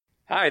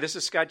Hi, this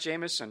is Scott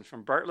Jameson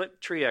from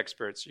Bartlett Tree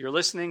Experts. You're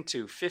listening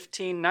to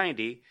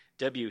 1590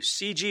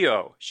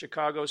 WCGO,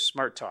 Chicago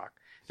Smart Talk.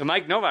 The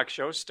Mike Novak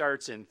Show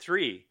starts in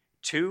 3,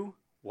 2,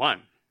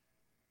 1.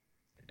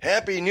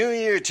 Happy New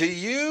Year to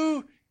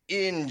you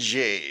in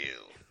jail.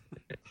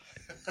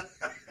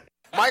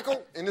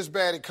 Michael, in this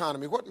bad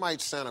economy, what might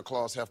Santa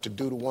Claus have to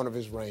do to one of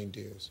his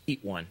reindeers?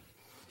 Eat one.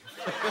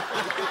 Good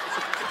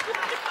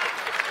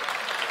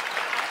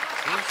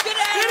answer!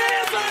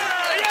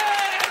 Yeah!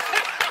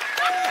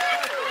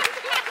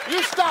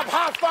 You stop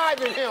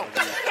high-fiving him.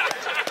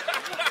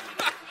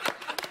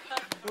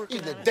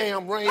 He's a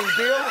damn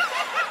reindeer.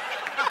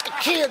 The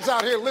kids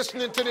out here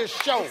listening to this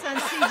show. It's on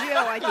CGO.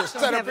 I just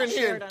set up in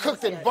here and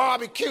cooked and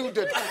barbecued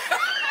the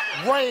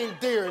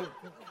reindeer and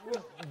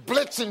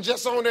Blitzen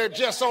just on there,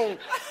 just on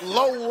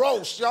low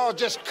roast. Y'all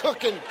just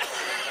cooking.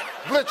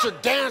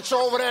 Blitzer Dancer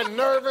over there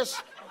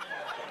nervous.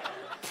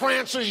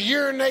 Prancer's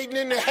urinating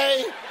in the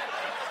hay.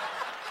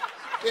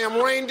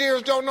 Damn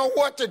reindeers don't know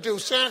what to do.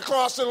 Santa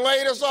Claus and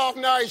laid us off.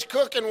 Now he's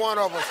cooking one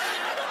of us.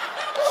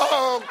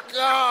 Oh,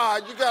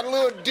 God. You got a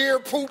little deer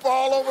poop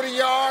all over the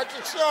yard.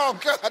 Oh,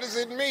 God, is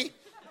it me?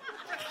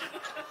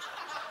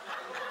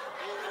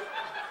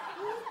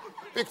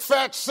 Big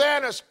fat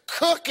Santa's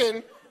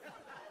cooking,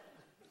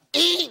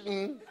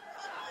 eating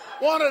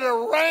one of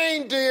the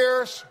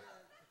reindeers.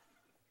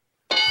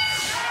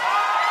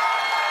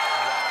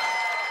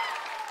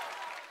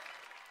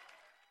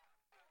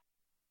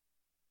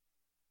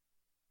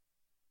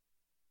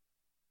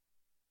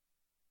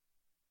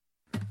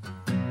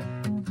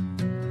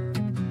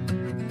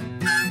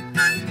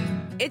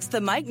 It's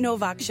the Mike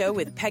Novak Show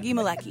with Peggy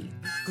Malecki.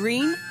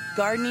 Green,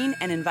 gardening,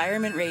 and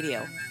environment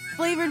radio.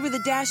 Flavored with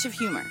a dash of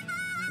humor.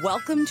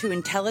 Welcome to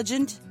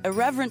intelligent,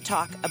 irreverent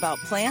talk about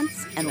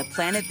plants and the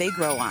planet they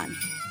grow on.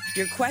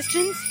 Your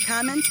questions,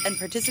 comments, and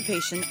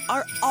participation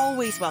are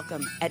always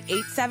welcome at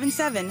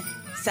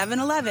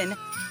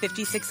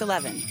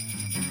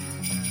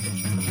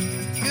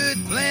 877-711-5611. Good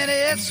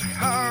planets are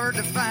hard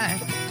to find.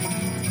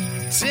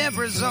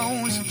 Temperate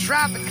zones and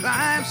tropic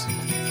climes.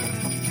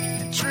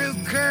 True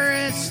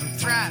currents and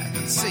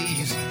thriving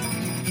seas.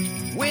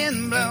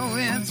 Wind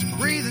blowing through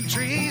breathing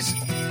trees.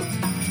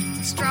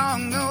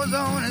 Strong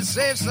ozone and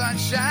safe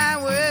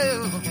sunshine.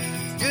 Well,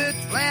 good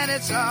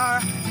planets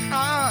are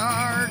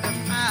hard to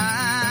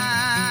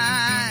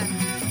find.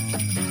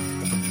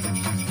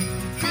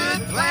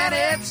 Good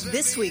planets.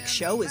 This week's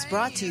show is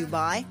brought to you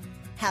by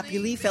Happy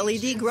Leaf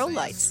LED Grow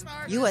Lights.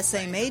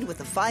 USA made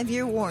with a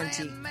 5-year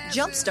warranty.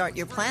 Jumpstart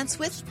your plants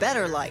with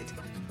better light.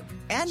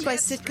 And by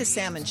Sitka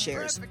Salmon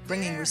Shares,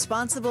 bringing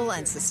responsible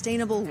and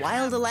sustainable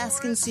wild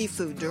Alaskan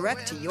seafood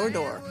direct to your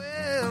door.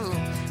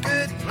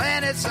 Good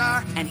planets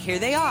are. And here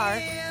they are,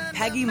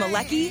 Peggy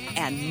Malecki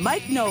and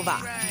Mike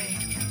Novak.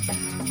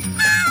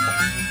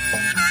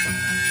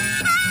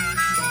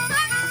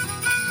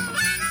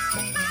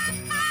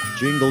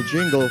 Jingle,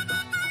 jingle,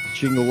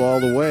 jingle all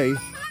the way.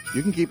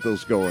 You can keep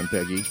those going,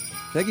 Peggy.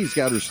 Peggy's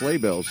got her sleigh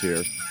bells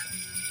here.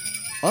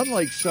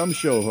 Unlike some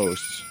show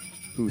hosts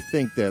who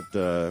think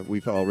that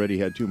we've already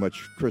had too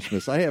much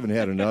Christmas, I haven't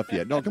had enough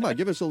yet. No, come on,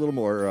 give us a little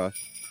more.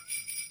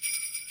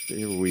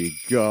 There we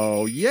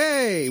go.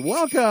 Yay!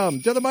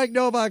 Welcome to the Mike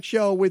Novak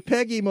Show with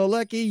Peggy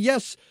Malecki.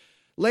 Yes,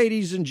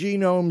 ladies and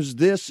genomes,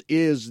 this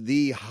is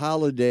the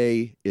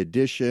holiday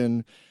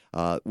edition,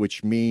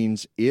 which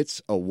means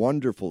It's a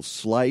Wonderful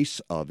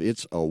Slice of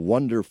It's a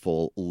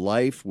Wonderful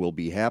Life will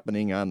be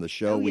happening on the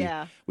show. Oh,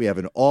 yeah. We have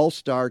an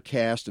all-star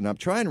cast, and I'm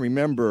trying to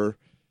remember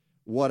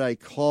what I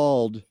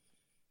called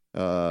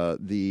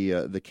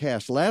the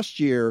cast last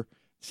year.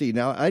 See,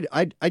 now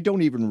I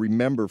don't even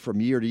remember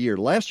from year to year.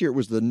 Last year it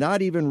was the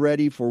Not Even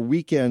Ready for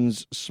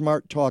Weekends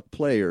Smart Talk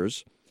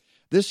Players.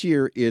 This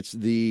year it's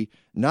the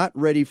Not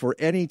Ready for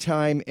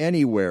Anytime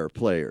Anywhere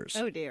Players.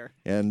 Oh dear!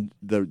 And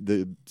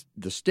the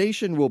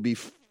station will be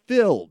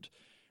filled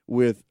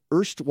with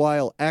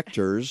erstwhile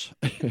actors,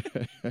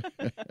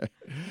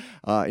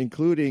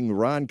 including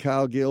Ron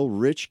Cowgill,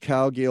 Rich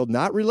Cowgill,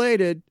 not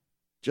related.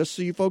 Just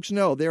so you folks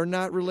know, they're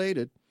not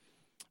related.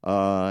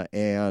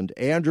 And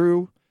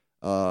Andrew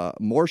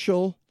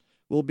Marshall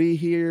will be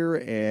here,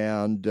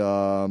 and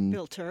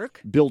Bill Turck.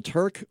 Bill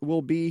Turck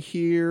will be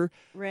here.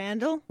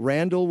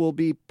 Randall will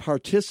be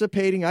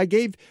participating. I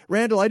didn't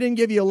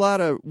give you a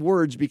lot of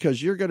words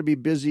because you're going to be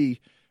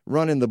busy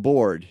running the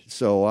board,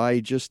 so I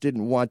just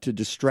didn't want to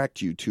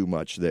distract you too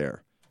much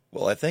there.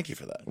 Well, I thank you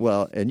for that.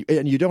 Well, and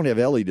you don't have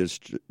Ellie to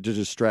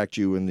distract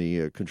you in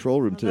the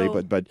control room today,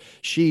 but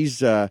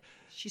she's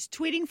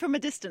tweeting from a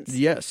distance.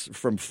 Yes,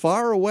 from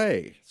far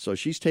away. So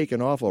she's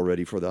taken off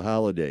already for the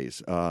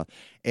holidays.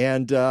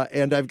 And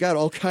I've got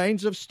all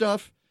kinds of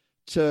stuff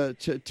to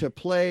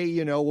play.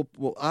 You know,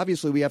 well,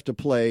 obviously we have to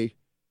play.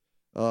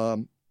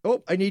 I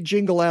need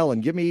Jingle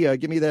Allen. Give me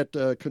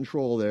that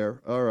control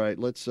there. All right,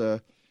 let's.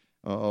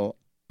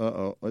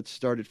 Let's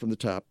start it from the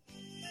top.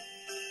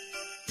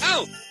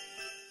 Oh,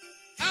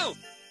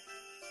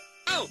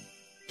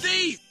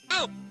 these.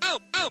 Oh,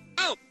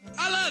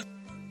 Alan.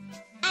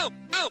 Oh,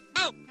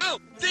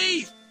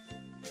 these.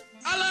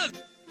 Alan.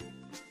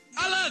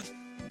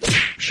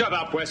 Shut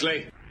up,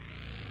 Wesley.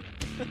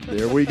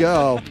 There we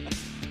go.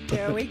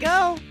 There we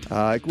go.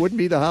 It wouldn't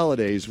be the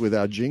holidays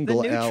without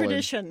Jingle The new Allen.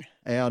 tradition.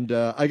 And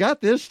I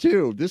got this,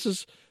 too. This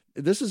is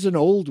an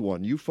old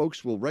one. You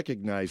folks will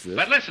recognize this.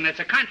 But listen, it's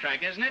a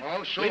contract, isn't it?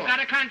 Oh, sure. We've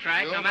got a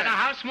contract, no matter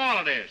how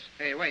small it is.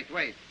 Hey, wait.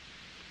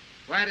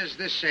 What does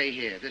this say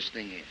here, this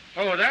thing here?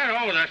 Oh,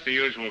 that's the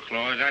usual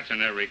clause. That's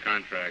in every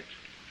contract.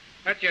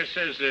 That just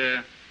says,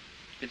 if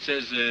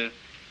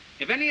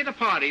any of the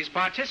parties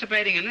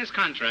participating in this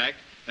contract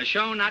are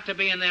shown not to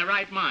be in their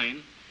right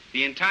mind,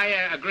 the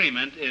entire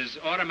agreement is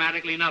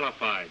automatically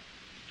nullified.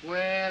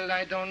 Well,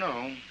 I don't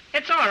know.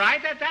 It's all right.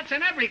 That's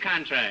in every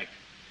contract.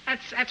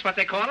 That's what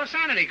they call a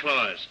sanity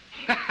clause.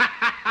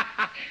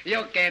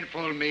 You can't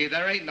fool me.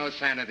 There ain't no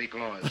sanity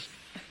clause.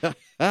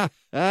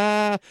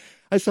 I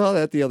saw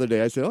that the other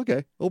day. I said,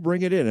 okay, we'll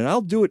bring it in. And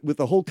I'll do it with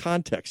the whole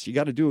context. You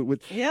got to do it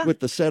with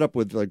the setup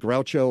with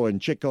Groucho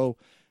and Chico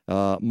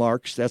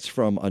Marx. That's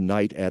from A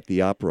Night at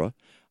the Opera.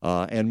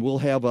 And we'll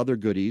have other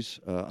goodies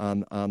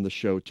on the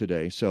show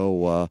today.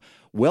 So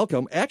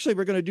welcome. Actually,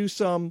 we're going to do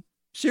some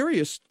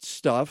serious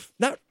stuff.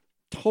 Not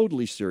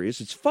totally serious.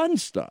 It's fun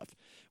stuff,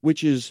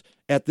 which is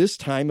at this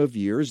time of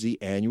year is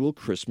the annual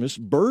Christmas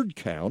bird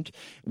count,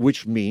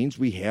 which means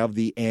we have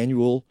the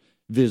annual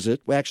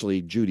visit. Well,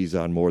 actually, Judy's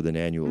on more than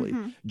annually.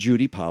 Mm-hmm.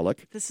 Judy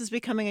Pollock. This is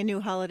becoming a new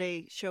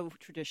holiday show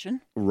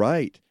tradition.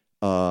 Right.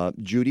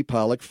 Judy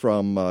Pollock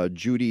from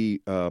Judy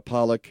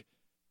Pollock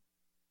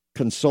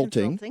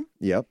Consulting.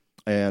 Yep.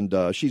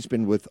 And she's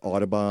been with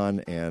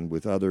Audubon and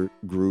with other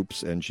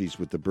groups, and she's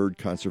with the Bird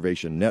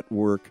Conservation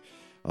Network,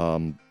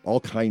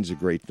 all kinds of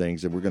great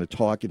things. And we're going to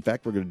talk. In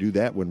fact, we're going to do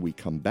that when we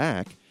come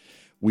back.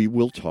 We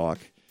will talk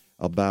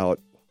about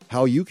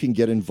how you can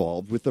get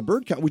involved with the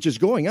bird count, which is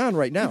going on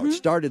right now. Mm-hmm. It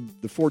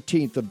started the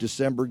 14th of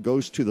December,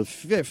 goes to the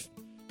 5th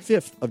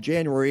of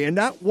January, and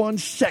not 1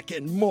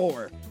 second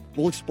more.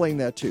 We'll explain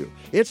that, too.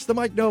 It's the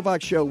Mike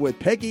Novak Show with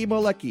Peggy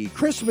Malecki,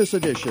 Christmas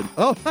edition.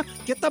 Oh,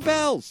 get the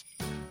bells.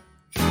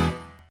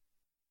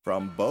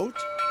 From boat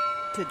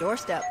to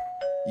doorstep,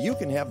 you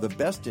can have the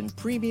best in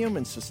premium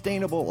and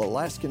sustainable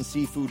Alaskan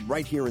seafood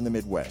right here in the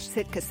Midwest.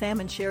 Sitka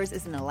Salmon Shares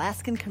is an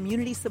Alaskan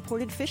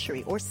community-supported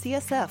fishery, or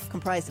CSF,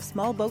 comprised of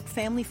small boat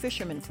family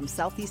fishermen from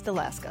southeast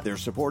Alaska. They're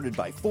supported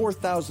by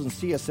 4,000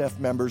 CSF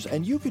members,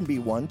 and you can be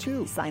one,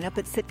 too. Sign up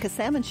at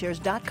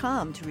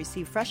SitkaSalmonShares.com to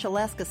receive fresh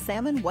Alaska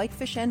salmon,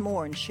 whitefish, and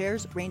more in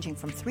shares ranging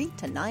from 3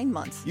 to 9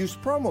 months. Use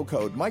promo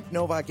code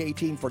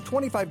MikeNovak18 for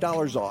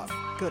 $25 off.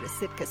 Go to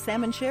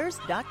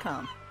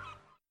SitkaSalmonShares.com.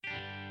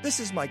 This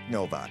is Mike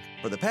Novak.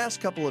 For the past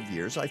couple of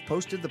years, I've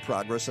posted the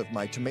progress of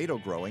my tomato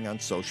growing on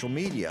social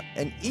media.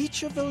 And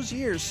each of those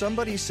years,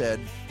 somebody said,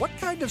 "What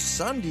kind of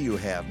sun do you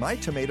have? My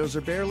tomatoes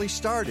are barely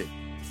started."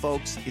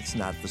 Folks, it's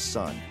not the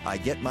sun. I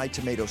get my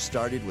tomatoes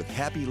started with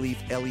Happy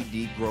Leaf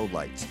LED grow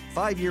lights.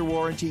 5-year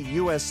warranty,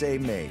 USA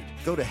made.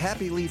 Go to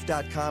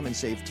happyleaf.com and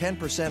save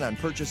 10% on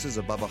purchases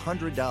above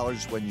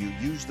 $100 when you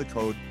use the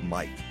code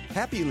MIKE.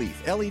 Happy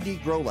Leaf LED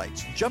grow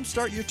lights.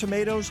 Jumpstart your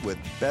tomatoes with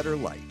better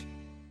light.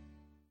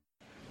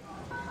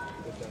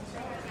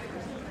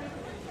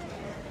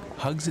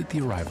 Hugs at the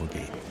arrival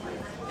gate.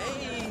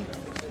 Hey,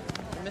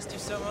 I missed you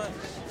so much.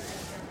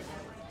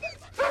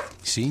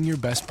 Seeing your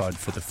best bud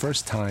for the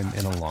first time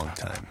in a long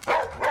time.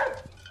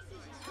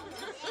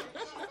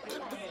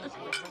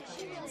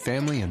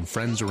 Family and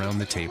friends around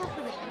the table.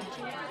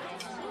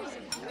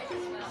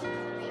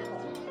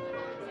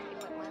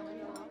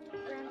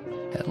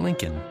 At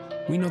Lincoln,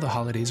 we know the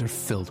holidays are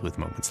filled with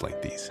moments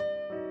like these,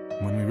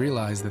 when we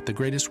realize that the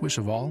greatest wish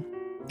of all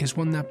is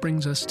one that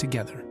brings us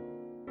together.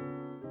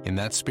 In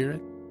that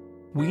spirit,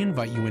 we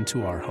invite you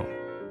into our home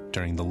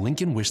during the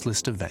Lincoln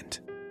Wishlist event,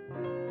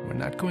 where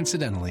not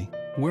coincidentally,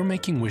 we're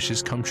making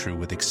wishes come true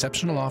with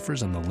exceptional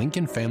offers on the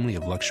Lincoln family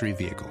of luxury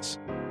vehicles.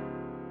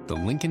 The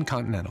Lincoln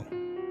Continental,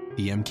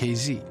 the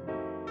MKZ,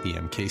 the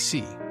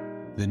MKC,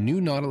 the new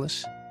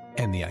Nautilus,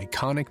 and the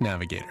iconic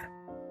Navigator.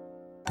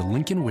 The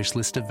Lincoln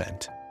Wishlist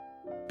event,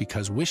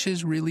 because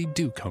wishes really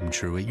do come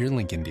true at your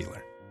Lincoln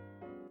dealer.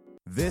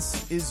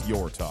 This is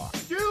Your Talk.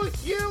 Do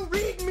you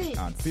read me?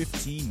 On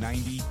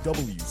 1590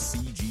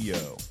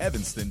 WCGO,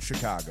 Evanston,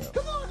 Chicago.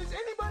 Come on, is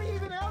anybody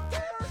even out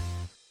there?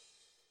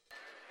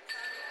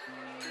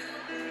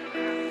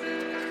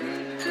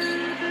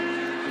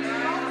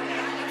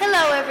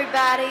 Hello,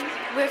 everybody.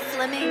 We're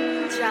Fleming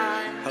and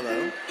John.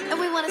 Hello. And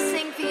we want to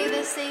sing for you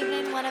this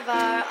evening one of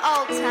our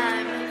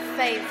all-time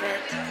favorite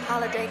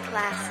holiday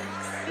classics.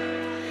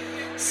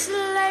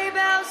 Sleigh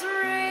bells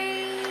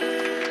ring.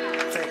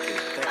 Thank you.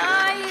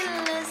 Are you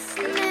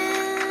listening?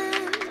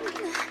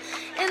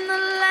 In the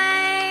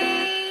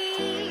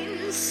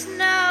lane,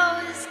 snow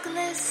is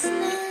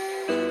glistening.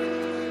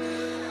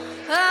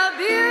 A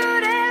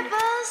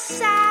beautiful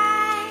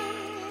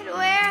sight.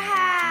 We're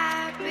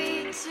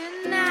happy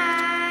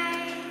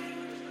tonight.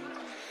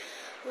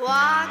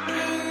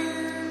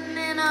 Walking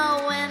in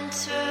a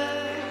winter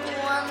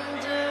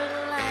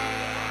wonderland.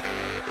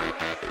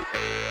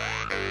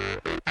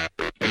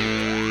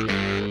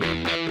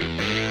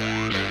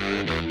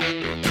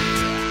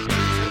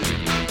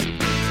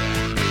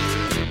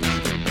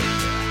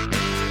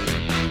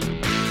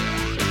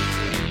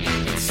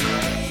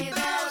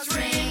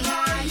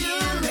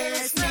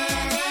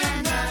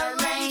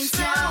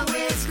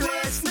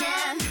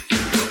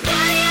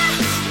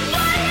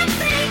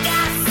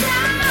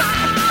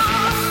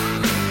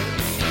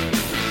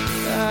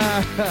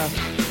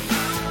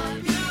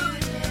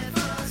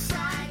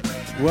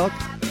 Well,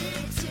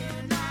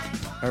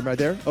 am I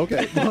there?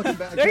 Okay, welcome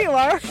back. There you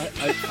are.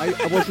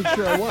 I wasn't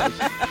sure I was.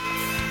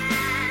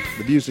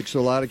 The music's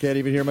so loud I can't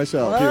even hear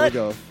myself. What? Here we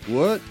go.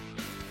 What?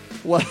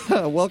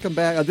 Well, welcome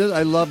back.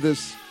 I love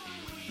this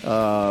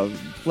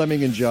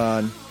Fleming and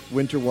John,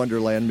 Winter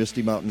Wonderland,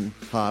 Misty Mountain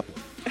Hop.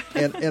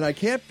 And I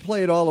can't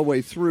play it all the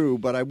way through,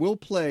 but I will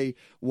play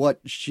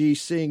what she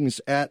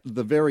sings at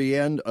the very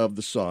end of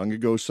the song. It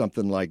goes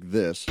something like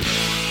this.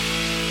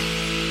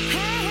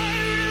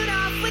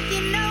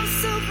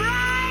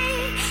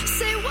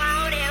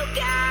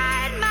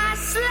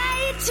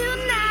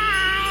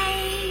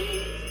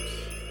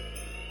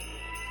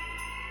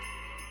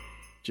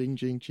 Jing,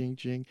 jing, jing,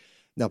 jing.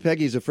 Now,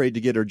 Peggy's afraid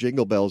to get her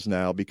jingle bells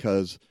now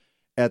because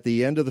at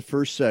the end of the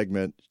first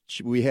segment,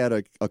 we had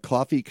a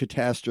coffee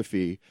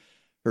catastrophe.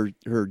 Her,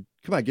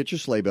 come on, get your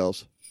sleigh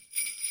bells.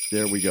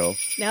 There we go.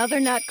 Now they're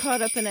not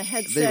caught up in a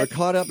headset. They were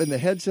caught up in the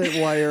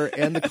headset wire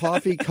and the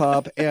coffee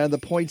cup and the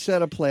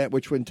poinsettia plant,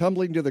 which went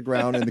tumbling to the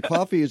ground, and the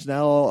coffee is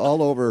now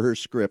all over her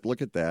script.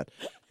 Look at that.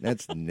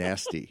 That's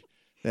nasty.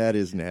 That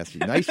is nasty.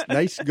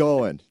 Nice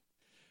going.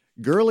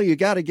 Girlie, you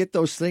got to get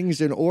those things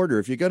in order.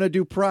 If you're going to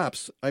do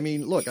props, I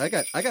mean, look, I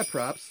got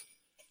props,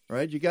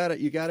 right? You got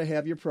to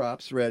have your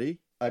props ready.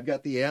 I've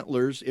got the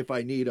antlers if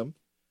I need them.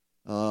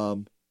 I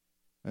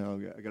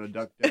got to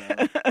duck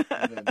down.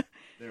 And then,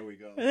 there we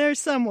go. They're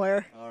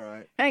somewhere. All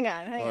right. Hang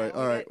on.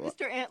 All right.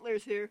 Mr.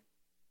 Antler's here.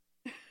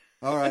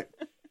 All right.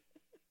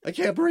 I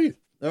can't breathe.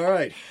 All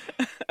right.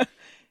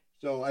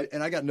 So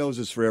I got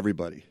noses for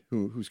everybody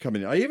who's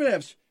coming in. I even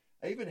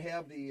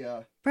have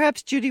the.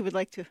 Perhaps Judy would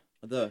like to.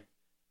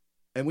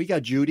 And we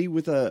got Judy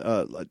with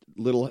a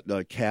little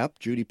cap.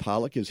 Judy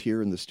Pollock is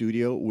here in the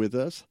studio with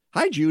us.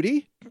 Hi,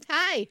 Judy.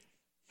 Hi.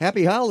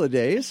 Happy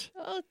holidays.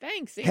 Oh,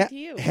 thanks. Same to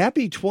you.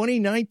 Happy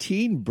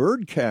 2019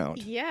 bird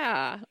count.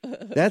 Yeah.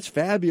 That's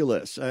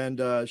fabulous.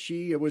 And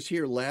she was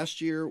here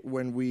last year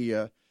when we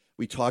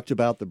talked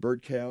about the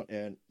bird count.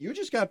 And you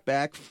just got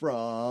back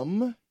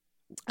from?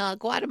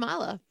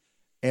 Guatemala.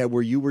 And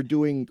where you were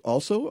doing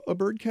also a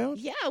bird count?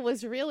 Yeah, I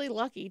was really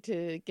lucky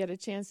to get a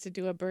chance to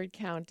do a bird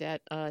count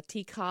at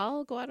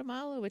Tikal,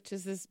 Guatemala, which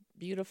is this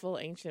beautiful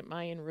ancient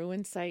Mayan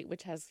ruin site,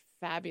 which has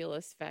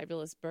fabulous,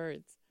 fabulous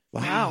birds.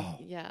 Wow.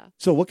 Yeah.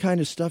 So what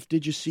kind of stuff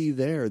did you see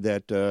there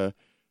that,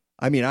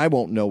 I mean, I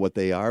won't know what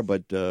they are,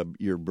 but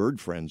your bird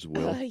friends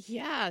will.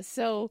 Yeah.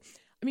 So,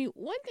 I mean,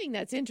 one thing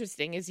that's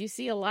interesting is you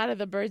see a lot of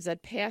the birds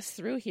that pass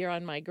through here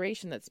on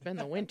migration that spend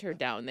the winter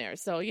down there.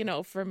 So,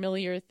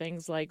 familiar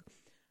things like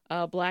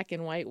black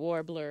and white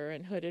warbler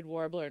and hooded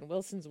warbler and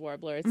Wilson's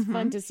warbler. It's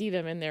fun to see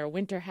them in their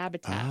winter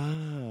habitat.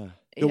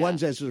 The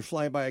ones as they're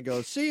flying by, I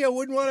go, see, I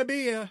wouldn't want to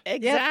be here.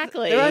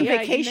 Exactly. Yep, they're on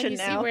vacation you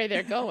now. see where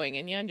they're going,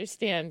 and you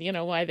understand,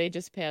 why they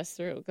just pass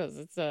through, because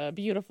it's a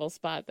beautiful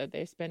spot that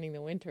they're spending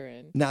the winter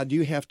in. Now, do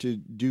you have to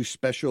do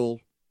special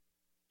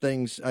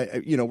things?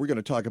 We're going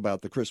to talk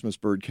about the Christmas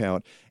bird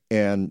count,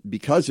 and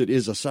because it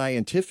is a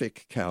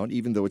scientific count,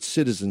 even though it's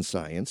citizen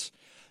science,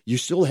 you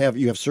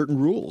have certain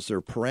rules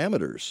or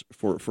parameters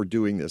for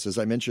doing this. As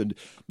I mentioned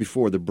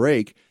before the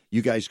break,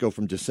 you guys go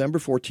from December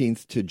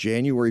 14th to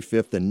January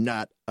 5th and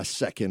not a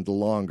second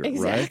longer,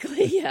 exactly,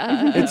 right?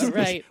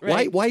 Yeah.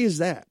 Right. Why is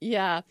that?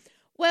 Yeah.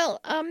 Well,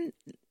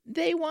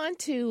 they want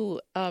to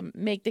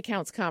make the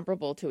counts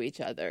comparable to each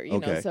other,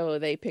 so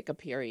they pick a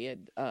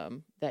period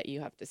that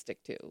you have to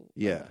stick to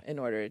in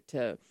order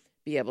to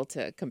be able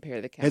to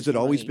compare the counts. Has it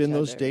always been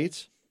those other.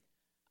 dates?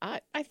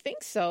 I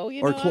think so.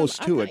 Or close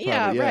to it,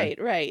 probably. Yeah,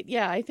 right.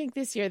 Yeah, I think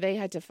this year they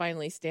had to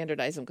finally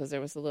standardize them because there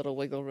was a little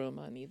wiggle room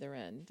on either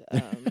end.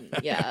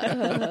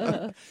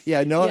 Yeah.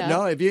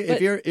 No.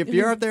 If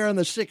you're out there on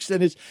the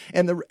 6th,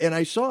 and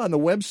I saw on the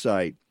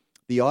website,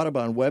 the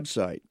Audubon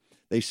website,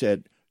 they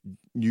said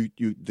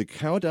the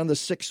count on the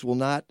 6th will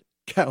not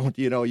count.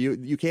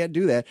 You can't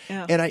do that.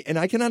 Yeah. And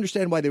I can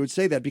understand why they would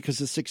say that because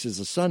the 6th is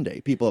a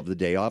Sunday. People have the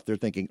day off. They're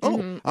thinking,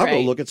 I'll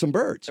go look at some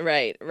birds.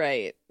 Right.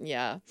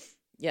 Yeah.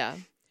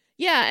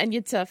 Yeah, and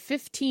it's a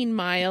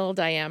 15-mile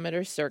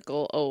diameter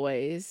circle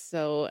always.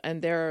 So,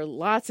 and there are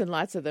lots and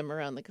lots of them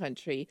around the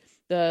country.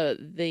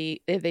 They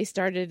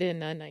started in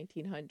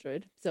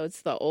 1900, so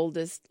it's the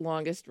oldest,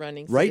 longest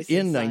running. Right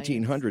in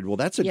 1900. Well,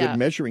 that's a good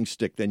measuring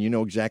stick. Then you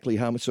know exactly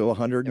how much. So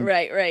 100.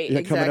 Right.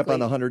 Exactly. Coming up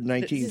on the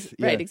 119th.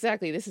 Right.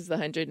 Exactly. This is the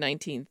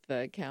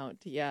 119th count.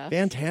 Yeah.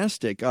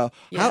 Fantastic.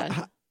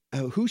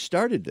 Who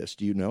started this?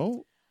 Do you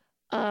know?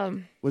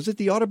 Was it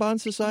the Audubon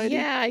Society?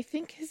 Yeah, I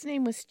think his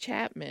name was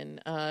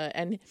Chapman.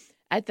 And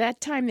at that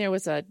time, there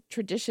was a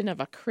tradition of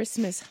a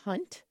Christmas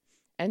hunt.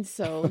 And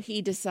so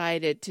he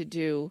decided to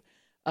do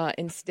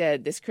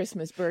instead this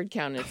Christmas bird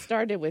count. It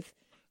started with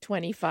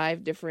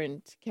 25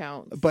 different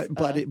counts. But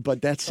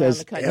that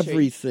says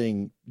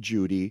everything,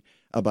 Judy,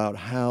 about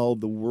how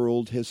the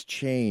world has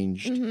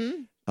changed.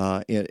 In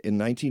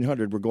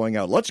 1900, we're going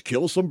out, let's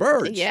kill some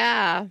birds.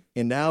 Yeah.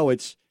 And now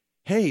it's,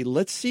 hey,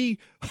 let's see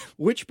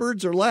which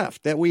birds are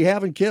left that we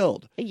haven't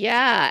killed.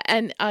 Yeah,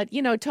 and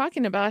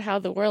talking about how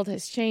the world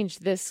has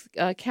changed, this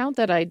count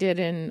that I did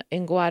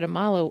in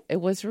Guatemala,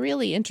 it was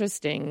really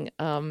interesting.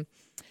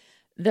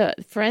 The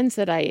friends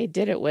that I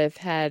did it with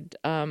had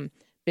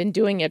been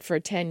doing it for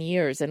 10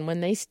 years, and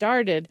when they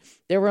started,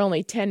 there were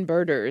only 10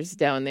 birders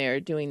down there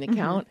doing the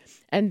count,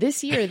 and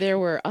this year there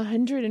were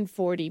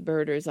 140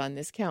 birders on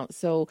this count.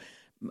 So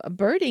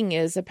birding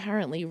is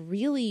apparently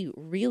really,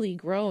 really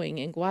growing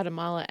in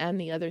Guatemala and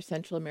the other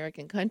Central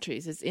American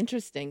countries. It's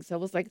interesting. So it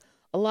was like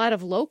a lot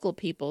of local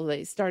people.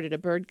 They started a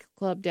bird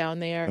club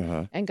down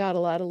there and got a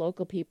lot of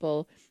local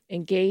people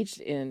engaged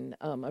in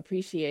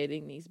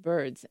appreciating these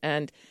birds.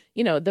 And,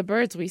 the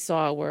birds we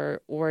saw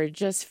were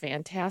just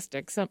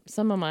fantastic.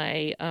 Some of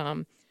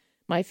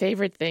my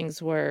favorite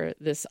things were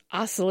this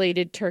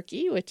ocellated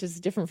turkey, which is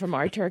different from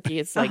our turkey.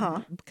 It's like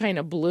kind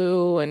of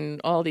blue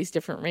and all these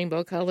different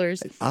rainbow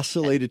colors.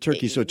 Ocellated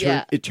turkey, so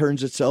it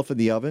turns itself in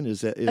the oven? Is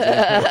that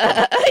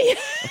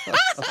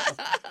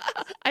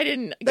I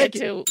didn't get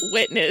to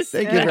witness.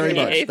 Thank you very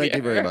much. Thank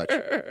you very much.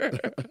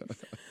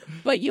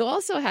 But you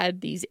also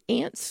had these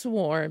ant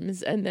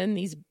swarms and then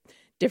these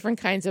different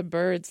kinds of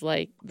birds,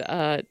 like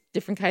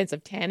different kinds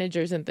of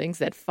tanagers and things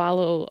that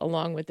follow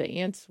along with the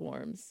ant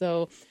swarms.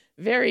 So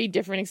very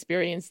different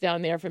experience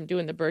down there from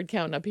doing the bird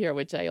count up here,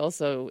 which I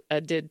also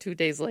did 2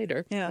 days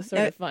later. Yeah. It was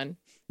sort of fun.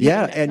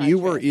 Yeah, and you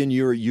were in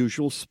your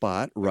usual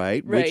spot,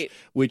 right? Right.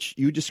 Which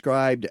you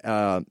described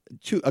a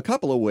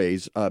couple of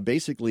ways,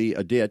 basically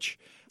a ditch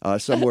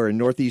somewhere in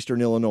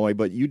northeastern Illinois,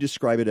 but you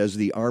describe it as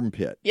the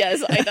armpit.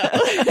 Yes, I know.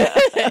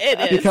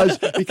 It is.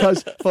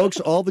 Because, folks,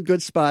 all the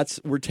good spots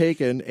were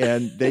taken,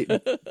 and they,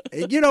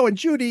 and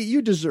Judy,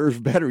 you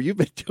deserve better. You've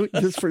been doing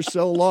this for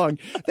so long.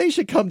 They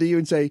should come to you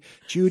and say,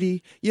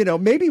 Judy,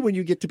 maybe when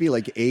you get to be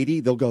like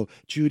 80, they'll go,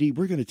 Judy,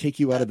 we're going to take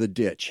you out of the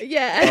ditch.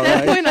 Yeah, at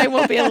that point I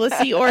won't be able to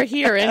see or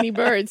hear any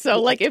birds.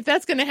 So, if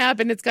that's going to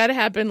happen, it's got to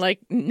happen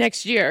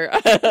next year.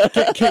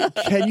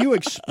 Can you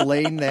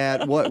explain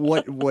that?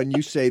 What when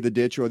you say the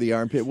ditch or the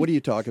armpit, what are you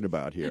talking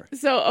about here?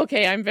 So,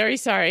 okay, I'm very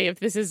sorry if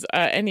this is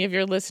any of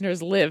your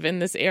listeners live in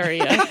this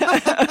area.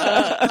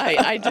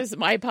 I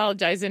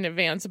apologize in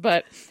advance,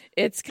 but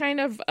it's kind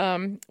of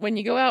when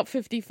you go out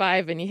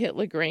 55 and you hit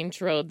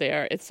LaGrange Road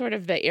there, it's sort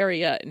of the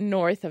area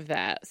north of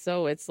that.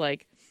 So it's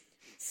like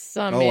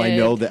Summit, I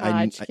know that.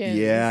 I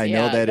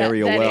know that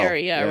area well. That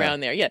area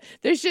around there. Yeah,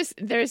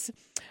 there's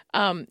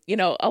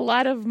a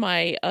lot of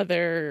my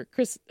other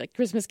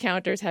Christmas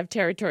counters have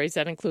territories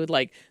that include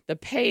like the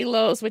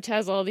Palos, which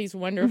has all these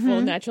wonderful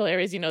natural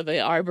areas.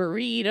 The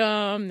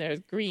Arboretum,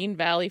 there's Green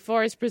Valley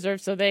Forest Preserve.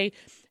 So they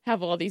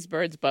have all these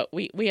birds, but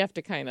we have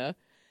to kind of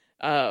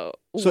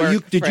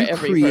did you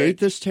create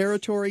this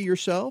territory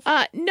yourself?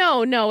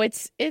 No,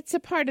 it's a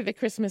part of the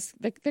Christmas.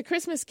 The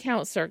Christmas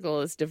count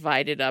circle is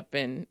divided up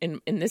in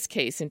this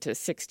case into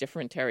 6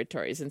 different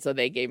territories, and so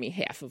they gave me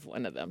half of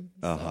one of them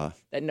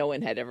that no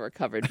one had ever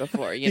covered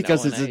before.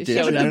 Because it's a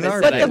ditch and an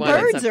armpit. But the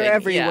birds are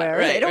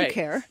everywhere. Yeah, they don't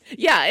care.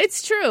 Yeah,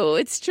 it's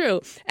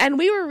true. And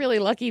we were really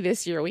lucky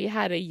this year. We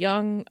had a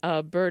young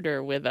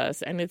birder with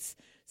us, and it's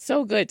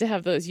so good to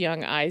have those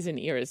young eyes and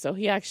ears. So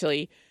he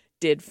actually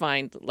did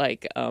find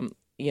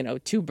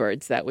 2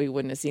 birds that we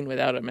wouldn't have seen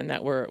without him, and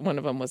one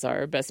of them was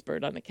our best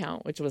bird on the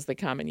count, which was the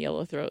common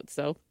yellowthroat.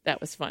 So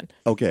that was fun.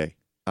 Okay,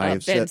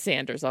 Ben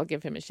Sanders, I'll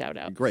give him a shout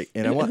out. Great,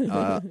 and I want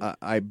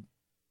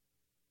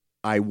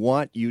I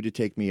want you to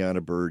take me on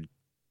a bird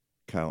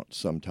count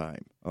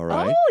sometime. All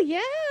right. Oh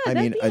yeah.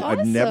 Awesome.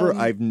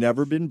 I've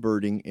never been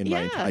birding in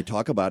my. I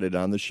talk about it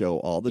on the show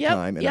all the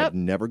time, and I've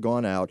never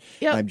gone out.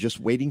 I'm just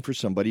waiting for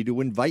somebody to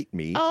invite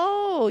me.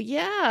 Oh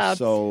yeah.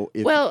 So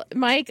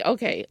Mike,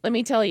 okay, let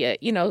me tell you.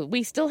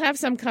 We still have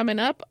some coming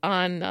up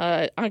on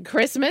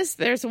Christmas.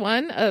 There's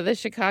one, the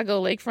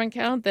Chicago Lakefront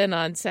Count. Then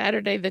on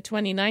Saturday the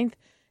 29th,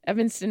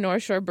 Evanston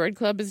North Shore Bird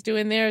Club is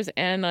doing theirs,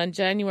 and on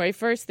January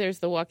 1st, there's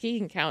the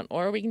Waukegan Count,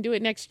 or we can do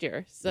it next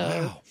year. So,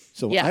 wow.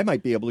 So I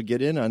might be able to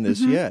get in on this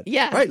yet.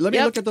 Yeah. All right, let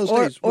me look at those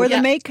days. Or the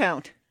May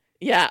Count.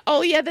 Yeah.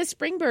 Oh, yeah, the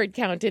Spring Bird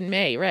Count in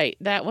May, right.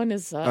 That one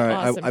is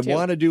awesome, I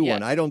want to do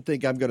one. I don't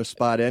think I'm going to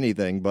spot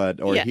anything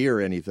or hear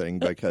anything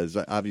because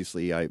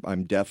obviously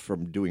I'm deaf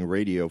from doing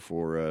radio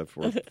for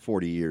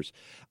 40 years.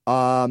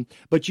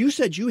 But you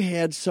said you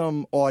had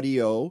some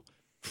audio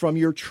from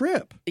your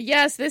trip.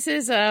 Yes, this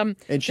is and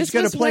she's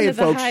going to play it, folks.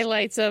 One of the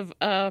highlights of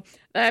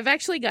I've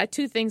actually got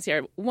 2 things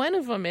here. One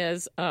of them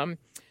is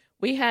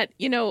we had,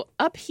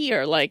 up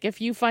here, like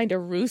if you find a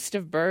roost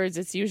of birds,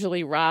 it's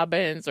usually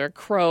robins or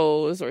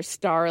crows or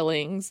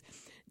starlings.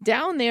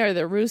 Down there,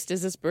 the roost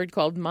is this bird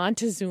called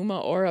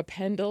Montezuma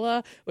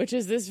orapendula, which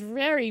is this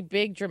very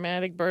big,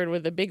 dramatic bird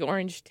with a big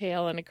orange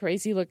tail and a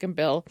crazy-looking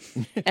bill.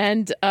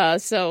 And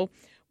so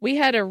we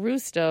had a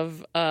roost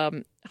of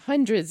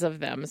hundreds of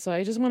them. So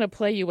I just want to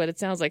play you what it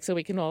sounds like so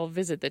we can all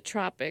visit the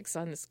tropics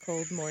on this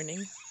cold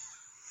morning.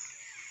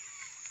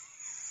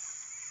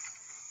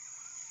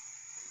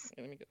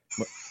 Let me go.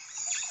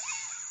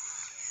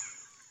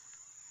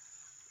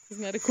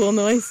 Isn't that a cool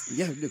noise?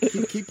 Yeah,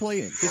 keep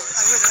playing.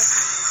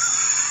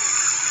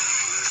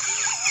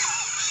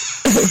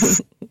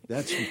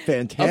 That's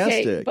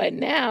fantastic. Okay, but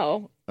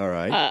now, all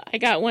right, I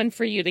got one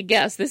for you to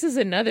guess. This is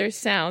another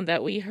sound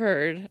that we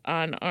heard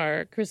on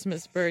our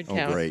Christmas bird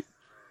count. Oh, great.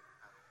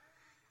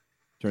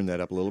 Turn that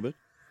up a little bit.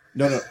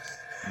 No.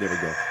 There we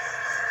go.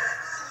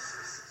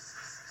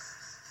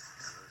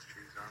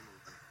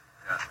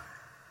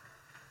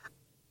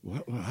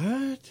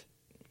 What?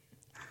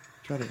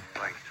 Try to.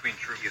 Like between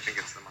true, you think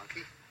it's the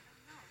monkey?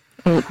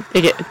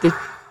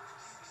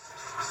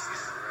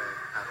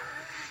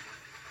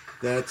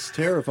 That's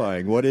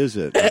terrifying. What is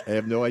it? I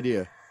have no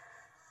idea.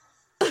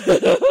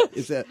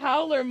 Is that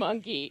howler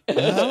monkey? Oh.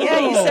 Yeah,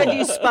 you said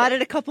you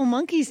spotted a couple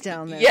monkeys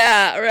down there.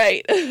 Yeah,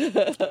 right.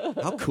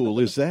 How cool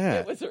is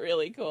that? It was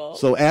really cool.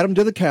 So add them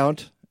to the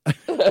count.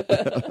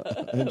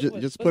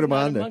 just put them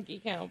on there.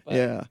 Monkey count, but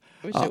yeah,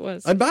 wish it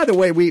was. And by the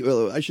way,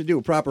 I should do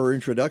a proper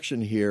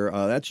introduction here.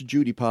 That's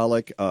Judy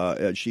Pollock.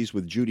 She's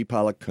with Judy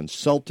Pollock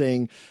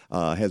Consulting.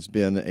 Has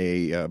been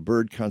a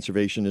bird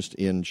conservationist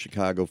in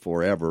Chicago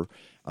forever.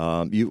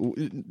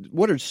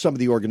 What are some of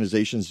the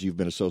organizations you've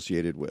been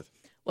associated with?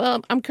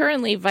 Well, I'm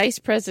currently vice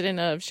president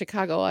of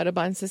Chicago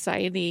Audubon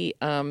Society.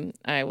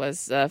 I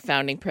was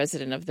founding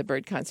president of the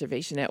Bird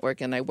Conservation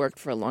Network, and I worked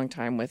for a long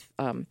time with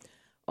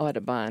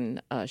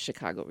Audubon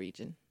Chicago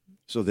region.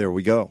 So there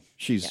we go.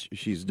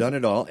 She's done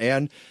it all,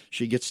 and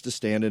she gets to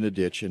stand in a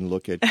ditch and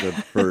look at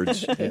the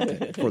birds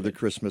for the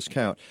Christmas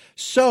count.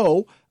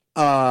 So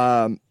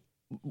I'm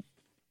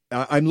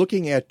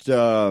looking at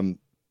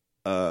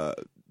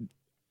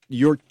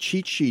your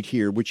cheat sheet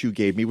here, which you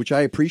gave me, which I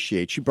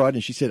appreciate. She brought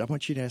in, she said, I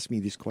want you to ask me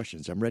these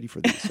questions. I'm ready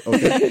for these.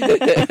 Okay.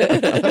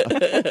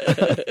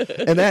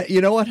 And that,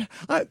 you know what?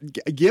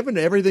 Given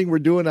everything we're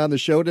doing on the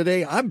show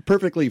today, I'm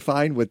perfectly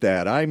fine with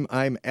that.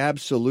 I'm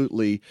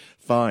absolutely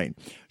fine.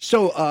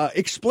 So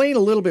explain a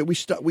little bit.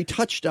 We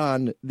touched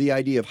on the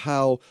idea of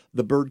how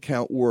the bird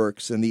count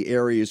works and the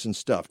areas and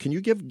stuff. Can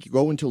you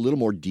go into a little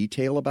more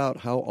detail about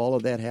how all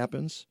of that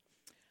happens?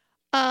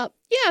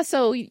 Yeah,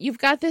 so you've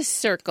got this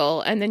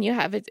circle, and then you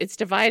have it's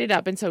divided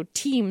up, and so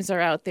teams are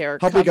out there.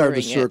 How big are the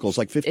covering circles?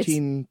 Like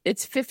 15?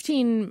 It's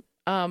 15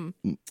 mile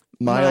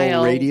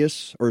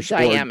radius or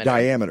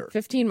diameter?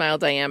 15-mile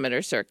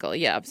diameter circle,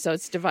 yeah. So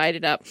it's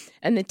divided up,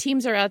 and the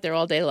teams are out there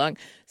all day long.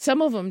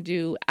 Some of them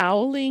do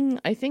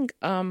owling. I think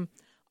on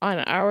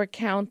our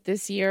count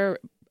this year,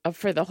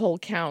 for the whole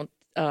count,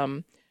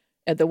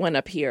 the one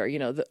up here,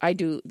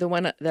 the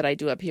one that I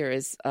do up here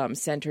is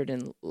centered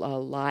in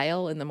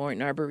Lisle in the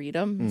Morton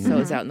Arboretum, Mm-hmm. so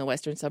it's out in the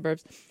western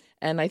suburbs.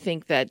 And I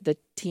think that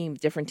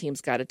different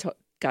teams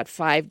got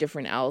 5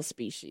 different owl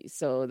species,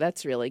 so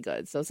that's really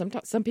good. So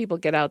some people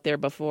get out there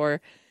before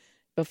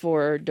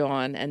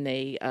dawn and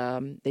they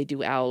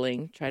do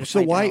owling, try to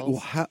find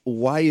owls.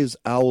 Why is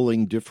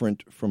owling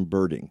different from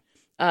birding?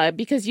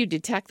 Because you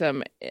detect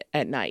them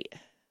at night.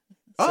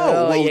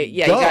 Oh, well,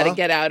 you got to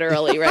get out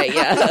early, right?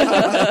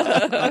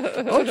 Yeah.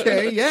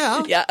 Okay,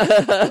 yeah.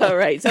 Yeah,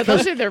 right. So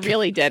those are the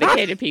really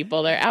dedicated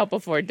people. They're out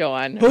before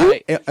dawn. Who?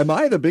 Right? Am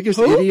I the biggest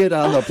idiot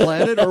on the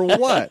planet or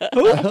what?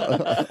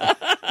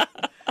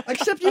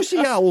 Except you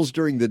see owls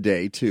during the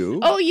day,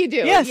 too. Oh, you do?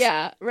 Yes.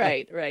 Yeah,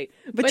 right.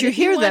 But you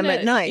hear them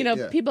at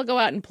night. People go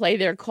out and play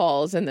their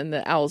calls, and then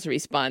the owls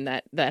respond.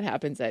 That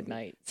happens at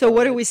night. So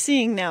what are we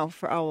seeing now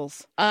for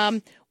owls?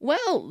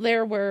 Well,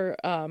 there were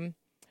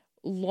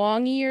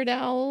long-eared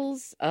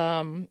owls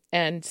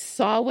and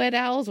saw-whet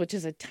owls, which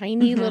is a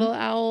tiny little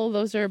owl.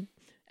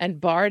 And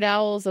barred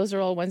owls. Those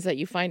are all ones that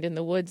you find in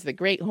the woods. The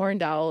great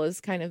horned owl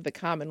is kind of the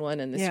common one,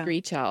 and the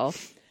screech owl.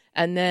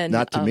 And then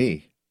not to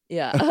me.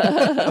 Yeah.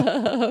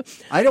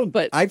 I don't.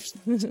 But I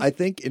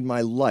think in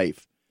my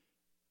life,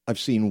 I've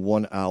seen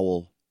one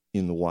owl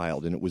in the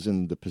wild, and it was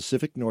in the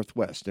Pacific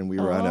Northwest, and we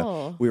were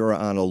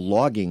on a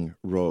logging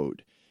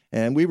road,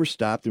 and we were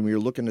stopped, and we were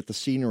looking at the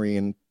scenery,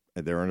 and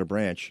there on a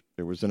branch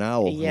there was an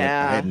owl.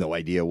 Yeah. I had no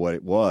idea what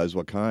it was,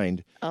 what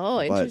kind. Oh,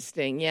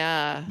 interesting.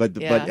 Yeah.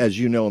 But as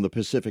you know, in the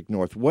Pacific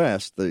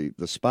Northwest, the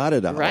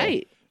spotted owl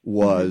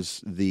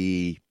was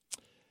the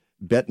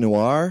bête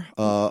noire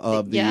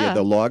of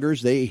the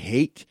loggers. They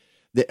hate.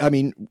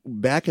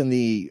 Back in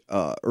the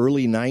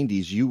early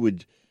 90s, you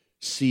would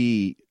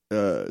see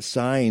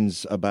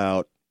signs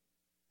about,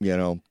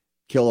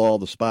 kill all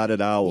the spotted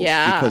owls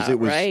because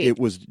it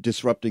was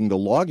disrupting the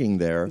logging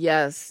there.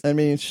 Yes. I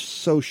mean, it's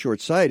so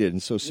short-sighted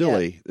and so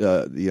silly,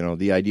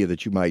 the idea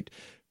that you might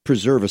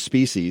preserve a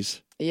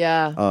species.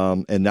 Yeah.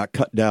 And not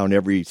cut down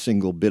every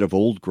single bit of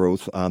old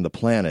growth on the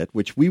planet,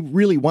 which we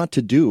really want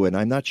to do. And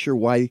I'm not sure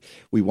why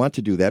we want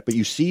to do that, but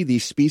you see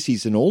these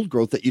species in old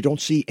growth that you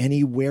don't see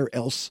anywhere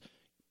else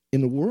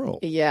in the world.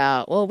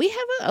 Yeah. Well, we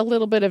have a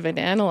little bit of an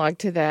analog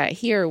to that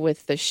here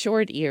with the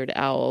short-eared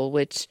owl,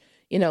 which,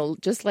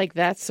 just like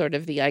that's sort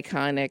of the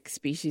iconic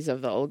species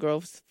of the old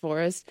growth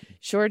forest.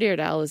 Short-eared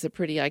owl is a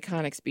pretty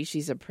iconic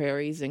species of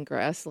prairies and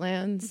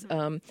grasslands.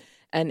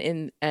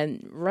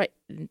 And right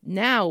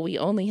now we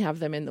only have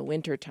them in the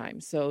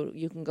wintertime. So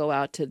you can go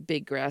out to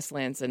big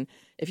grasslands, and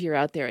if you're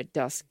out there at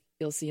dusk,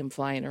 you'll see them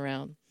flying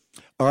around.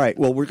 All right.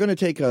 Well, we're going to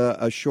take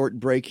a short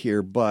break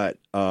here, but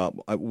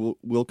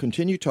we'll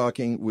continue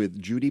talking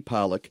with Judy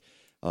Pollock,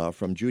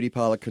 from Judy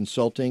Pollock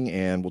Consulting,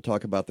 and we'll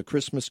talk about the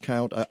Christmas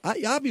count.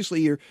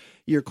 Obviously,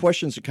 your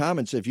questions and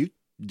comments, if you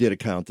did a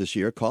count this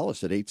year, call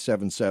us at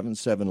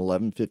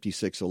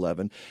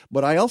 877-711-5611.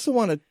 But I also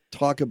want to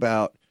talk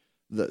about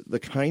the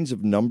kinds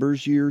of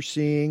numbers you're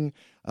seeing,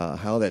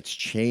 how that's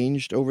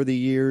changed over the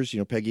years.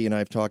 Peggy and I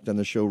have talked on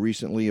the show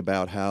recently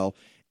about how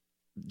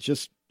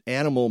just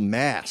animal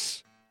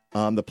mass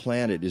on the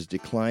planet is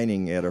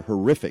declining at a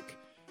horrific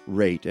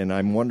rate, and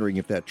I'm wondering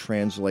if that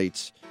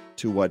translates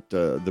to what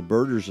the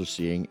birders are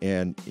seeing.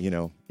 And,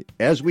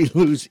 as we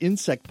lose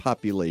insect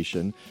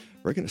population,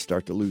 we're going to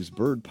start to lose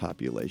bird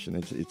population.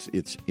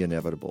 It's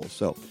inevitable.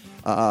 So,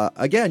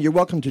 again, you're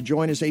welcome to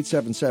join us,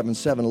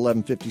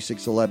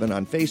 877-711-5611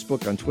 on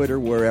Facebook, on Twitter,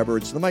 wherever.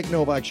 It's the Mike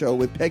Novak Show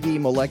with Peggy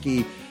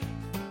Malecki.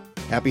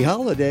 Happy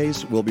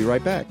holidays. We'll be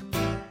right back.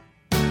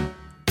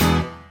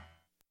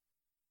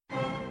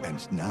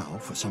 And now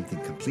for something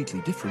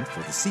completely different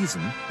for the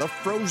season, the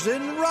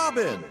Frozen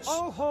Robins.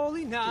 Oh,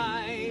 holy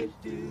night,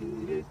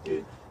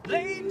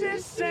 late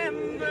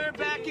December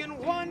back in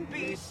 1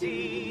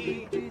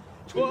 BC.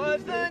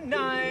 'Twas the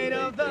night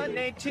of the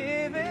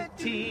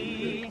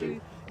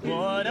nativity.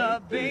 What a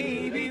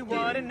baby,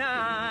 what a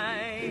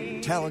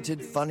night.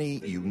 Talented,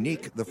 funny,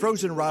 unique, the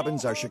Frozen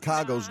Robins are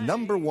Chicago's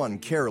 #1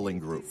 caroling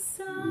group.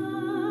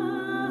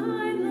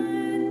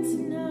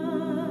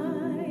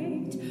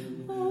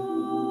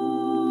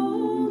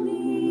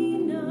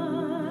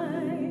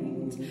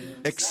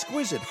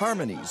 Exquisite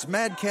harmonies,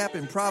 madcap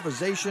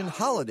improvisation,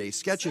 holiday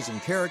sketches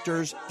and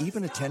characters,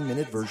 even a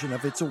 10-minute version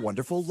of It's a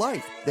Wonderful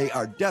Life. They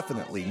are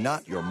definitely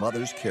not your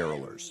mother's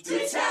carolers.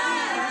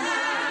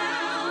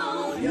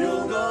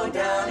 You'll go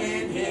down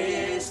in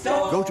history.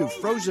 Go to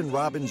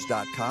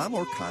frozenrobins.com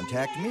or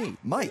contact me,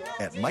 Mike,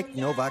 at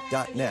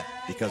MikeNovak.net,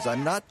 because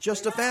I'm not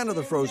just a fan of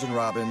the Frozen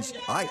Robins,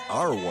 I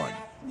are one.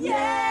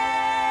 Yeah!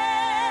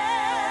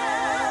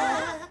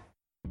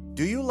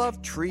 Do you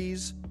love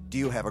trees? Do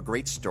you have a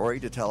great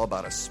story to tell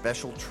about a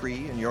special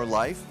tree in your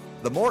life?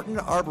 The Morton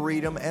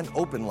Arboretum and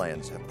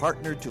Openlands have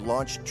partnered to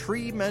launch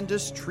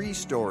Tremendous Tree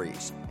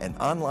Stories, an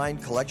online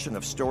collection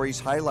of stories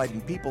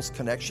highlighting people's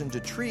connection to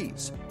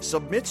trees.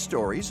 Submit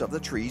stories of the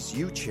trees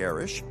you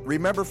cherish,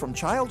 remember from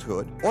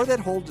childhood, or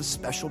that hold a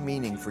special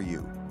meaning for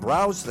you.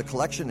 Browse the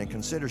collection and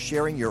consider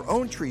sharing your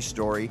own tree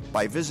story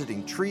by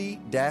visiting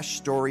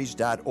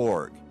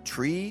tree-stories.org.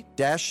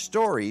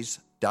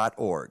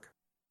 tree-stories.org.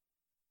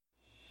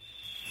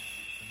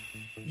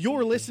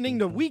 You're listening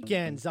to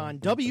Weekends on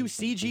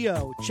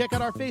WCGO. Check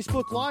out our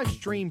Facebook live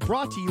stream,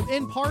 brought to you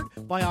in part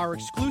by our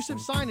exclusive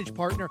signage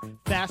partner,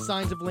 Fast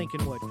Signs of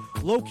Lincolnwood.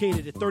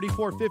 Located at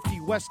 3450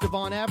 West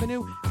Devon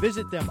Avenue,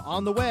 visit them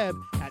on the web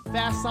at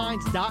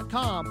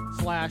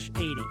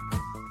fastsigns.com/80.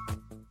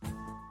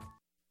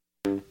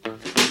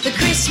 The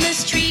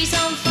Christmas tree's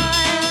on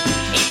fire.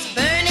 It's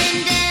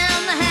burning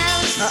down the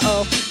house.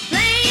 Uh-oh.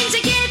 Flames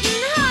are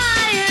getting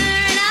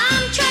higher, and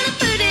I'm trying to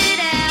put it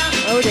out.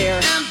 Oh, dear.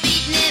 I'm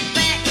beating it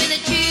back with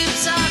a tube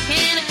sock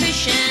and a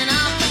cushion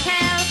off the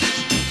couch.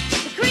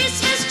 The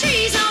Christmas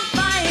tree's on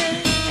fire,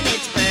 and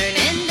it's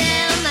burning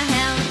down the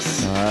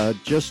house.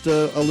 Just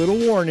a little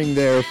warning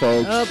there,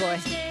 folks. Oh, boy.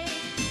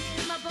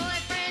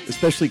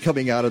 Especially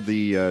coming out of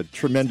the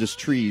Tremendous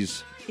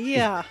Trees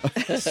Yeah.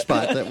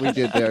 spot that we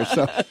did there.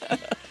 So,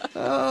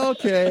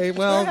 okay,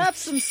 well. Perhaps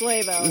some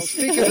sleigh bells.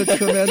 Speaking of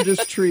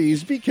tremendous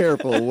trees, be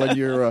careful when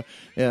you're.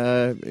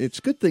 It's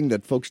a good thing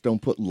that folks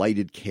don't put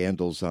lighted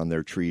candles on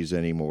their trees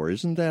anymore.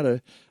 Isn't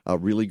that a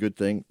really good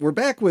thing? We're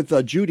back with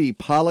Judy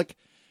Pollock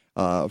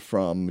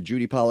from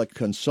Judy Pollock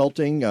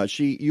Consulting.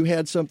 You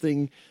had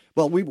something.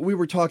 Well, we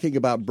were talking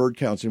about bird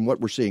counts and what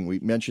we're seeing. We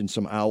mentioned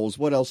some owls.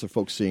 What else are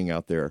folks seeing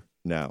out there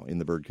now in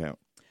the bird count?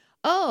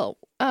 Oh,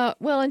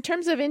 well, in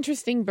terms of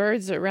interesting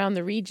birds around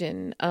the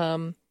region,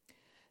 also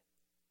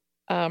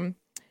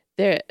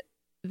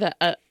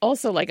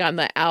like on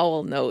the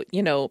owl note,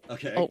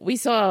 okay. We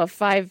saw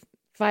five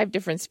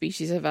different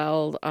species of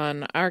owl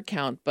on our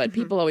count, but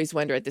people always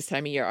wonder at this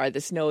time of year, are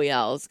the snowy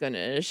owls going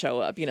to show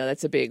up?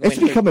 That's a big It's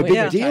become a big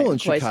winter deal in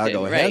question,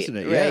 Chicago, right, hasn't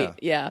it? Yeah. Right,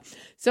 yeah.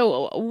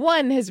 So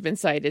one has been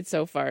sighted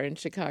so far in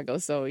Chicago.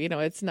 So,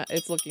 it's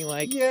looking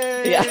like.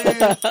 Yay!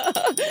 Yeah.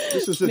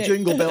 This is a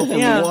jingle bell from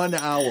one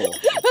owl.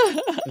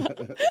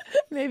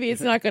 Maybe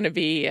it's not going to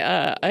be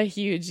a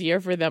huge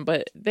year for them,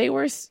 but they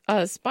were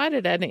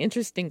spotted at an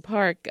interesting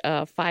park,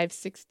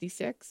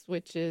 566,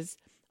 which is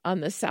on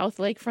the South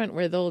Lakefront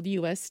where the old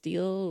U.S.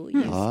 Steel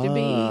used to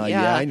be.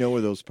 Yeah, I know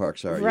where those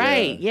parks are.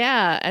 Right,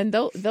 yeah. And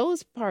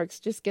those parks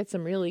just get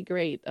some really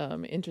great,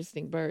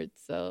 interesting birds.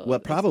 So well,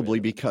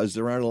 probably because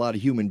there aren't a lot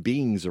of human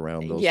beings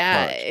around those parks.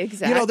 Yeah,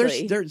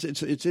 exactly.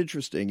 It's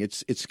interesting.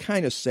 It's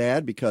kind of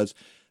sad because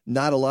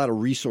not a lot of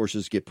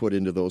resources get put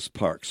into those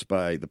parks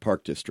by the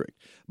park district.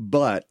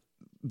 But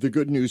the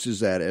good news is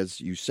that, as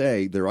you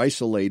say, they're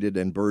isolated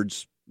and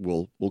birds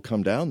will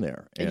come down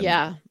there. And,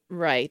 yeah,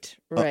 right.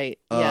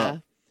 Yeah.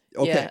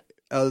 Okay,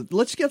 yeah.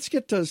 Let's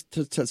get to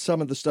some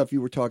of the stuff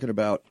you were talking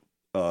about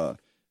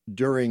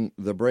during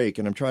the break,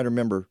 and I'm trying to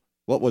remember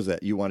What was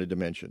that you wanted to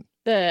mention?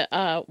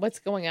 The what's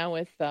going on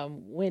with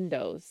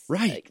windows?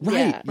 Right.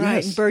 Yeah.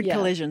 Right. Yes. Bird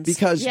collisions.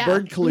 Because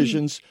bird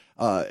collisions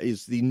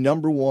is the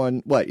number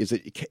one. What is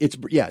it? It's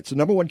the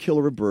number one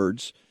killer of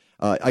birds.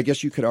 I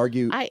guess you could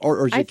argue,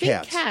 or is it cats? I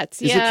think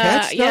cats. Is it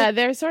cats? Yeah,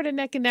 they're sort of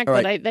neck and neck,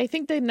 Right. but I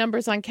think the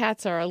numbers on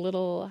cats are a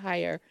little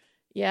higher.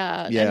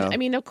 Yeah. Yeah. And, I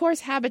mean, of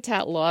course,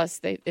 habitat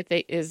loss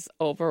is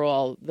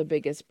overall the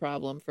biggest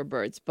problem for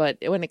birds. But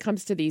when it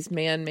comes to these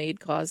man-made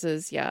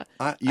causes,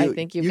 I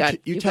think you've got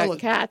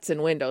cats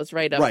and windows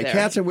right up right, there.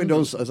 cats and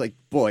windows. I was like,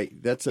 boy,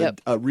 that's a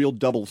real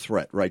double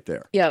threat right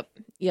there. Yep.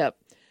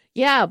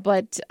 Yeah,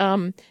 but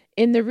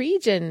in the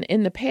region,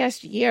 in the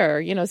past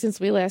year, since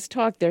we last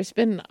talked, there's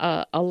been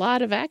a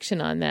lot of action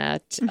on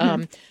that.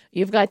 Mm-hmm.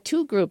 You've got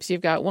two groups.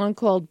 You've got one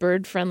called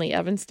Bird Friendly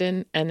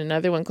Evanston and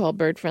another one called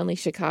Bird Friendly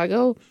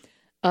Chicago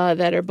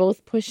that are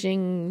both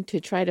pushing to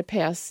try to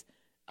pass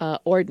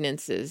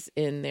ordinances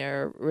in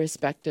their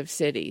respective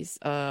cities.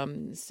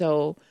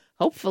 So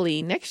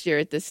hopefully next year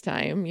at this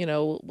time,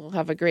 we'll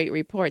have a great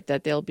report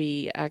that there'll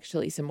be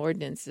actually some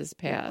ordinances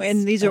passed.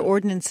 And these are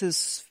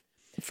ordinances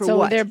for so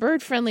what? they're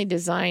bird-friendly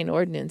design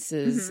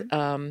ordinances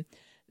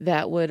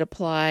that would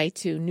apply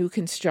to new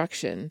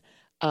construction,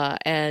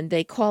 and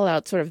they call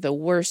out sort of the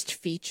worst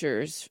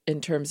features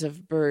in terms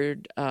of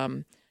bird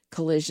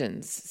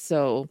collisions.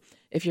 So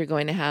if you're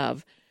going to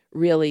have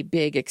really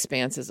big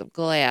expanses of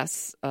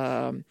glass,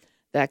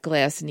 that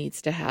glass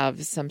needs to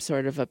have some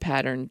sort of a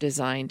pattern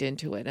designed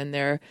into it. And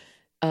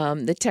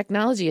the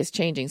technology is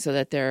changing so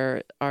that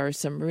there are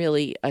some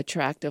really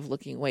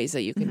attractive-looking ways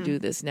that you can do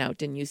this now. It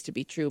didn't used to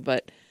be true,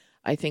 but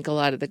I think a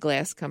lot of the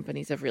glass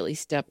companies have really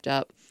stepped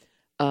up.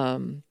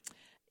 And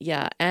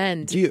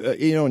Do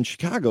you, in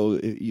Chicago,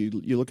 you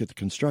look at the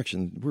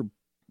construction.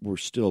 We're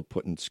still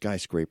putting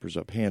skyscrapers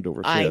up hand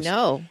over fist. I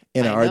know.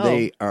 And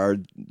I are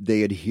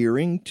they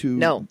adhering to?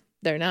 No,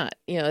 they're not.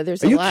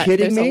 There's Are a you lot.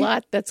 kidding There's me? a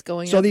lot that's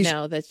going up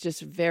now that's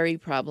just very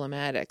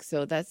problematic.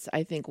 So that's,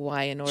 I think,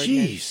 why an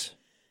ordinance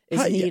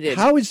is needed.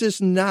 How is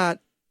this not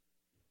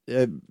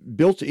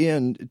built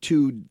in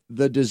to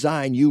the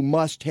design? You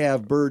must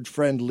have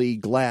bird-friendly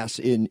glass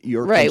in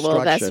your construction.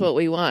 Well, that's what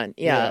we want.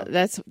 Yeah.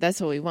 That's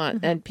what we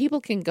want. And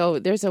people can go.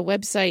 There's a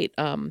website,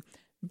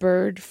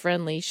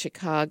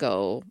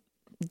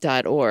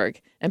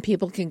 birdfriendlychicago.org, and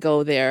people can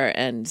go there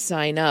and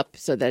sign up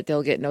so that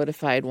they'll get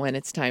notified when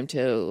it's time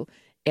to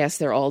ask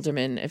their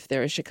alderman if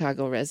they're a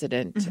Chicago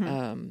resident.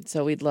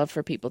 So we'd love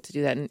for people to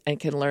do that and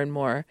can learn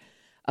more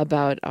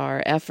about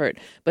our effort.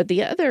 But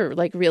the other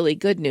really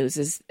good news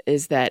is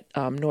that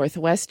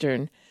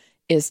Northwestern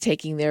is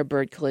taking their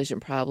bird collision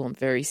problem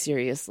very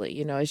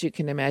seriously. As you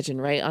can imagine,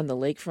 right on the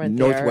lakefront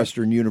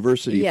Northwestern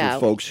University, for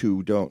folks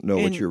who don't know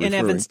what you're referring to.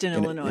 In Evanston,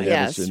 Illinois.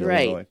 Yes, Evanston,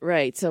 right, Illinois.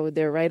 right. So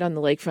they're right on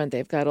the lakefront.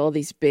 They've got all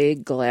these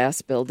big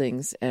glass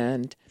buildings,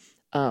 and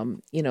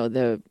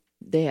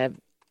they have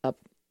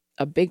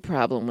a big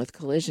problem with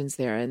collisions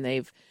there, and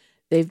they've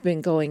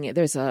been going.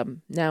 There's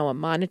now a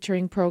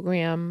monitoring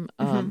program.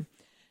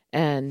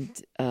 And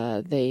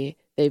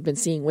they've been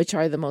seeing which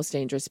are the most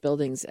dangerous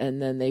buildings,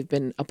 and then they've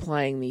been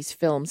applying these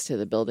films to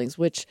the buildings,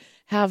 which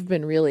have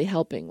been really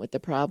helping with the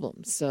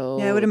problem.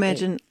 So I would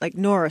imagine like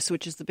Norris,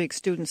 which is the big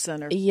student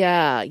center.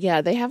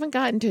 Yeah. They haven't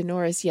gotten to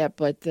Norris yet,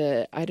 but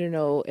I don't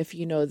know if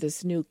you know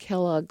this new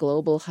Kella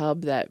Global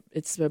Hub, that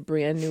it's a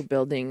brand new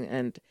building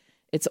and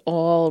it's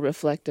all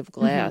reflective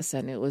glass,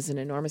 and it was an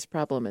enormous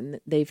problem, and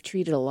they've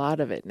treated a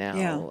lot of it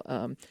now.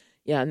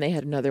 And they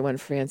had another one,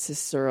 Francis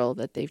Searle,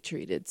 that they've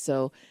treated.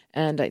 So,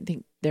 and I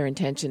think their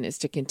intention is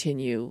to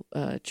continue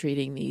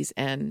treating these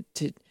and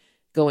to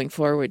going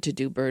forward to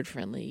do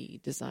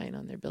bird-friendly design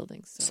on their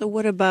buildings. So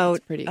what about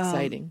it's pretty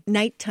exciting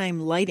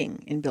nighttime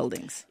lighting in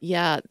buildings?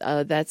 Yeah,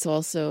 that's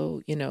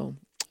also,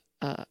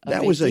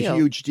 that was a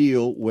huge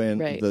deal when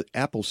the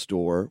Apple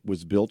Store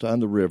was built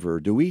on the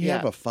river. Do we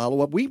have a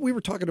follow-up? We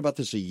were talking about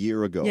this a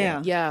year ago.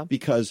 Yeah.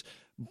 Because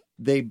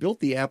they built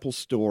the Apple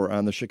Store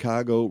on the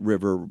Chicago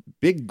River,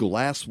 big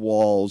glass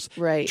walls,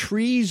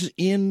 trees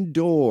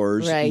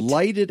indoors,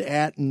 lighted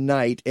at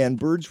night, and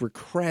birds were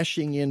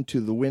crashing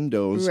into the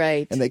windows.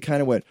 Right. And they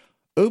kind of went,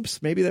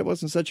 oops, maybe that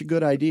wasn't such a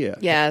good idea.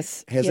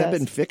 Yes. Has that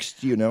been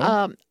fixed, do you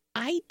know?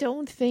 I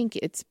don't think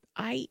it's...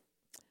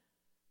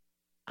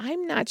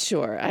 I'm not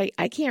sure.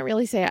 I can't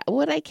really say.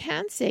 What I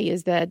can say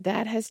is that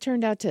has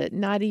turned out to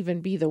not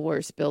even be the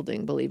worst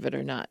building, believe it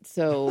or not.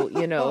 So,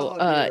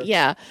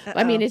 yeah.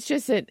 I mean, it's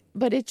just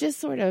but it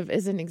just sort of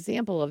is an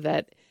example of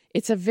that.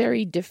 It's a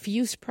very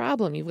diffuse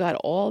problem. You've got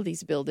all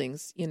these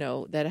buildings,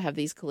 that have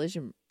these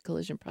collision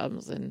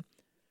problems, and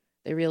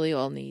they really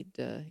all need,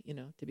 to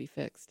be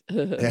fixed.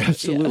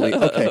 Absolutely.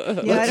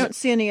 Okay. Yeah, I don't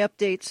see any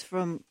updates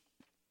from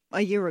a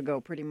year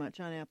ago, pretty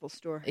much, on Apple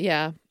Store.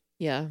 Yeah.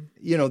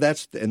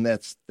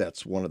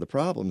 That's one of the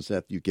problems,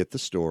 that you get the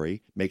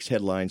story, makes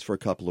headlines for a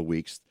couple of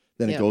weeks,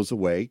 then it goes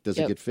away. Does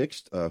it get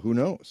fixed? Who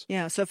knows?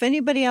 Yeah. So if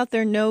anybody out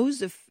there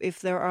knows if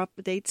there are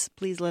updates,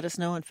 please let us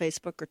know on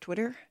Facebook or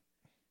Twitter.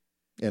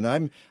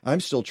 And I'm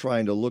still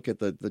trying to look at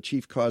the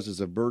chief causes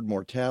of bird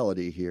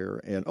mortality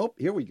here. And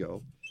here we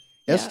go.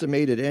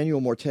 estimated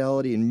annual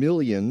mortality in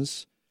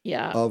millions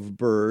of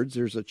birds.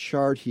 There's a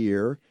chart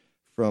here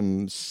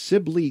from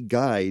Sibley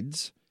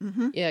Guides.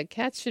 Mm-hmm. Yeah,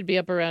 cats should be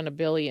up around 1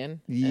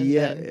 billion.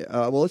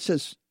 Well, it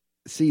says,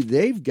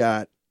 they've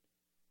got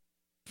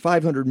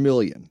 500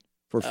 million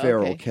for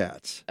feral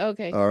cats.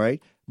 Okay. All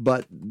right.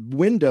 But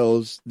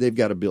windows, they've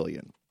got 1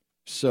 billion.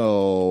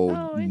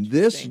 So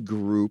this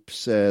group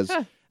says,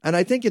 and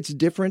I think it's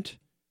different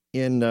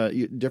in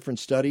different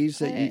studies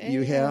that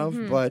you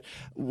have, but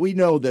we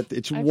know that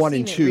it's I've 1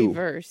 seen and it 2.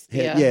 Reversed.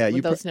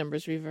 With those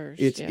numbers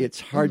reversed.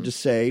 It's hard to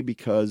say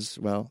because,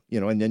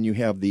 and then you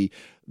have the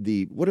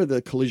what are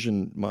the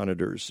collision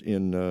monitors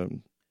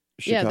in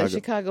Chicago? Yeah, the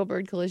Chicago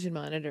Bird Collision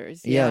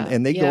Monitors. Yeah,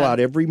 and they go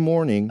out every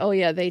morning. Oh,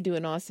 yeah, they do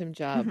an awesome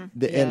job.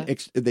 And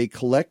they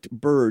collect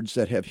birds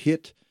that have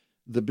hit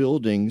the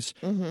buildings,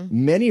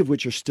 many of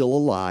which are still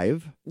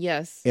alive.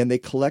 Yes. And they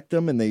collect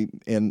them,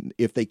 and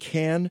if they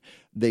can,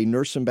 they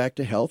nurse them back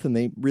to health, and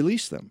they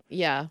release them.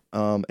 Yeah.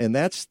 And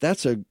that's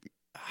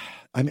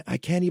I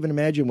can't even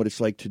imagine what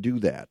it's like to do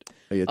that.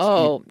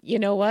 You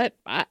know what?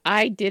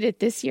 I did it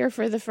this year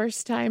for the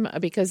first time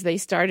because they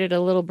started a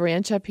little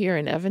branch up here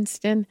in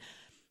Evanston.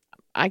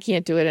 I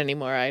can't do it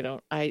anymore.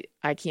 I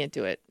can't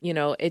do it.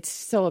 It's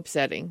so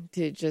upsetting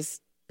to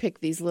just pick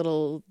these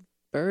little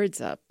birds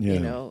up.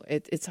 Yeah.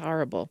 It's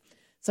horrible.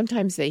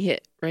 Sometimes they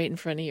hit right in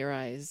front of your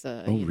eyes.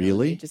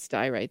 Really? They just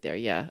die right there.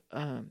 Yeah.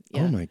 Oh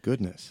my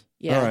goodness.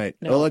 Yeah. All right.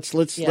 No. Well, let's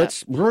get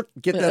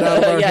that out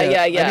of our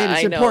head. Yeah. I mean,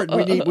 it's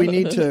important. Know. We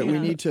need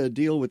to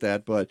deal with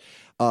that. But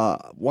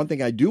one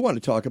thing I do want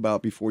to talk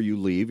about before you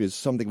leave is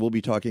something we'll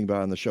be talking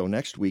about on the show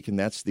next week, and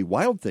that's the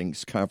Wild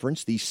Things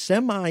Conference, the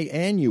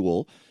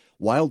semi-annual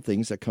Wild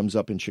Things that comes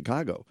up in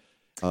Chicago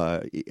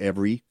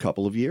every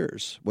couple of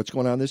years. What's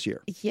going on this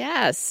year?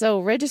 Yeah. So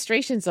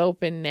registration's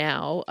open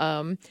now.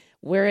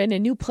 We're in a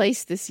new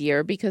place this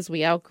year because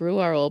we outgrew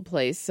our old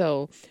place.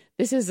 So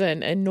this is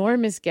an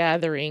enormous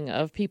gathering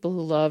of people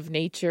who love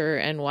nature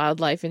and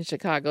wildlife in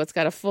Chicago. It's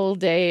got a full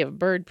day of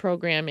bird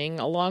programming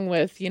along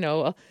with,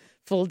 a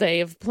full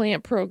day of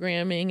plant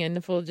programming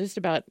and just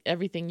about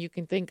everything you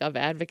can think of,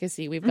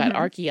 advocacy. We've got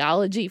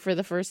archaeology for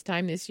the first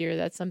time this year.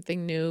 That's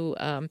something new.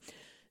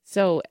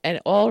 And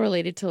all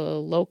related to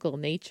local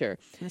nature.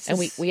 And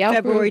we outgrew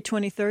February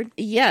 23rd?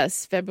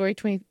 Yes, February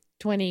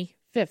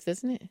 25th,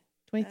 isn't it?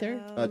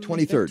 23rd?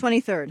 23rd.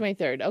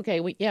 23rd. Okay.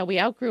 We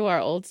outgrew our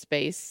old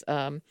space.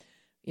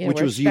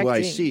 Which was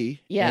UIC.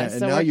 Yeah. And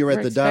now you're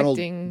at the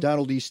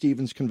Donald E.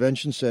 Stevens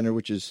Convention Center,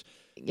 which is...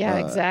 Yeah,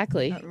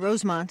 exactly.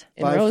 Rosemont.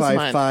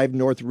 555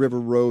 North River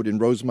Road in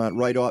Rosemont,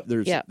 right off.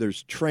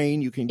 There's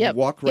train you can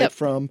walk right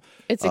from.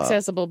 It's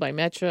accessible by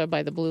Metro,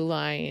 by the Blue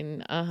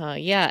Line.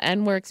 Yeah,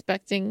 and we're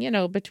expecting,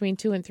 between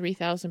 2,000 and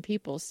 3,000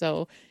 people.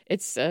 So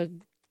it's a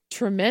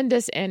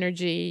tremendous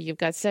energy. You've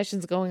got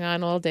sessions going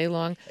on all day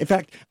long. In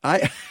fact,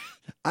 I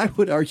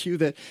would argue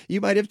that you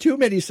might have too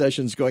many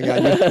sessions going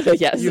on.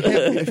 Yes.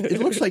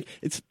 It looks like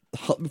it's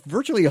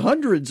virtually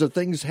hundreds of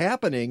things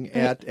happening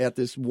at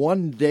this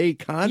one-day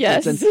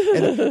conference. Yes.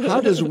 And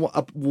how does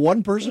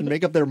one person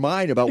make up their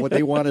mind about what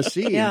they want to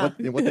see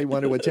and what they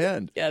want to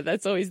attend? Yeah,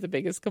 that's always the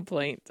biggest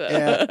complaint.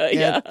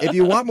 And if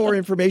you want more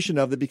information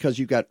of it, because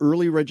you've got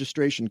early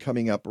registration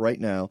coming up right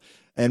now,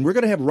 and we're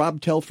going to have Rob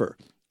Telfer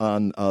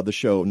on the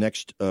show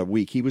next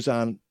week. He was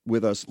on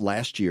with us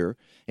last year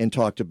and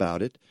talked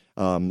about it.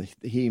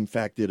 He, in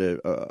fact, did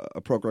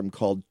a program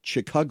called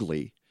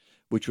Chickugly,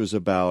 which was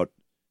about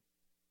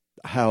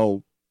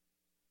how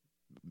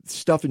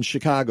stuff in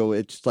Chicago,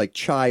 it's like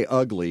chai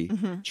ugly,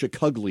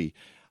 Chickugly.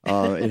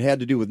 It had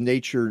to do with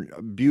nature,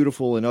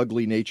 beautiful and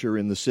ugly nature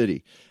in the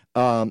city.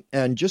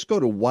 And just go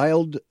to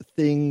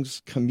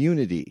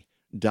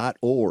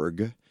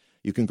wildthingscommunity.org.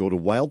 You can go to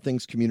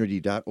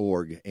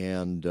wildthingscommunity.org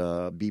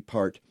and be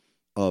part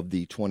of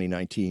the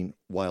 2019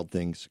 Wild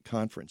Things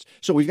Conference.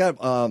 So we've got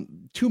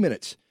 2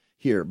 minutes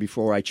here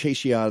before I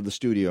chase you out of the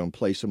studio and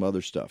play some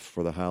other stuff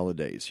for the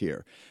holidays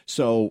here.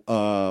 So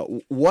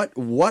what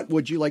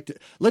would you like to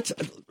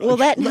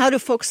and how do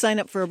folks sign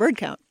up for a bird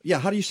count? Yeah,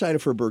 how do you sign up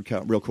for a bird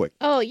count real quick?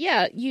 Oh,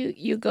 yeah,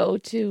 you go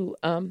to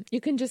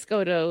you can just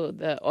go to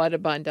the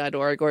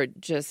audubon.org or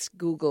just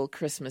Google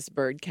Christmas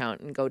bird count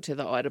and go to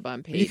the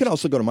Audubon page. You can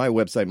also go to my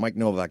website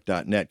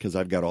mikenovak.net because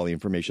I've got all the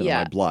information on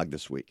my blog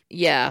this week.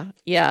 Yeah.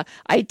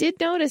 I did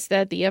notice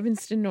that the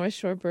Evanston North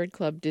Shore Bird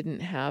Club didn't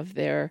have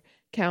their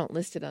count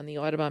listed on the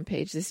Audubon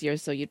page this year,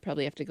 so you'd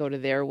probably have to go to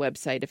their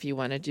website if you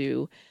want to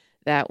do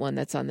that one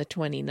that's on the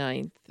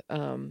 29th.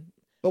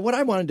 But what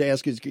I wanted to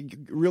ask is,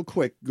 real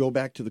quick, go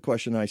back to the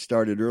question I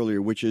started earlier,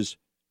 which is,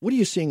 what are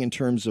you seeing in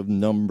terms of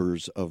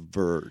numbers of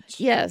birds?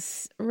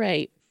 Yes,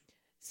 right.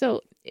 So,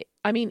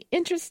 I mean,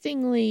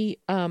 interestingly,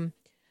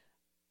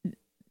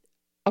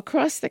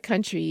 across the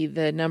country,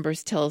 the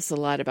numbers tell us a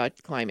lot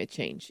about climate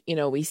change.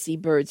 We see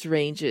birds'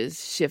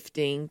 ranges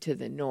shifting to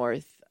the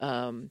north,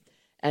 and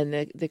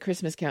the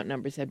Christmas count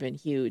numbers have been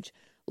huge.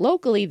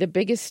 Locally, the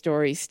biggest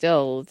story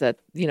still that,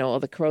 all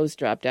the crows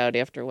dropped out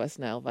after West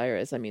Nile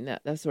virus. I mean,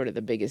 that's sort of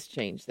the biggest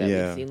change that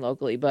we've seen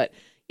locally. But,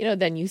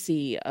 then you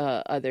see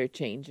other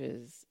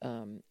changes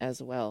as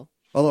well.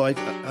 Although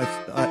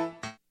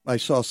I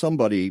saw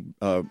somebody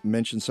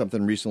mention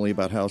something recently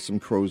about how some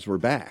crows were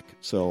back.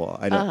 So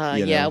I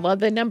don't. Yeah. Well,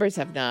 the numbers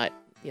have not.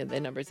 Yeah, the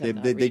numbers have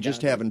not. They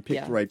just haven't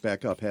picked right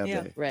back up, have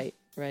they?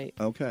 Right.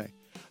 Okay.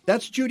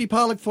 That's Judy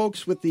Pollock,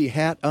 folks, with the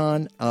hat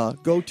on.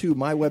 Go to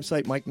my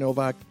website,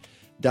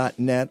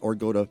 MikeNovak.net, or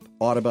go to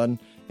Audubon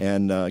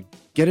and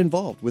get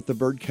involved with the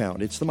bird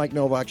count. It's the Mike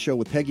Novak Show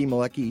with Peggy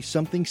Malecki.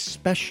 Something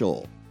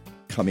special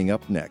coming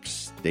up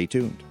next. Stay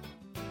tuned.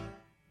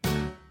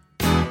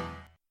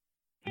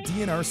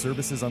 DNR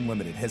Services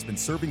Unlimited has been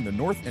serving the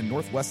north and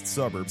northwest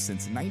suburbs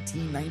since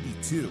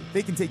 1992.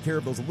 They can take care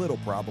of those little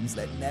problems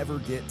that never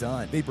get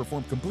done. They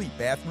perform complete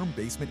bathroom,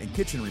 basement, and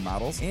kitchen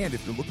remodels, and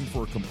if you're looking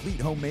for a complete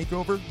home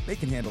makeover, they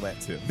can handle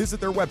that too. Visit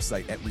their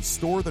website at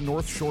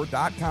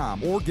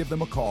restorethenorthshore.com or give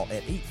them a call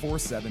at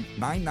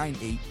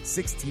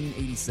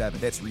 847-998-1687.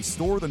 That's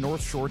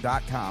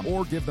restorethenorthshore.com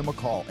or give them a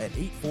call at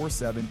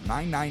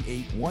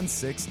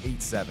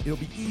 847-998-1687. It'll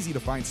be easy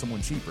to find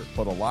someone cheaper,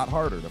 but a lot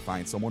harder to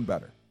find someone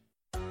better.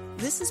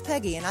 This is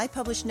Peggy, and I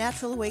publish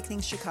Natural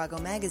Awakenings Chicago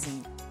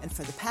magazine. And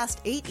for the past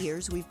 8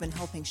 years, we've been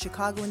helping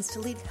Chicagoans to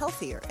lead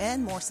healthier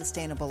and more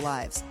sustainable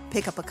lives.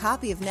 Pick up a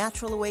copy of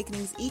Natural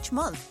Awakenings each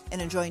month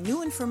and enjoy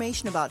new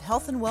information about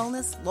health and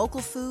wellness,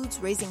 local foods,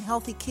 raising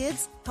healthy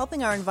kids,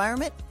 helping our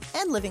environment,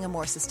 and living a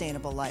more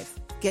sustainable life.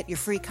 Get your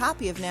free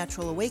copy of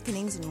Natural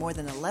Awakenings in more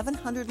than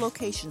 1,100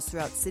 locations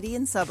throughout city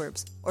and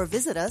suburbs, or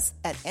visit us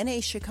at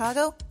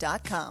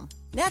nachicago.com.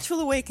 Natural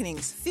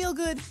Awakenings. Feel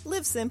good,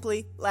 live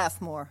simply, laugh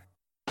more.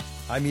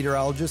 I'm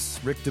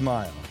meteorologist Rick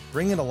DeMaio.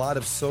 Bringing a lot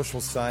of social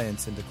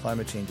science into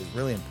climate change is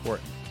really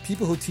important.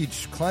 People who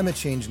teach climate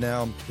change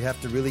now, you have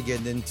to really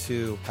get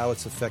into how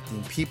it's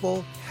affecting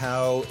people,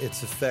 how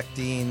it's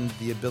affecting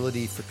the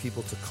ability for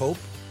people to cope,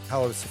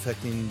 how it's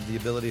affecting the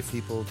ability of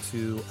people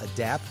to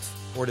adapt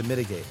or to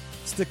mitigate.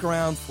 Stick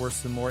around for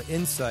some more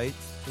insight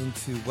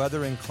into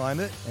weather and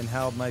climate and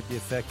how it might be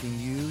affecting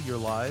you, your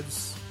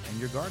lives, and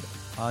your garden.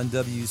 On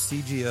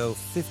WCGO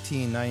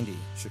 1590,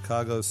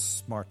 Chicago's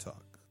Smart Talk.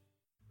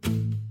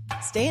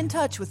 Stay in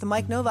touch with The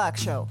Mike Novak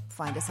Show.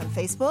 Find us on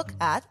Facebook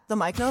at The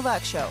Mike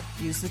Novak Show.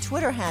 Use the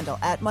Twitter handle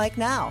at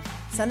MikeNow.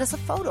 Send us a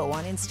photo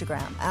on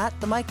Instagram at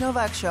The Mike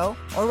Novak Show,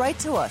 or write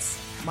to us,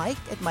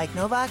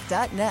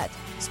 Mike@MikeNovak.net.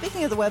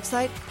 Speaking of the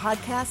website,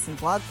 podcasts and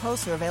blog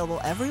posts are available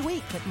every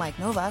week at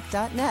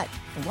MikeNovak.net.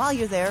 And while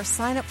you're there,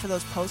 sign up for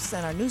those posts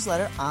and our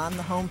newsletter on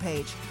the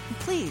homepage. And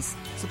please,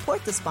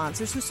 support the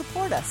sponsors who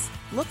support us.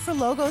 Look for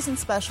logos and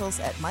specials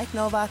at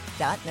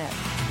MikeNovak.net.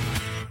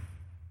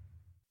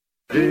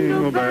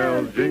 Jingle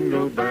bells,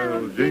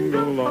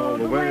 jingle all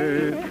the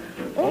way.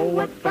 Oh,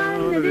 what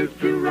fun it is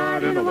to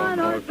ride in a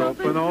one-horse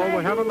open. Oh,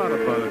 we have a lot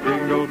of fun.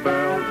 Jingle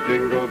bells,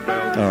 jingle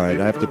bells. All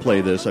right, I have to play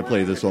this. I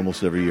play this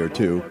almost every year,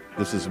 too.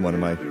 This is one of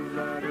my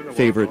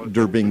favorite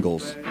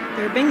Durbingles.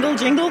 Durbingle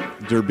jingle?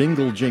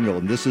 Durbingle jingle.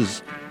 And this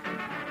is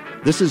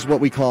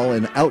what we call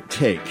an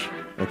outtake,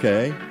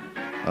 okay?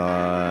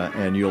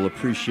 And you'll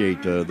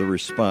appreciate the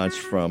response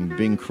from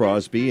Bing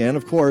Crosby and,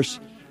 of course,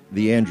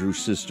 the Andrews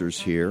sisters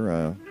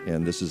here,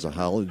 and this is a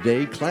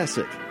holiday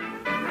classic.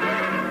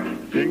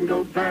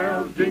 Jingle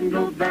bells,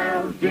 jingle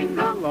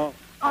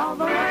all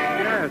the way.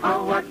 Yes.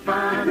 Oh, what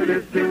fun it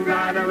is to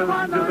ride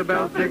everyone to the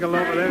bells jingle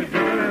over there,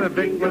 and a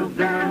bingle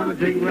down, and a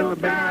jingle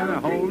bell,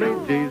 and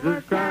holy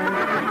Jesus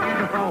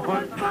Christ. Oh,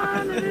 what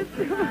fun it is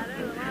to ride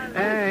everyone.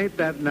 Ain't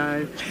that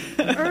nice?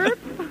 Erp?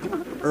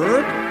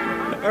 Erp?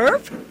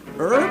 Erp?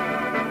 Erp?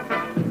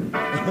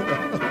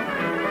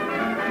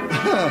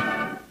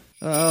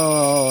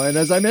 Oh, and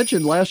as I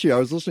mentioned last year, I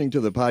was listening to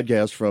the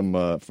podcast from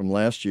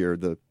last year.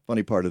 The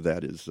funny part of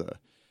that is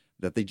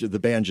that the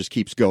band just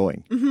keeps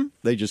going. Mm-hmm.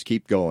 They just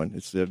keep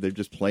going. They're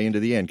just playing to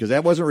the end because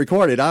that wasn't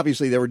recorded.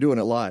 Obviously, they were doing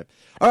it live.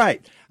 All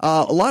right.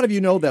 A lot of you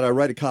know that I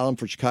write a column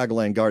for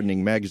Chicagoland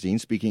Gardening Magazine.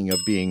 Speaking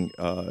of being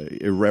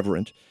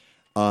irreverent,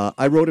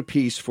 I wrote a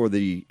piece for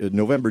the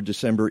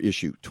November-December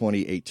issue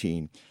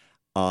 2018,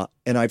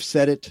 and I've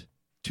set it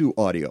to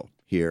audio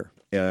here.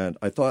 And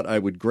I thought I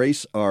would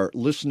grace our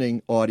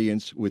listening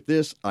audience with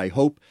this. I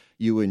hope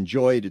you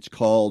enjoyed. It's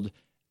called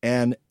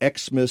An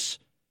Xmas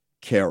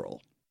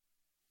Carol.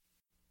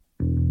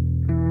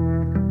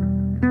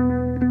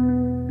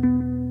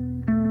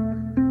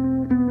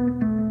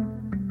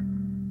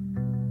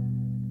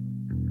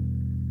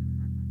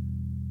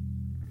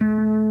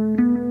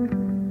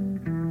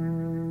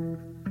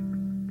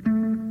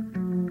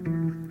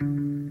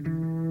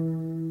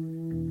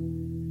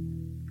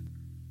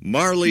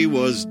 Marley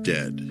was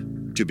dead.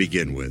 To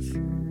begin with.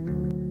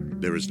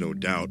 There is no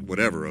doubt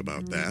whatever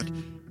about that.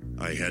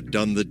 I had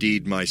done the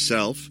deed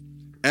myself,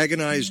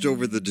 agonized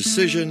over the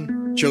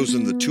decision,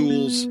 chosen the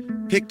tools,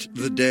 picked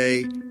the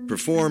day,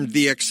 performed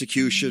the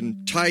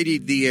execution,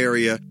 tidied the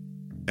area,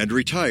 and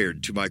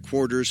retired to my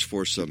quarters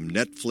for some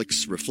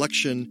Netflix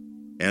reflection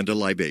and a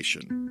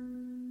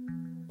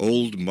libation.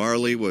 Old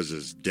Marley was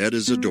as dead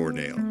as a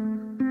doornail.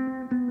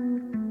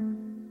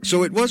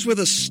 So it was with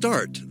a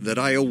start that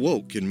I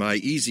awoke in my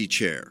easy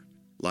chair,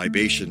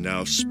 libation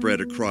now spread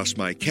across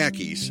my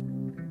khakis,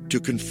 to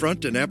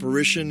confront an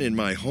apparition in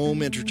my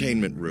home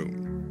entertainment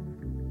room.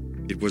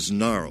 It was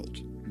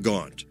gnarled,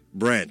 gaunt,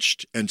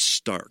 branched, and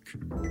stark.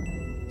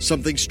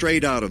 Something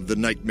straight out of The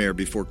Nightmare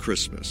Before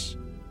Christmas.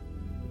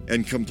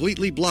 And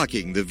completely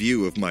blocking the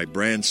view of my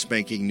brand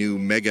spanking new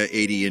mega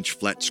 80-inch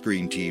flat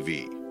screen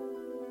TV.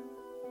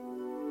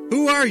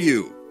 "Who are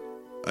you?"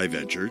 I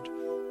ventured,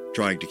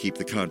 trying to keep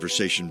the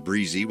conversation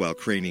breezy while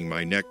craning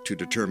my neck to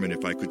determine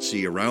if I could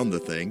see around the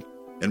thing,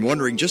 and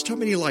wondering just how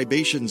many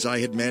libations I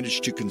had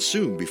managed to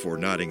consume before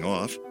nodding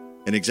off,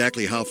 and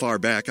exactly how far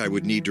back I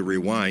would need to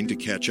rewind to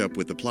catch up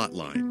with the plot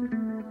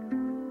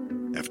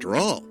line. After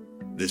all,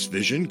 this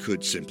vision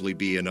could simply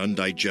be an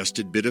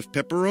undigested bit of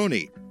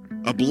pepperoni,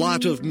 a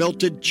blot of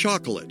melted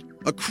chocolate,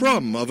 a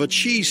crumb of a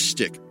cheese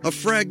stick, a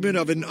fragment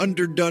of an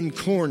underdone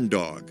corn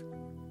dog.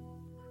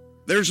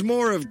 "There's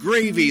more of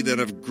gravy than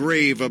of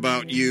grave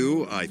about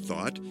you," I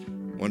thought,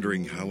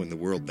 wondering how in the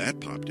world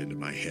that popped into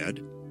my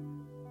head.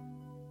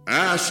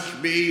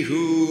 "Ask me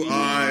who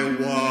I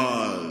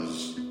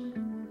was."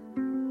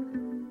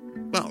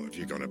 Well, if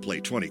you're going to play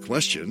 20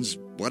 questions,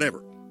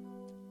 whatever.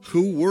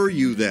 "Who were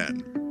you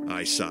then?"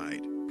 I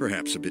sighed,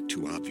 perhaps a bit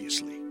too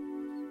obviously.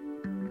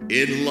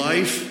 "In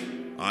life,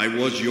 I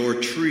was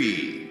your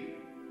tree,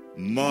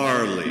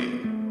 Marley."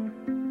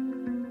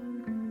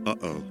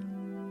 Uh-oh.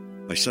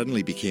 I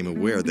suddenly became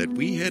aware that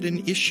we had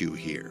an issue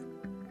here.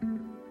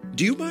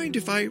 "Do you mind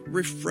if I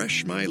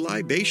refresh my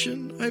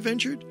libation?" I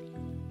ventured.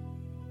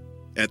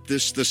 At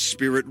this, the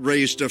spirit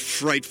raised a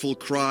frightful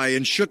cry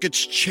and shook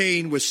its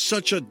chain with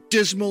such a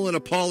dismal and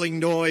appalling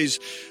noise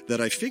that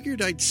I figured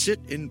I'd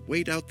sit and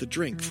wait out the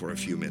drink for a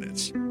few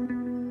minutes.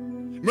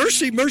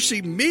 "Mercy,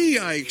 mercy me!"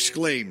 I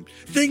exclaimed.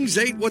 "Things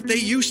ain't what they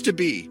used to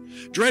be.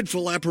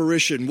 Dreadful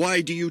apparition, why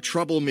do you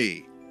trouble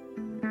me?"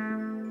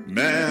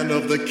 "Man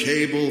of the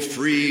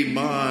cable-free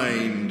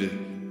mind,"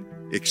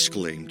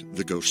 exclaimed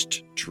the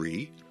ghost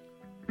tree.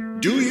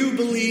 "Do you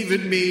believe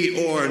in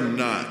me or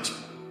not?"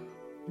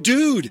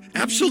 "Dude,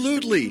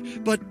 absolutely,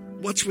 but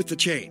what's with the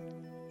chain?"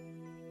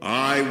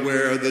 "I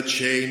wear the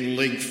chain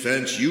link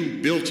fence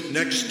you built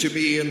next to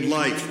me in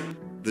life,"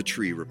 the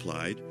tree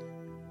replied.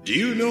 "Do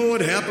you know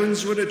what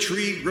happens when a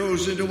tree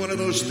grows into one of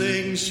those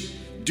things?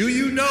 Do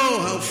you know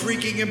how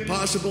freaking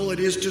impossible it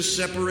is to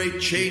separate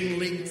chain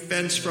link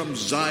fence from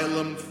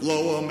xylem,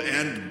 phloem,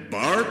 and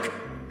bark?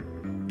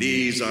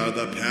 These are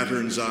the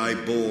patterns I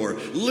bore,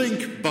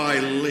 link by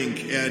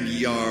link and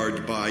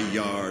yard by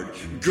yard,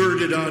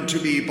 girded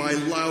onto me by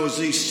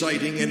lousy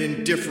sighting and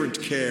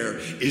indifferent care.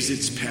 Is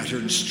its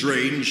pattern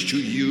strange to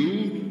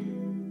you?"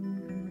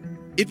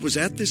 It was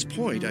at this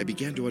point I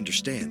began to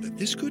understand that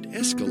this could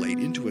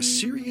escalate into a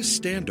serious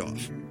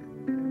standoff.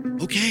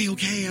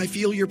 Okay, I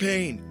feel your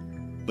pain.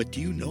 But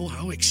do you know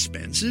how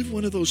expensive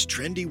one of those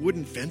trendy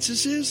wooden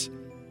fences is?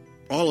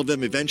 All of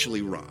them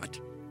eventually rot.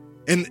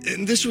 And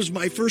this was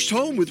my first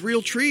home with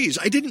real trees.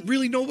 I didn't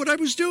really know what I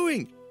was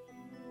doing.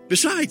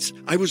 Besides,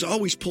 I was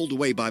always pulled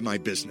away by my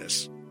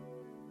business.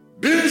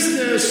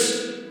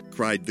 "Business!"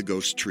 cried the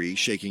ghost tree,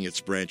 shaking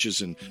its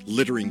branches and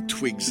littering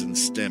twigs and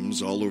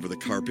stems all over the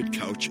carpet,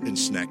 couch, and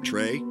snack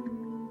tray.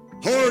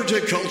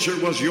 "Horticulture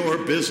was your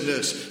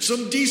business.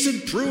 Some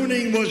decent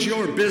pruning was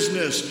your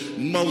business.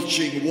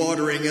 Mulching,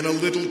 watering, and a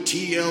little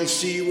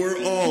TLC were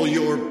all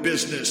your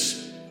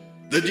business.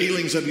 The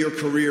dealings of your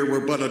career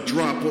were but a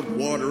drop of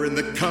water in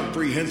the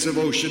comprehensive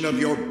ocean of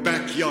your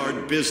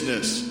backyard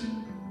business."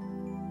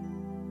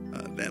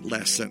 That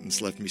last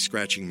sentence left me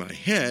scratching my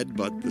head,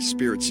 but the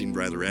spirit seemed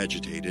rather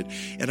agitated,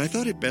 and I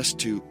thought it best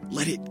to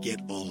let it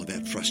get all of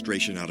that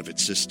frustration out of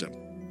its system.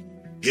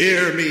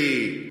 "Hear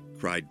me!"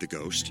 cried the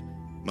ghost.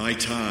 "My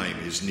time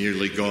is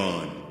nearly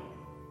gone.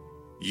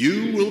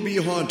 You will be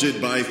haunted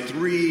by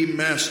 3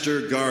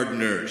 master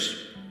gardeners."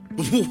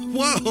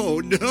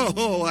 "Whoa,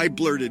 no," I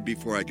blurted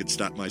before I could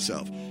stop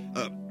myself.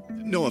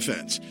 No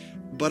offense,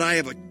 but I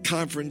have a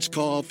conference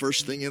call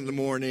first thing in the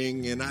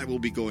morning, and I will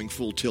be going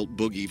full tilt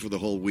boogie for the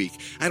whole week.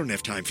 I don't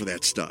have time for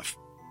that stuff."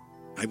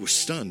 I was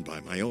stunned by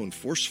my own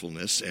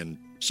forcefulness, and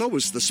so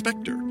was the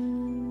specter.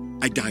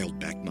 I dialed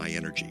back my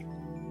energy.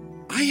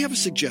 "I have a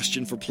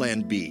suggestion for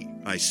Plan B,"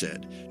 I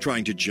said,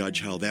 trying to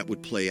judge how that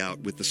would play out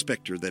with the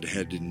specter that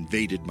had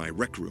invaded my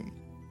rec room.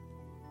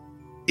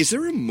 "Is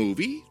there a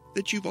movie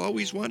that you've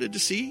always wanted to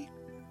see?"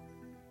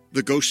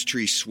 The ghost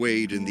tree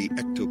swayed in the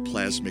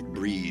ectoplasmic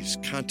breeze,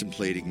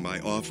 contemplating my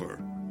offer.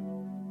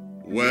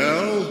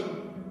 "Well,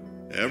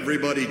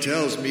 everybody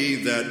tells me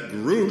that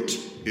Groot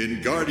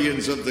in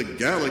Guardians of the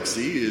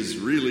Galaxy is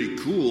really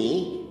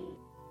cool,"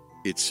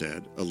 it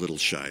said a little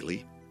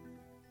shyly.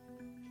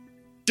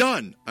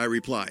 "Done," I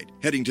replied,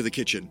 heading to the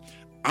kitchen.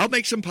 "I'll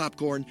make some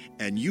popcorn,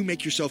 and you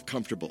make yourself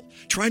comfortable.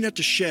 Try not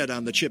to shed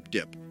on the chip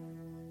dip.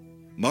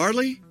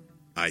 Marley,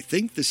 I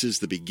think this is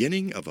the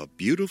beginning of a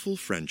beautiful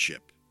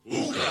friendship."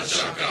 Hookah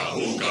chaka,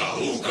 hookah,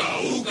 hookah,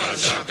 hookah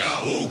chaka,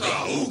 hookah,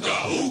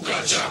 hookah,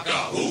 hookah chaka,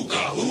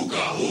 hookah,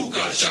 hookah,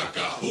 hookah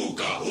chaka,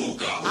 hookah,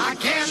 hookah. I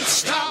can't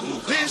stop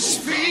this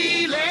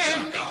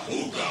feeling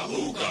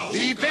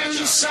deep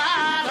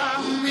inside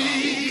of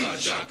me.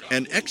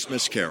 An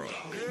Xmas Carol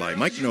by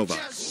Mike Novak.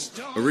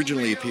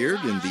 Originally appeared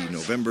in the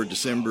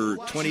November-December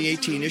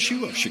 2018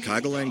 issue of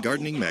Chicago Land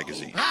Gardening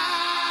Magazine.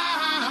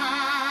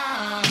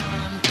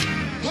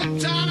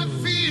 Hooked on a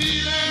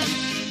feeling,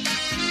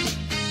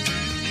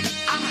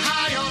 I'm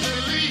high on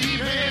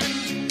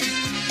believing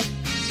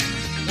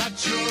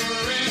that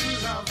you're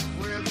in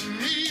love with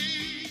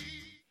me.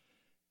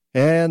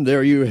 And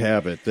there you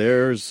have it.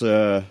 There's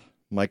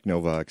Mike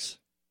Novak's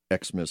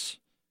Xmas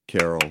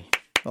Carol.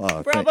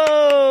 Oh,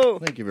 Bravo!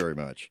 Thank you very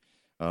much.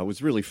 It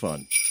was really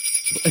fun.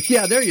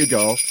 Yeah, there you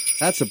go.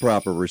 That's a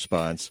proper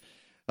response.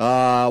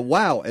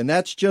 Wow, and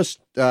that's just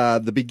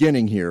the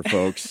beginning here,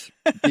 folks.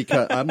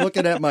 Because I'm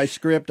looking at my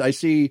script, I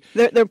see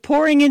They're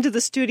pouring into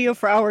the studio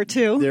for hour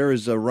 2. there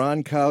is a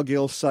Ron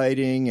Cowgill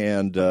sighting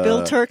and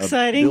Bill Turck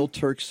sighting. Bill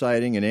Turck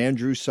sighting, and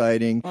Andrew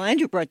sighting. Well,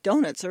 Andrew brought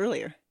donuts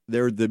earlier.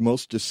 They're the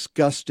most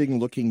disgusting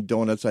looking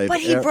donuts I've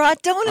But he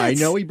brought donuts. I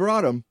know he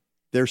brought them.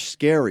 They're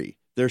scary.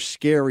 They're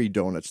scary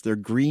donuts. They're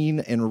green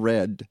and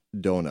red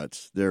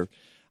donuts.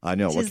 I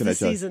know. What can I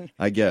tell you? Season.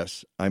 I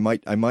guess I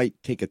might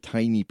take a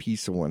tiny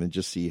piece of one and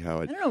just see how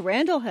I it. don't know.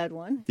 Randall had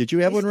one. Did you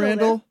have He's one, still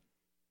Randall?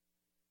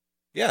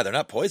 Yeah, they're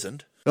not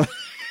poisoned.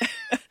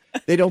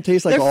 They don't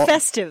taste like They're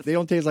festive. They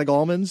don't taste like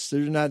almonds.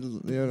 They're not.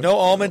 No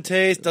almond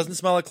taste. Doesn't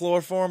smell like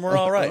chloroform. We're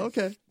all right.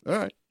 Okay. All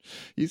right.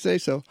 You say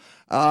so.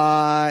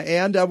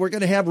 And we're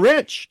going to have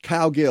Rich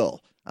Cowgill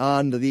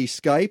on the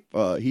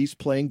Skype. He's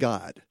playing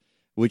God,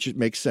 which it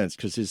makes sense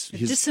because his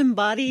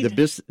disembodied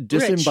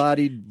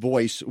disembodied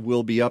voice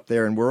will be up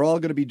there, and we're all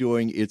going to be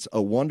doing It's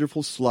a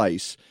Wonderful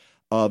Slice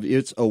of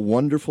It's a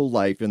Wonderful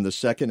Life in the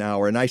second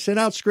hour. And I sent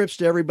out scripts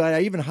to everybody.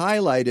 I even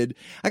highlighted.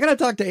 I got to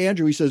talk to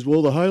Andrew. He says,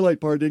 well, the highlight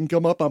part didn't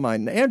come up on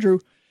mine. Andrew,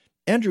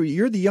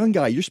 you're the young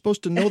guy. You're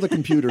supposed to know the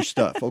computer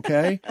stuff,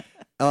 okay?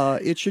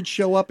 It should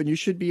show up, and you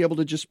should be able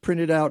to just print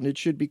it out, and it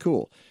should be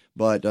cool.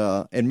 But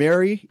and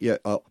Mary,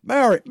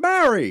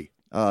 Mary,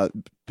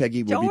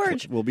 Peggy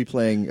will be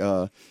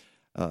playing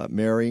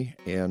Mary,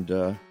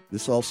 and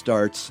this all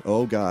starts.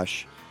 Oh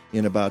gosh,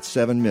 in about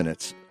 7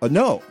 minutes.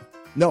 No,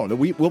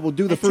 we'll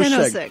do the first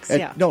segment.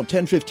 10:06, No,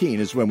 10:15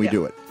 is when we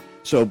do it.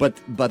 So, but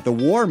the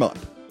warm up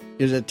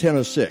is at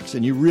 10:06,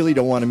 and you really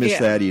don't want to miss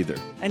that either.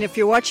 And if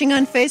you're watching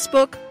on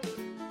Facebook,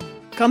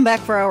 come back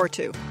for hour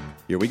 2.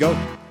 Here we go.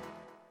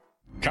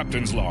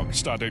 Captain's log,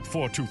 stardate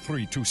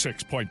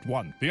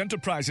 42326.1. The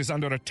Enterprise is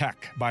under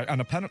attack by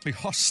an apparently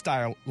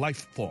hostile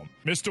life form.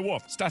 Mr.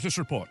 Wolf, status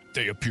report.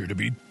 They appear to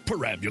be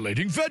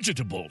perambulating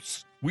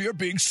vegetables. We are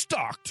being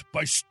stalked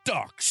by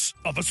stalks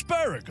of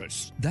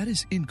asparagus. That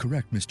is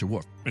incorrect, Mr.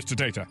 Wolf. Mr.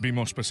 Data, be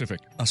more specific.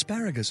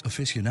 Asparagus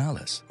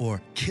officinalis,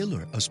 or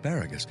killer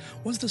asparagus,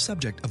 was the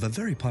subject of a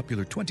very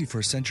popular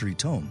 21st century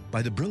tome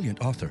by the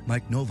brilliant author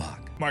Mike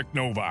Novak. Mike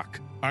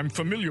Novak. I'm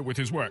familiar with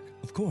his work.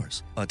 Of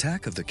course,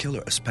 Attack of the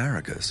Killer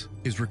Asparagus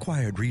is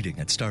required reading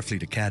at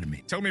Starfleet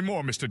Academy. Tell me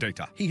more, Mr.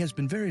 Data. He has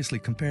been variously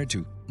compared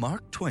to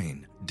Mark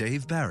Twain,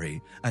 Dave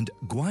Barry, and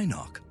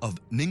Gwynok of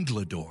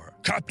Ninglador.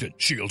 Captain,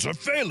 shields are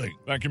failing.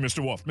 Thank you,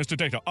 Mr. Wolf. Mr.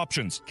 Data,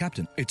 options.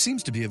 Captain, it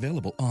seems to be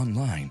available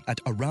online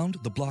at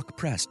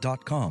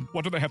aroundtheblockpress.com.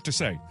 What do they have to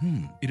say?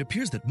 It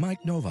appears that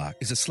Mike Novak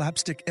is a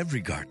slapstick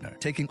every gardener,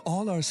 taking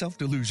all our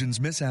self-delusions,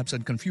 mishaps,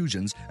 and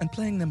confusions and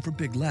playing them for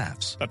big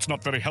laughs. That's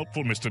not very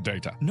helpful, Mr.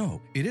 Data.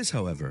 No, it is,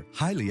 however,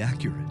 highly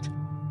accurate.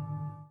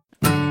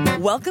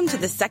 Welcome to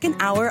the second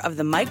hour of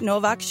the Mike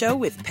Novak Show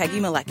with Peggy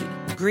Malecki.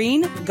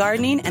 Green,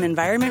 gardening, and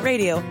environment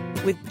radio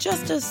with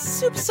just a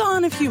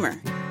soupçon of humor.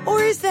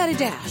 Or is that a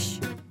dash?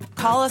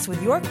 Call us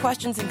with your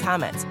questions and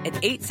comments at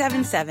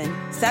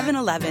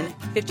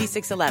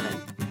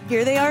 877-711-5611.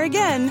 Here they are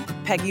again,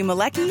 Peggy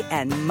Malecki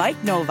and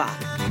Mike Novak.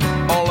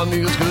 All I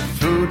need is good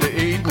food to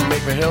eat and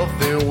make me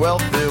healthy,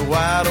 wealthy,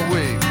 wide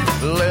awake.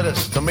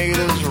 Lettuce,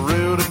 tomatoes,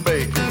 root and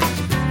bacon.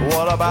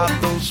 What about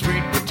those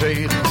sweet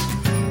potatoes?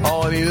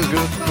 All I need is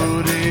good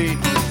food to eat.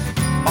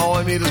 All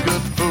I need is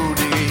good food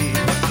to eat.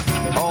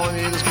 All I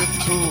need is good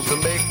tools to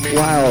make me.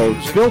 Wow,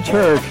 Bill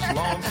Turck.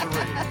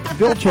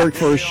 Bill Turck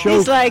for a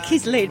show.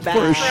 He's laid back.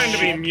 We're trying to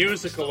be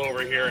musical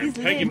over here, and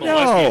Peggy No.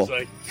 Malecki is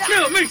like,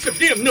 no, make some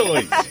damn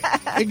noise.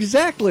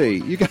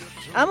 Exactly. You got.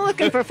 I'm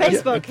looking for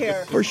Facebook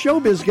here. For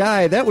Showbiz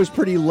Guy, that was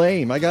pretty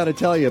lame. I got to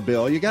tell you,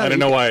 Bill. You got. I don't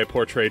know why I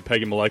portrayed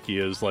Peggy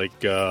Malecki as like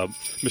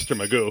Mr.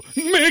 Magoo.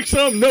 Make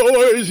some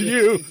noise,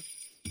 you.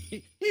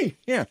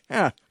 Yeah.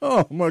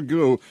 Oh,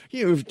 Magoo,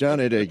 you've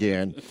done it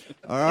again.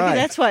 All right.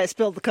 Maybe that's why I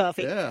spilled the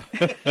coffee. Yeah.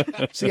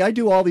 See, I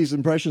do all these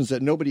impressions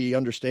that nobody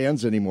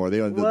understands anymore. The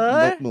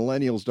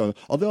millennials don't.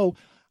 Although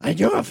I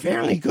do a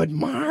fairly good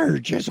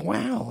Marge as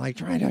well. I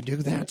try to do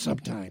that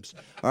sometimes.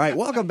 All right,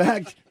 welcome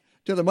back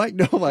to the Mike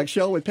Novak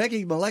Show with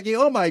Peggy Malecki.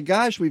 Oh, my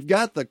gosh, we've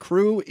got the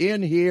crew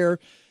in here.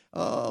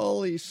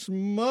 Holy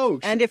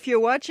smokes. And if you're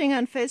watching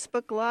on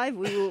Facebook Live,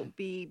 we will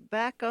be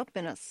back up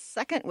in a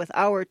second with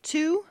hour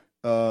 2.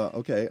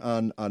 Okay,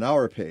 on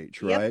our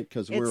page, Yep. right?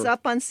 Because it's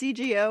up on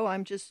CGO.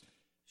 I'm just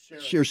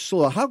Sure,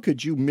 slow. How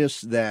could you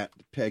miss that,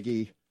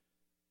 Peggy?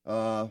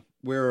 Because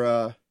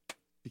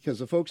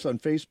the folks on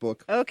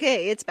Facebook.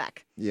 Okay, it's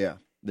back. Yeah,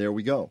 there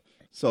we go.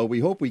 So we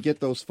hope we get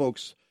those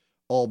folks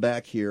all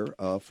back here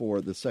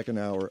for the second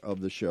hour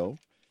of the show.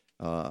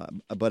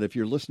 But if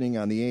you're listening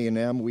on the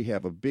A&M, we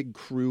have a big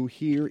crew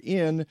here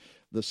in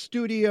the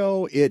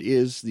studio. It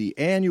is the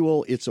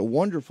annual It's a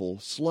Wonderful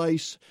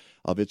Slice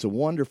of It's a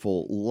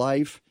Wonderful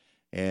Life.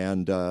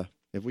 And have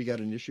we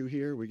got an issue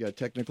here? We got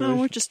technical No,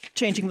 issue? we're just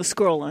changing the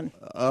scroll on.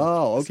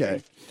 Oh,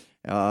 okay.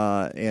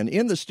 And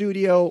in the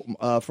studio,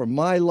 from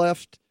my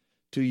left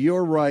to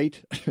your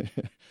right,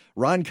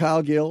 Ron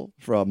Cowgill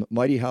from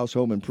Mighty House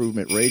Home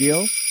Improvement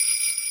Radio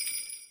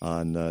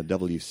on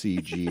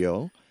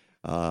WCGO.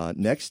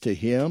 Next to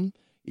him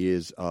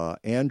is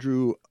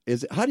Andrew.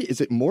 Is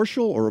it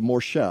Marshall or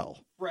Morshell?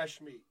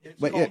 Fresh meat.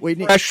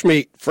 Fresh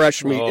meat.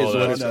 Fresh meat is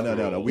what it's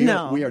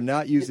No. We are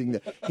not using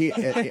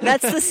the.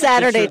 That's the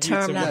Saturday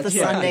term, not the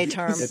Sunday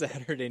term.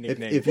 Saturday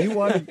nickname. If you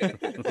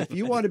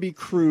want to be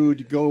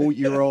crude, go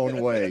your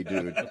own way,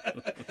 dude.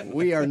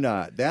 We are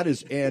not. That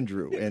is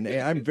Andrew, and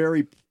I'm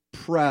very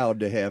proud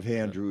to have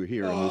Andrew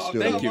here in the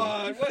studio. Thank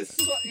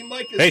you.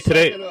 Mike is Hey,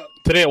 sucking up.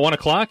 today at 1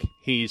 o'clock,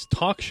 he's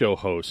talk show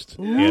host,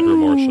 Andrew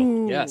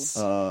Marshall. Yes.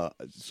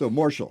 So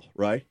Marshall,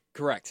 right?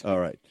 Correct. All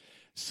right.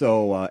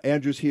 So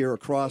Andrew's here.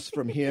 Across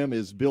from him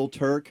is Bill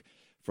Turck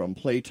from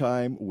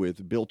Playtime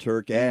with Bill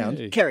Turck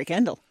and Carrie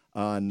Kendall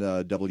on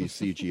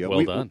WCGO.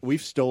 Well done.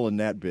 We've stolen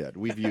that bit.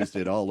 We've used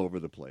it all over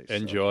the place.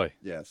 Enjoy.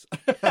 Yes.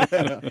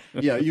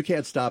 Yeah, you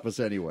can't stop us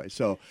anyway.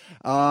 So,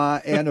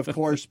 and of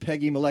course,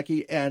 Peggy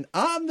Malecki. And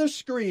on the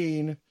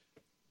screen,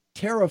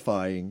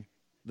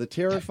 the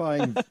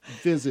terrifying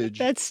visage.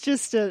 That's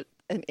just an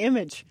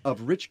image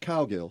of Rich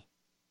Cowgill,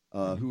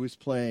 who is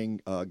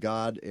playing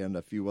God and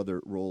a few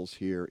other roles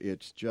here.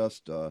 It's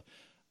just,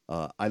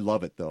 I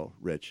love it though,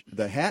 Rich.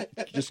 The hat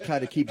just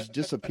kind of keeps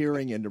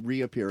disappearing and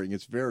reappearing.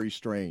 It's very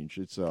strange.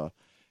 It's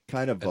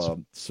kind of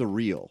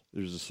surreal.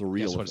 There's a surreal.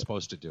 That's what it's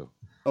supposed to do.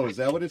 Oh, is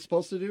that what it's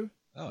supposed to do?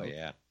 Oh,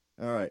 yeah.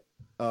 All right.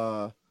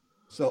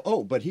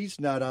 But he's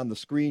not on the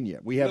screen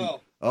yet. We haven't.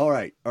 No. All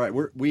right.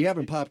 We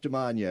haven't popped him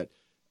on yet.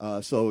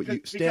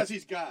 Because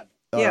he's God.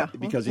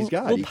 Because he's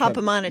God. We'll pop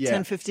him on at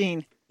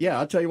 10:15. Yeah,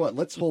 I'll tell you what.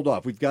 Let's hold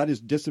off. We've got his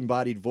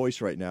disembodied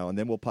voice right now, and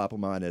then we'll pop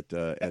him on at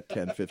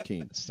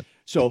 10:15.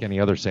 So like any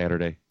other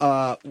Saturday.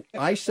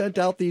 I sent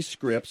out these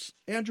scripts.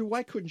 Andrew,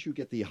 why couldn't you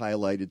get the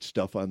highlighted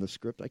stuff on the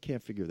script? I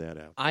can't figure that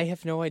out. I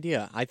have no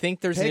idea. I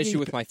think there's an issue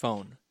with my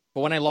phone.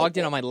 But when I logged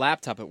in on my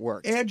laptop, it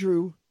worked.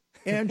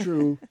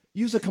 Andrew,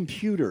 use a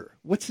computer.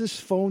 What's this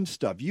phone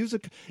stuff?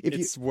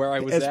 It's where I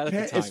was at the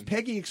time. As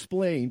Peggy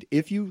explained,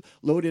 if you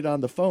load it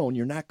on the phone,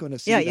 you're not going to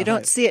see. Yeah, you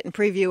don't see it in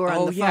preview or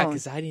on the phone. Oh yeah,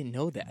 because I didn't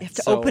know that. You have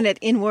to open it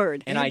in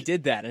Word. And I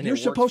did that, and you're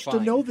it worked supposed fine.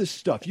 to know this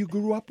stuff. You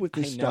grew up with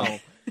this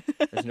stuff.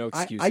 There's no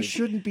excuses. I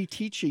shouldn't be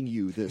teaching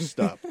you this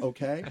stuff.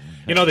 Okay.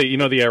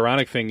 The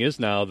ironic thing is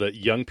now that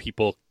young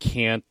people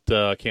can't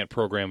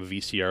program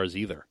VCRs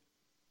either.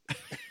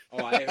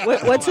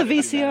 What's a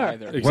VCR?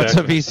 Exactly. What's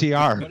a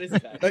VCR? What is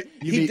that?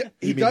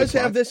 He does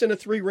have this in a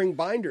 3-ring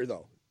binder,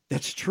 though.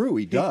 That's true.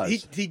 He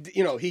does.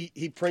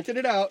 He printed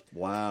it out.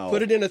 Wow.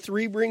 Put it in a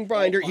 3-ring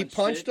binder. He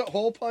punched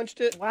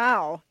it.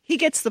 Wow. He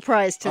gets the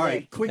prize today. All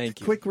right.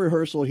 Quick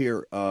rehearsal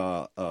here.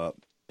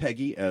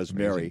 Peggy as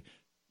Mary.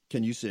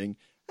 Can you sing?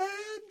 And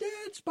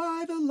dance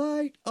by the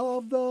light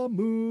of the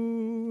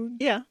moon.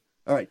 Yeah.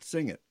 All right.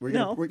 Sing it. We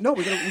got to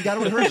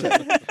rehearse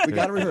it. We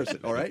got to rehearse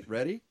it. All right.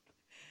 Ready?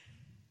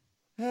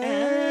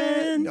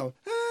 And no.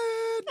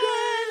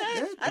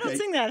 I don't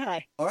sing that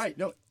high. All right,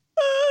 no.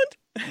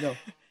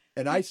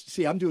 And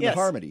I'm doing the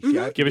harmony. See,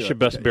 Give us your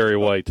best Barry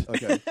White.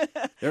 Okay.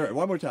 All right,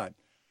 one more time.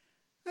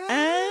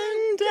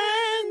 And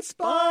dance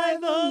by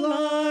the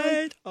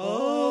light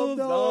of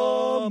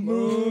the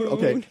moon.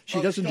 Okay, she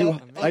doesn't do.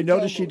 I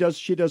noticed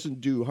she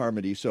doesn't do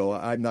harmony, so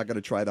I'm not going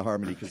to try the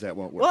harmony because that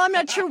won't work. Well, I'm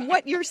not sure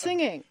what you're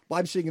singing.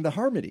 Well, I'm singing the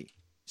harmony.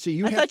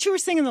 See, I thought you were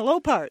singing the low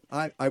part.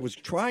 I was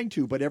trying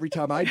to, but every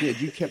time I did,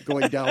 you kept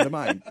going down to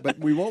mine. But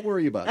we won't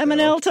worry about that. I'm an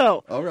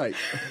alto. All right.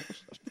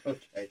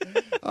 Okay.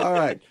 All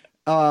right.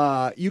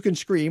 You can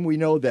scream. We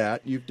know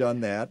that. You've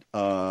done that.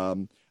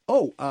 I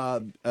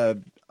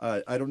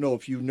don't know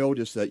if you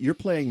noticed that you're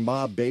playing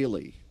Ma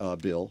Bailey,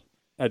 Bill.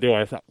 I do.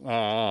 I thought,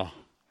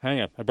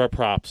 hang on. I brought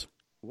props.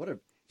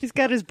 He's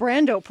got his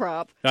Brando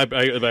prop. I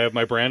have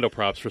my Brando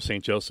props for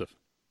St. Joseph.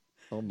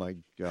 Oh, my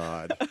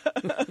God.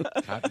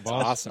 That's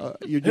awesome.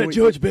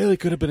 George Bailey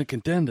could have been a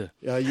contender.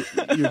 You're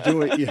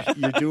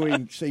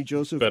doing St.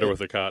 Joseph better with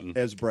the cotton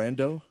as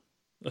Brando?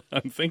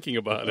 I'm thinking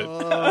about it.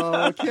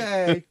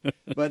 Okay.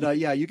 But,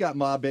 you got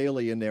Ma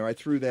Bailey in there. I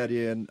threw that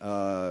in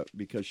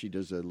because she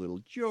does a little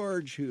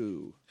George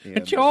Who.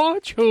 And,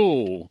 George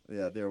Who?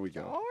 Yeah, there we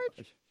go.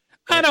 George?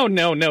 I don't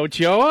know no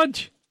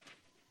George.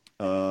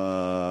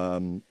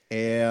 And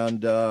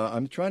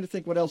I'm trying to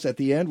think what else. At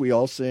the end, we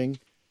all sing...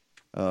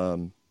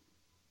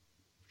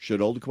 Should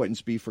Old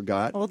Acquaintance Be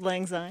Forgot? Old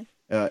Lang Syne.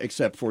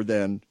 Except for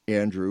then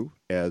Andrew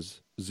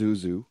as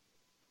Zuzu.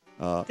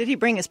 Did he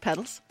bring his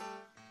pedals?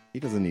 He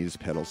doesn't need his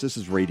pedals. This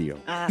is radio.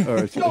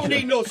 Don't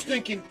need no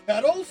stinking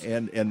pedals.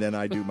 And then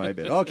I do my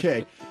bit.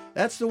 Okay.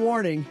 That's the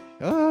warning.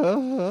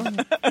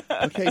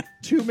 Okay,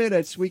 2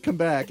 minutes. We come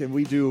back and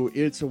we do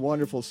It's a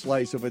Wonderful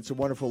Slice of It's a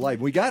Wonderful Life.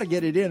 We got to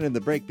get it in the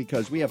break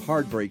because we have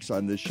hard breaks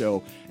on this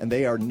show, and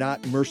they are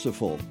not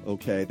merciful,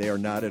 okay? They are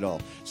not at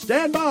all.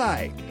 Stand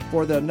by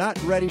for the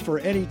not ready for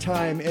any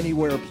time,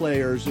 anywhere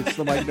players. It's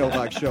the Mike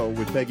Novak Show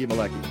with Peggy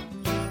Malecki.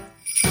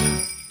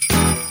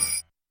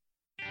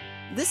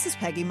 This is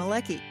Peggy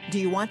Malecki. Do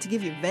you want to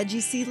give your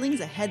veggie seedlings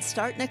a head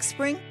start next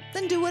spring?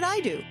 Then do what I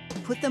do.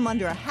 Put them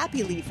under a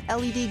Happy Leaf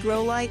LED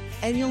grow light,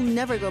 and you'll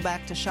never go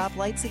back to shop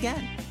lights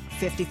again.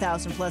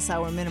 50,000 plus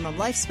hour minimum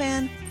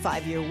lifespan,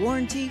 5-year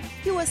warranty,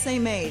 USA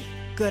made.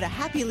 Go to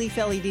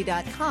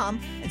happyleafled.com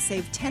and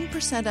save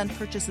 10% on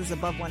purchases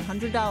above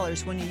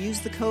 $100 when you use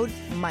the code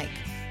MIKE.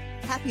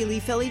 Happy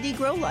Leaf LED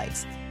grow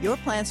lights. Your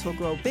plants will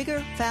grow bigger,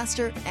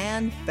 faster,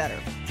 and better.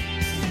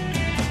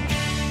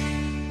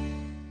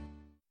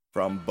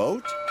 From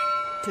boat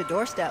to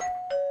doorstep,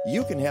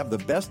 you can have the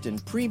best in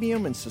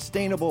premium and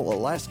sustainable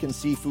Alaskan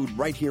seafood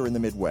right here in the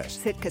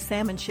Midwest. Sitka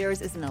Salmon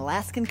Shares is an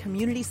Alaskan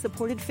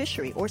community-supported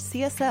fishery, or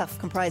CSF,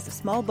 comprised of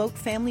small boat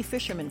family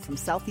fishermen from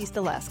southeast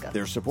Alaska.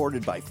 They're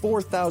supported by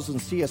 4,000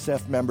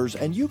 CSF members,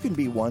 and you can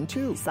be one,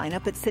 too. Sign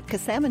up at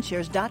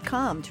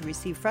SitkaSalmonShares.com to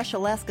receive fresh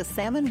Alaska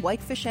salmon,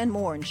 whitefish, and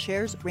more in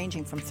shares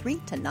ranging from 3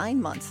 to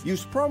 9 months.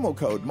 Use promo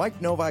code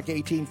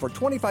MikeNovak18 for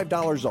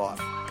 $25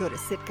 off. Go to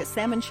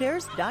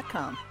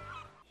SitkaSalmonShares.com.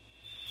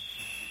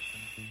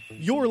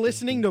 You're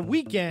listening to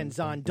Weekends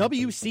on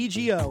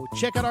WCGO.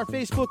 Check out our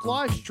Facebook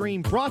live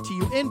stream, brought to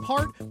you in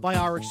part by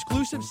our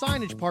exclusive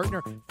signage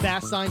partner,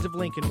 Fast Signs of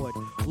Lincolnwood.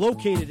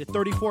 Located at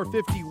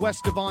 3450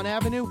 West Devon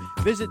Avenue,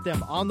 visit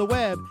them on the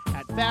web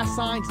at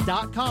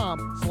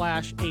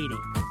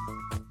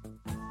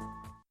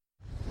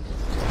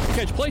fastsigns.com/80.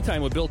 Catch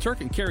Playtime with Bill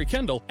Turck and Carrie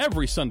Kendall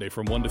every Sunday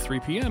from 1 to 3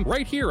 p.m.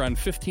 right here on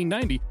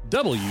 1590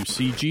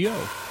 WCGO.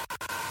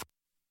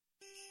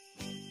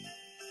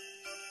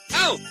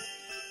 Ow!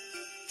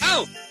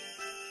 Ow!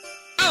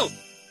 Ow!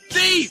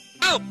 Thief!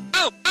 Ow!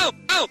 Ow! Ow!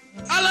 Ow!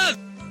 Alan!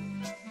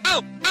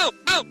 Ow! Ow!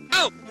 Ow!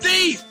 Ow!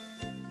 Thief!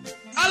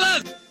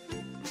 Alan!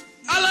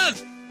 Alan!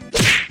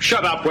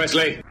 Shut up,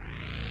 Wesley.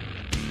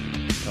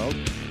 Oh.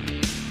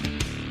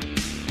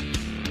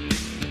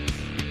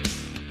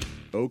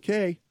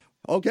 Okay,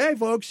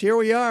 folks, here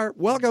we are.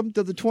 Welcome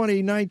to the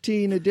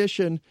 2019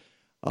 edition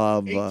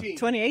of...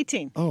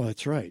 2018. Oh,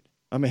 that's right.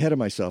 I'm ahead of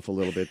myself a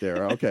little bit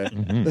there. Okay.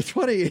 The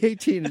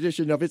 2018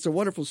 edition of It's a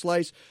Wonderful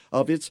Slice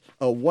of It's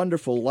a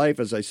Wonderful Life.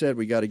 As I said,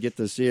 we got to get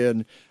this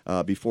in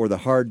before the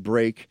hard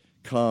break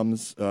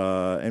comes.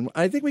 And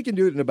I think we can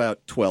do it in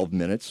about 12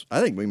 minutes.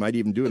 I think we might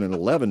even do it in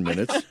 11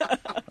 minutes.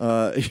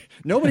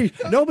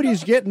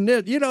 Nobody's getting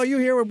it. You know, you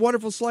hear a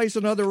Wonderful Slice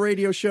on other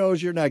radio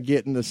shows, you're not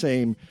getting the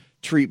same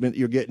treatment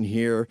you're getting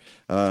here.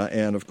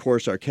 And, of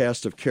course, our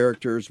cast of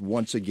characters,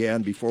 once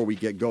again, before we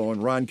get going,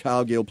 Ron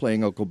Cowgill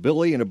playing Uncle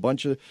Billy and a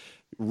bunch of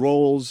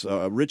roles.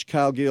 Rich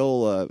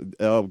Cowgill,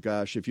 oh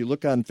gosh, if you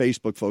look on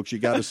Facebook, folks, you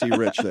got to see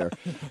Rich there,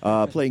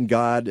 playing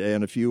God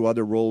and a few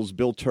other roles.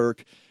 Bill Turck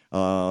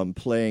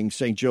playing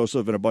St.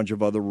 Joseph and a bunch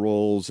of other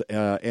roles.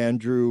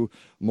 Andrew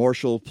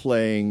Marshall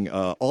playing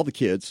all the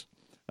kids.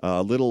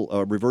 Little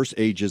reverse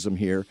ageism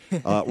here.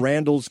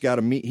 Randall's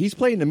got he's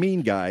playing the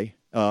mean guy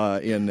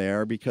in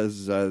there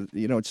because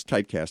it's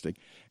typecasting.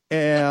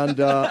 And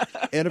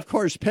of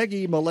course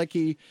Peggy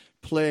Malecki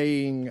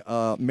playing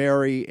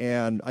Mary,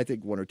 and I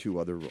think one or two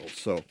other roles.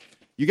 So,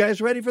 you guys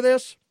ready for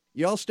this?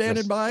 You all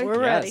standing by? We're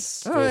ready.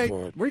 Yes. All right,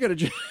 we're going to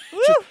just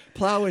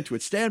plow into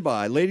it. Stand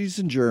by, ladies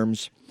and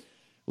germs,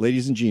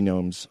 ladies and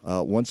genomes.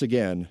 Once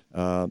again,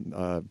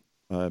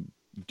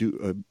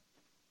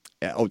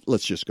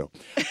 let's just go.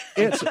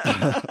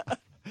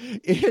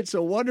 It's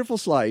a wonderful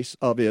slice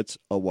of It's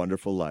a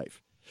Wonderful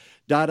Life.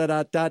 Da da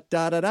da da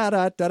da da da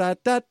da da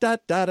da da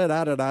da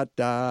da da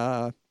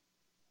da.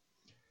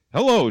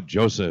 Hello,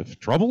 Joseph.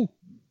 Trouble?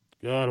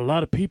 God, a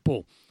lot of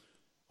people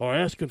are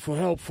asking for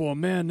help for a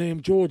man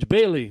named George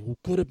Bailey who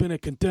could have been a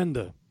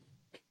contender.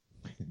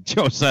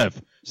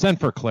 Joseph, send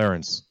for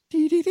Clarence.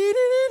 You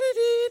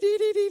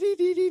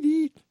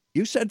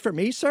sent for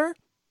me, sir?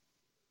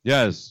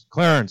 Yes,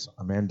 Clarence,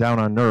 a man down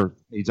on nerve,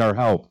 needs our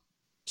help.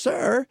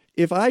 Sir,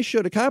 if I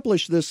should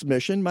accomplish this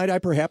mission, might I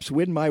perhaps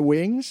win my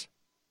wings?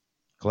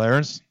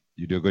 Clarence,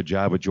 you do a good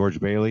job with George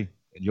Bailey,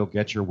 and you'll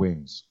get your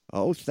wings.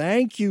 Oh,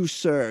 thank you,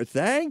 sir.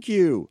 Thank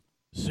you.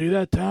 See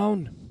that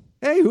town?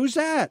 Hey, who's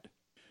that?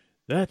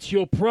 That's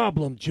your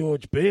problem,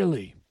 George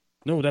Bailey.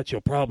 No, that's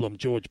your problem,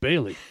 George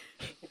Bailey.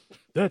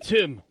 That's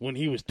him when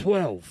he was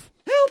 12.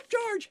 Help,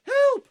 George,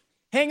 help!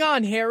 Hang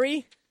on,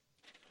 Harry.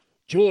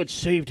 George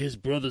saved his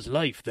brother's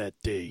life that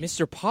day.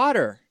 Mr.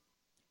 Potter.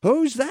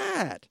 Who's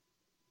that?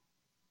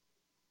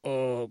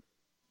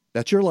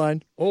 That's your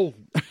line. Oh,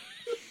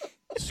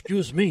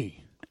 excuse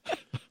me.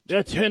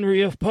 That's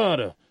Henry F.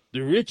 Potter,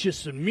 the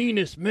richest and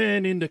meanest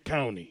man in the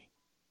county.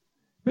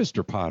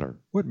 Mr. Potter,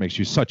 what makes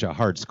you such a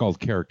hard-skulled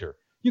character?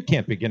 You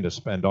can't begin to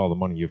spend all the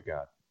money you've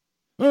got.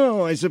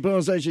 Oh, I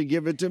suppose I should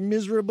give it to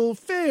miserable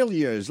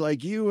failures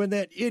like you and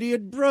that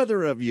idiot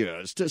brother of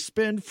yours to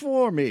spend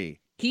for me.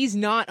 He's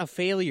not a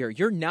failure.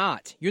 You're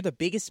not. You're the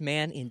biggest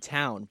man in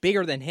town.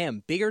 Bigger than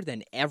him. Bigger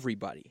than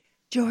everybody.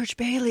 George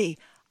Bailey,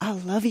 I'll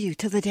love you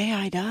till the day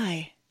I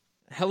die.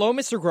 Hello,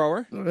 Mr.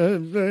 Grower.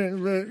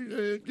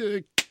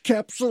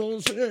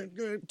 Capsules.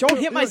 Don't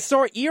hit my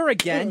sore ear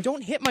again.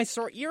 Don't hit my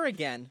sore ear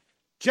again.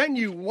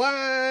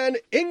 Genuine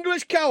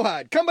English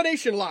cowhide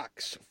combination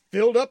locks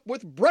filled up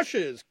with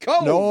brushes,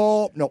 combs.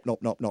 No.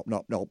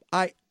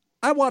 I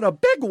want a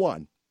big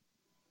one.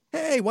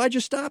 Hey, why'd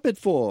you stop it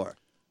for?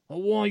 I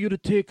want you to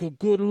take a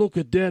good look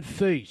at that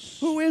face.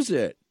 Who is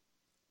it?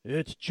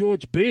 It's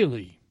George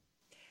Bailey.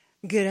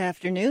 Good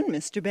afternoon,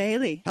 Mr.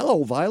 Bailey.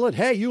 Hello, Violet.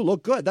 Hey, you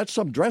look good. That's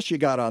some dress you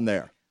got on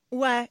there.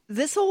 Why,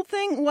 this whole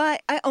thing? Why,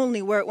 I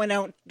only wear it when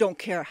I don't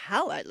care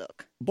how I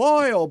look.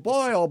 Boy, oh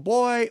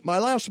boy, my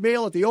last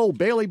meal at the old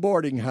Bailey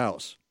boarding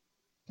house.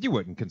 You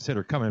wouldn't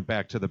consider coming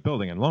back to the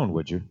building alone,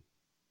 would you?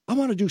 I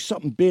want to do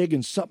something big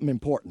and something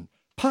important.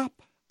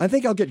 Pop, I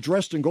think I'll get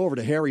dressed and go over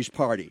to Harry's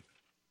party.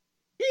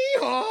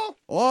 Hee-haw!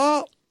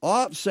 Oh,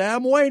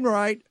 Sam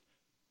Wainwright.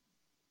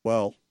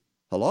 Well,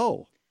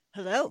 hello.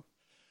 Hello.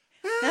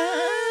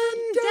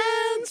 And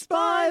dance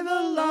by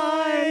the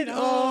light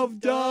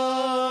of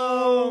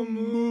the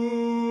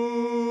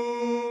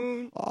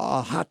moon.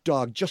 Hot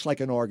dog, just like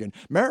an organ.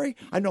 Mary,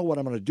 I know what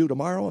I'm going to do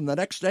tomorrow and the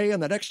next day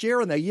and the next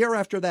year and the year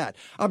after that.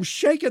 I'm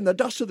shaking the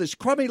dust of this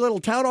crummy little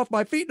town off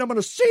my feet and I'm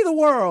going to see the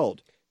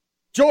world.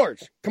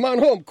 George, come on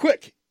home,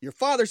 quick. Your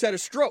father's had a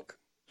stroke.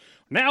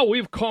 Now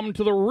we've come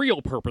to the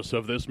real purpose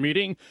of this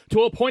meeting,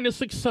 to appoint a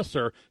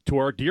successor to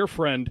our dear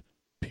friend,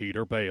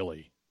 Peter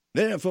Bailey.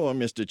 Therefore,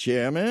 Mr.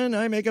 Chairman,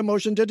 I make a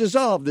motion to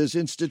dissolve this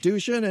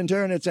institution and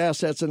turn its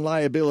assets and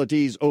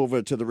liabilities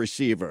over to the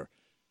receiver.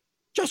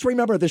 Just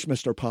remember this,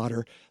 Mr.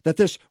 Potter, that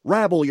this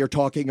rabble you're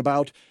talking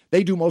about,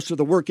 they do most of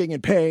the working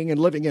and paying and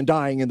living and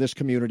dying in this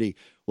community.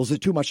 Well, is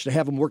it too much to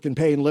have them work and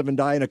pay and live and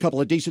die in a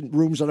couple of decent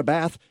rooms and a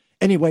bath?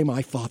 Anyway,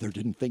 my father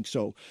didn't think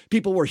so.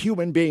 People were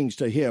human beings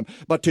to him,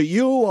 but to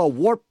you, a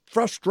warped,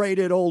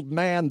 frustrated old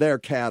man, they're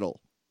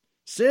cattle.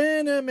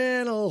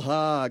 Sentimental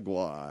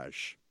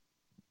hogwash.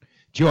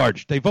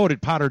 George, they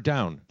voted Potter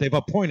down. They've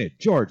appointed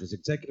George as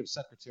executive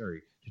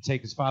secretary to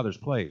take his father's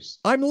place.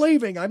 I'm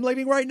leaving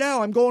right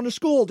now. I'm going to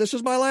school. This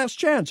is my last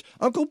chance.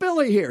 Uncle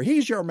Billy here.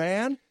 He's your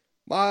man.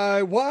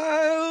 My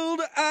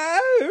wild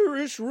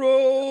Irish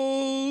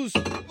rose.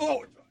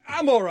 Oh,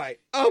 I'm all right.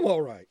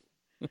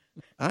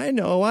 I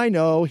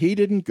know. He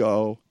didn't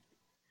go.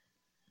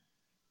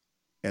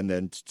 And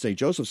then St.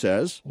 Joseph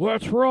says,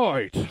 That's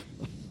right.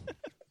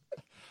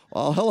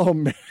 Well, hello,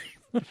 Mary.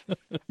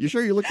 You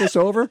sure you looked this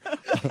over?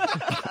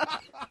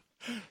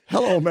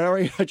 Hello,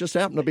 Mary. I just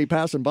happened to be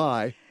passing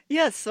by.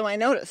 Yes, so I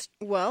noticed.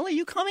 Well, are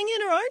you coming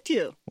in or aren't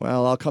you?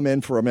 Well, I'll come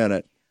in for a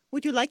minute.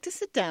 Would you like to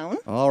sit down?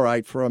 All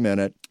right, for a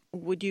minute.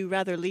 Would you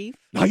rather leave?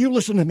 Now, you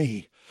listen to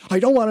me. I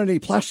don't want any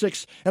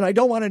plastics, and I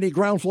don't want any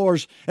ground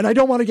floors, and I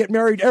don't want to get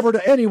married ever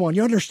to anyone.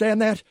 You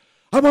understand that?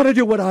 I want to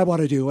do what I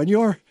want to do, and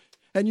you're...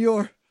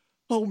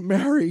 Oh,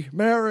 Mary.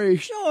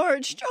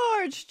 George.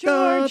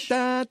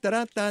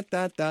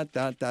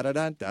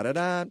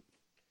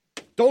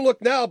 Don't look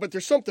now, but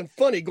there's something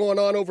funny going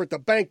on over at the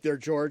bank there,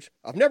 George.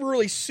 I've never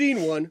really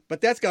seen one,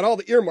 but that's got all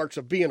the earmarks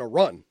of being a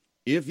run.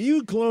 If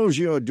you close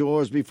your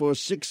doors before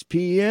 6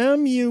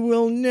 p.m., you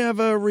will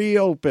never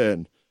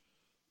reopen.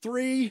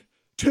 3,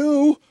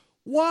 2,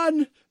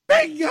 1...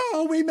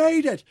 Bingo! We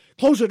made it!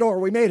 Close the door.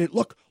 We made it.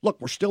 Look,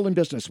 we're still in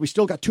business. We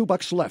still got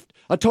 $2 left.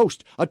 A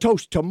toast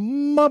to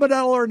Mama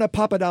Dollar and a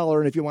Papa Dollar.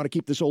 And if you want to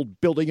keep this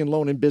old building and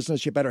loan in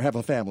business, you better have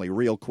a family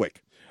real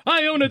quick.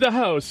 I own the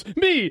house.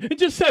 Me,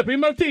 Giuseppe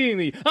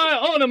Martini.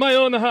 I own my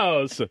own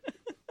house.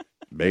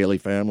 Bailey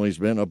family's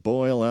been a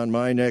boil on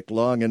my neck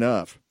long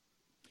enough.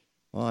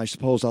 Well, I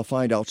suppose I'll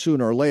find out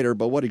sooner or later,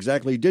 but what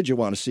exactly did you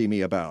want to see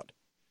me about?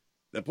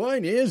 The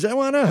point is, I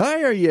want to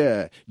hire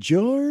you.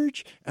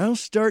 George, I'll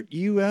start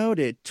you out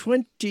at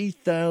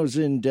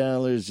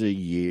 $20,000 a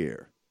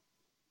year.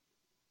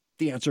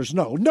 The answer's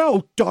no.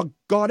 No,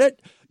 doggone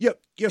it. You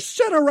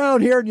sit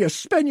around here and you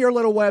spin your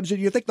little webs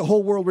and you think the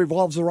whole world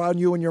revolves around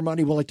you and your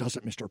money. Well, it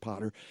doesn't, Mr.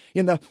 Potter.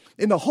 In the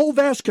whole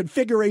vast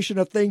configuration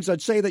of things,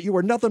 I'd say that you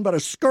were nothing but a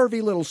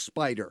scurvy little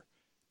spider.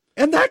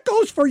 And that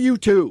goes for you,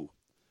 too.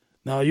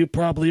 Now, you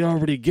probably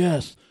already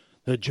guessed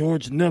that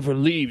George never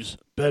leaves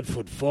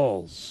Bedford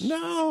Falls.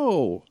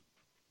 No.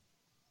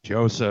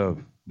 Joseph,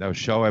 now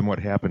show him what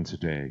happened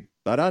today.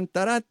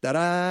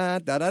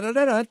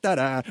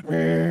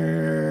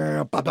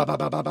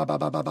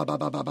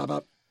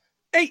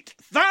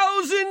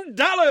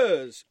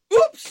 $8,000!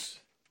 Oops!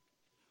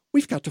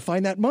 We've got to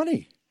find that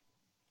money.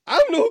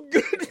 I'm no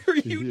good for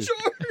you,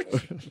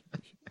 George.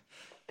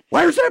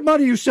 Where's that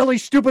money, you silly,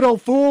 stupid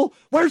old fool?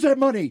 Where's that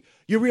money?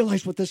 You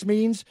realize what this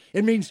means?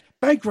 It means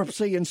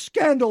bankruptcy and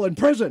scandal and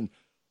prison.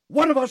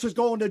 One of us is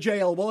going to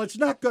jail. Well, it's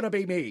not going to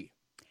be me.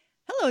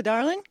 Hello,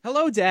 darling.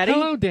 Hello, Daddy.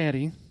 Hello,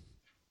 Daddy.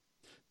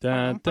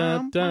 Must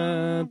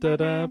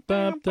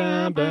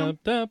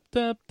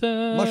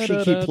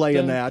she keep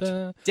playing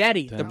that?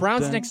 Daddy, the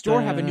Browns next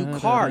door have a new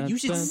car. You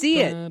should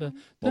see it.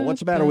 Well, what's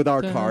the matter with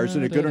our car?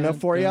 Isn't it good enough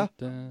for you?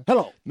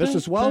 Hello,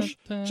 Mrs. Welsh?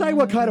 Say,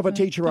 what kind of a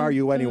teacher are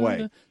you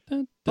anyway?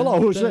 Hello,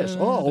 who's this?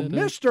 Oh,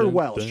 Mr.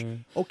 Welsh.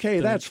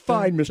 Okay, that's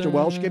fine, Mr.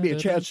 Welsh. Give me a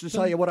chance to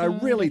tell you what I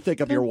really think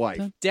of your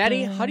wife.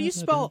 Daddy, how do you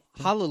spell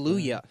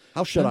hallelujah?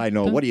 How should I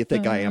know? What do you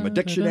think I am, a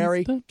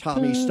dictionary?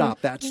 Tommy, stop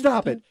that.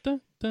 Stop it.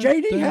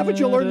 JD, haven't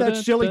you learned that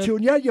silly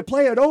tune yet? You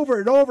play it over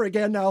and over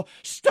again now.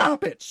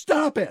 Stop it.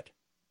 Stop it.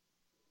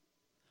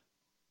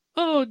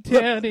 Oh,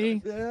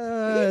 Daddy.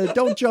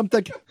 Don't jump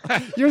the...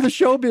 You're the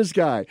showbiz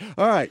guy.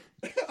 All right.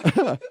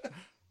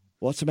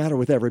 What's the matter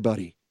with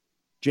everybody?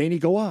 Janie,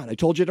 go on. I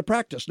told you to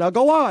practice. Now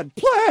go on.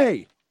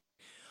 Play!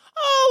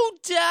 Oh,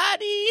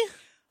 Daddy!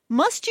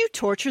 Must you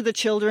torture the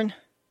children?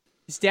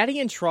 Is Daddy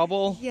in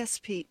trouble? Yes,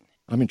 Pete.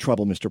 I'm in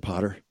trouble, Mr.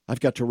 Potter. I've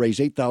got to raise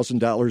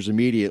 $8,000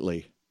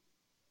 immediately.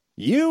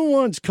 You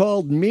once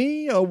called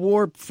me a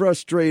warped,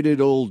 frustrated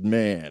old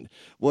man.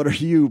 What are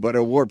you but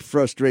a warped,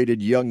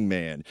 frustrated young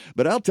man?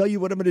 But I'll tell you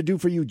what I'm going to do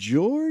for you,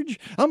 George.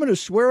 I'm going to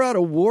swear out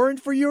a warrant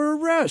for your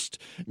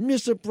arrest.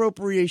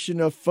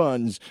 Misappropriation of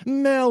funds,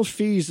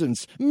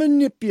 malfeasance,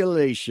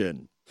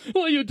 manipulation.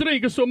 Why you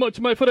drink so much,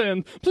 my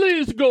friend?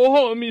 Please go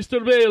home,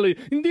 Mr. Bailey.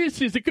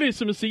 This is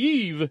Christmas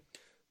Eve.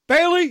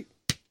 Bailey!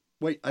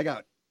 Wait, I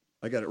got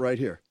it right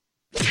here.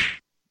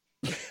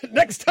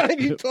 Next time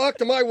you talk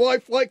to my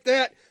wife like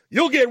that,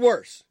 you'll get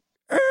worse.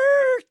 Now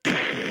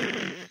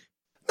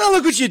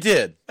look what you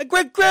did. My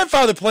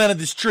great-grandfather planted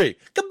this tree.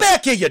 Come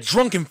back here, you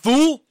drunken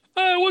fool.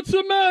 Hey, what's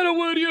the matter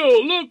with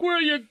you? Look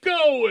where you're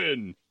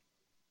going.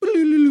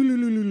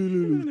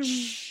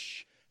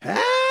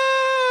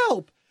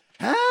 Help!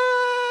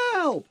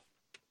 Help!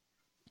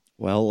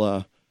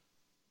 Well,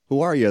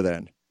 who are you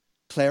then?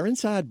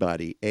 Clarence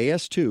Oddbody,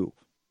 AS2.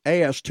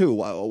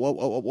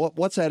 AS2,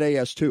 what's that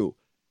AS2?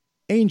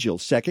 Angel,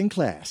 second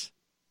class.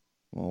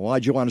 Well,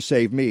 why'd you want to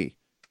save me?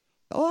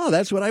 Oh,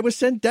 that's what I was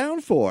sent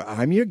down for.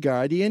 I'm your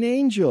guardian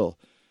angel.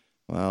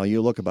 Well,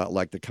 you look about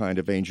like the kind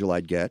of angel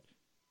I'd get.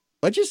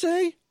 What'd you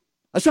say?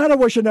 I said I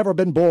wish I'd never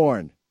been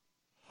born.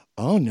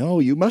 Oh, no,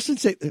 you mustn't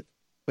say...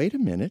 Wait a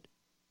minute.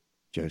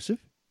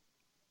 Joseph,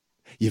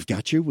 you've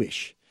got your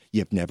wish.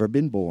 You've never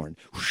been born.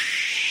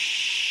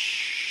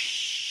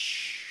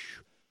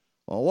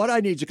 Well, what I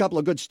need is a couple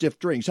of good stiff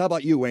drinks. How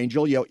about you,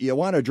 Angel? You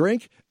want a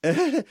drink?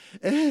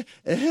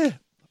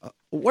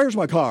 Where's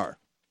my car?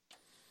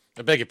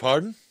 I beg your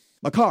pardon?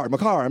 My car.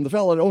 I'm the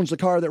fellow that owns the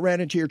car that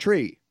ran into your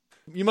tree.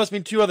 You must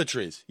mean two other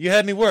trees. You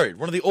had me worried.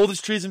 One of the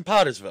oldest trees in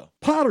Pottersville.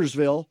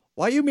 Pottersville?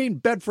 Why, you mean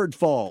Bedford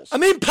Falls? I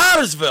mean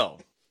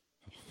Pottersville!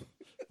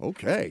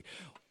 Okay.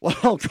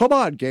 Well, come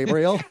on,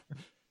 Gabriel.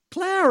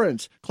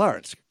 Clarence.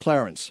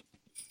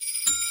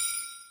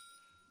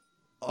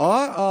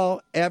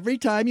 Uh-oh, every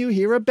time you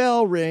hear a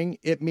bell ring,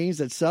 it means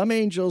that some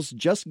angel's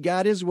just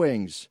got his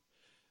wings.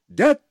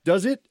 That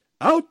does it.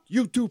 Out,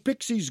 you two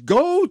pixies,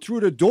 go through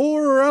the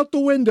door or out the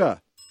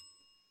window.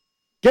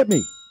 Get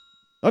me.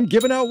 I'm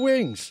giving out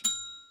wings.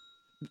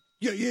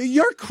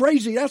 You're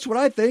crazy, that's what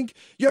I think.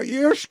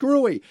 You're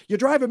screwy. You're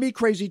driving me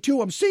crazy,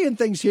 too. I'm seeing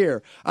things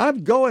here.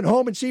 I'm going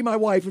home and see my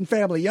wife and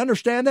family. You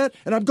understand that?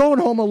 And I'm going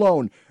home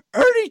alone.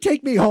 Ernie,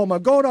 take me home.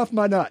 I'm going off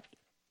my nut.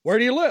 Where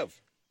do you live?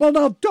 Well,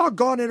 now,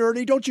 doggone it,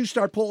 Ernie. Don't you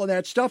start pulling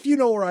that stuff. You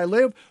know where I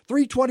live.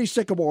 320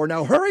 Sycamore.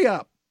 Now, hurry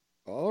up.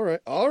 All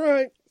right.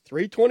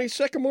 320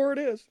 Sycamore it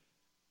is.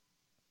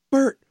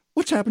 Bert,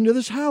 what's happened to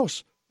this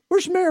house?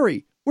 Where's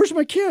Mary? Where's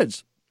my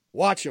kids?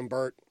 Watch him,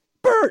 Bert.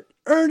 Bert,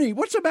 Ernie,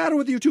 what's the matter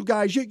with you two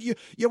guys? You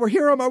were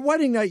here on my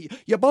wedding night.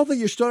 You both of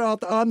you stood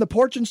out on the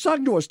porch and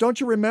sung to us.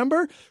 Don't you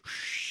remember?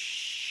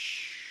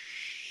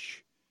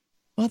 Shh.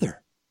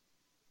 Mother,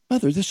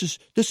 this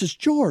is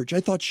George. I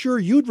thought sure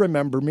you'd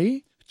remember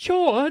me.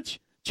 George?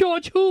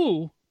 George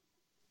who?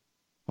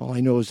 All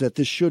I know is that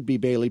this should be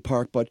Bailey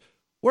Park, but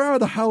where are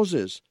the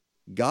houses?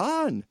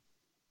 Gone.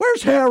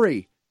 Where's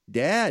Harry?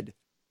 Dead.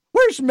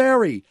 Where's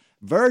Mary?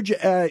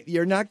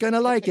 You're not going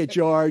to like it,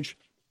 George.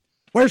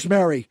 Where's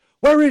Mary?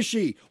 Where is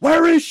she?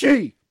 Where is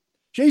she?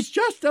 She's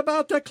just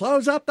about to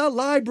close up the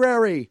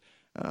library.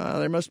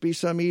 There must be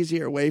some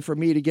easier way for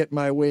me to get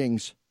my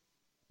wings.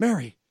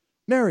 Mary,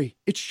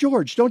 it's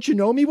George. Don't you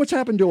know me? What's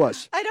happened to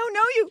us? I don't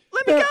know you.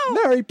 Let me go.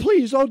 Mary,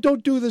 please. Oh,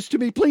 don't do this to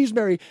me. Please,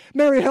 Mary.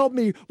 Mary, help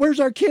me. Where's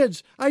our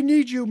kids? I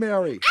need you,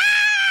 Mary.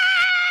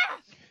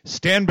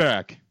 Stand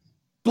back.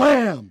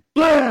 Blam!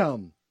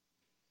 Blam!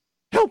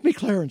 Help me,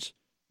 Clarence.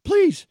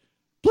 Please.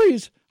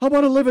 I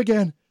want to live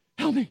again.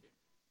 Help me.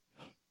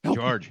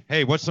 George,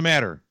 hey, what's the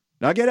matter?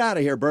 Now get out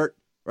of here, Bert,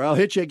 or I'll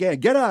hit you again.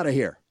 Get out of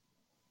here.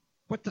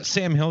 What the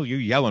Sam Hill you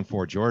yelling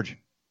for, George?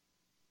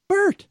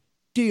 Bert,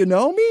 do you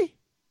know me?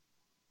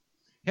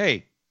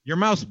 Hey, your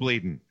mouth's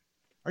bleeding.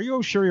 Are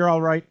you sure you're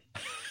all right?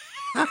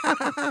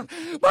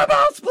 My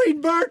mouth's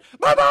bleeding, Bert.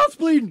 My mouth's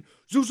bleeding.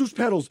 Zuzu's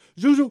pedals.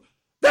 Zuzu.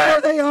 There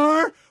they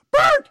are.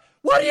 Bert,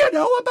 what do you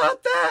know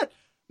about that?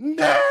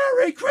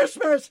 Merry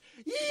Christmas.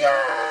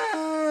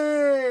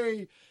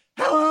 Yay!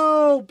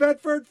 Hello,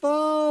 Bedford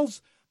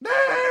Falls.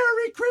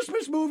 Merry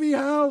Christmas, Movie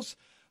House.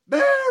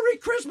 Merry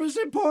Christmas,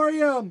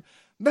 Emporium.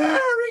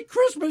 Merry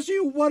Christmas,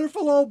 you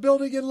wonderful old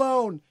building and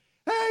loan.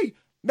 Hey,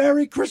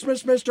 Merry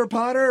Christmas, Mr.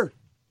 Potter.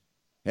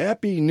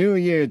 Happy New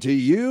Year to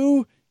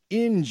you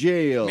in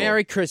jail.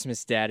 Merry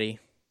Christmas, Daddy.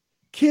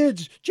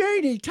 Kids,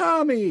 Janie,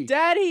 Tommy.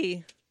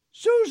 Daddy.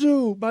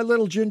 Suzu, my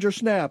little ginger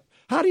snap.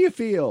 How do you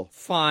feel?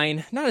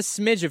 Fine. Not a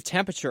smidge of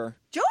temperature.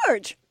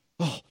 George!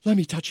 Oh, let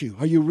me touch you.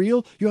 Are you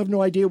real? You have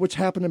no idea what's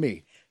happened to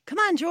me. Come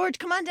on, George.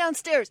 Come on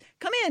downstairs.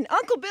 Come in.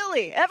 Uncle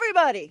Billy.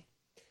 Everybody.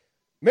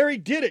 Mary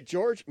did it,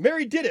 George.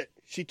 Mary did it.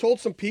 She told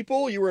some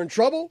people you were in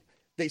trouble.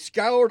 They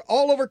scoured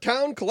all over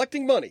town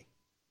collecting money.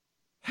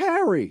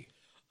 Harry.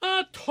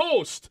 A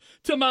toast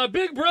to my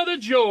big brother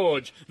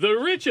George, the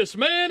richest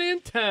man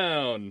in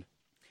town.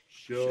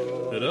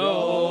 Should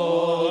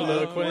all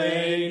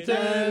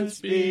acquaintance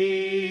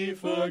be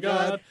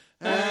forgot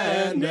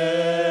and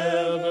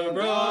never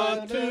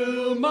brought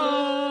to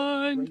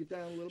mind.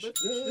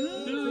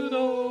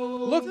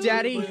 Look,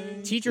 Daddy.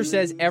 Teacher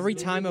says every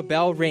time a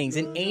bell rings,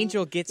 an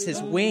angel gets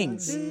his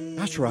wings.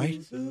 That's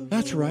right.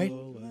 That's right.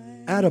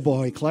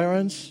 Attaboy,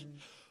 Clarence.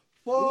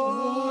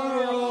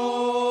 For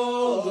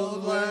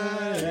old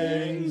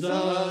lang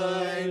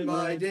syne,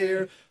 my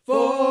dear,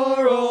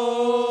 for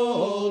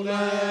old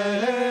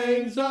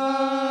lang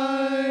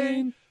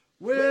syne,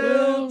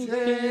 we'll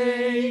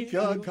take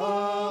a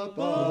cup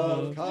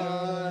of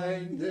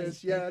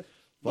kindness yet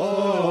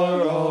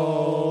for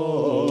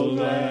old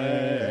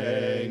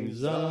lang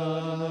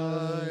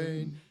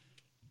syne.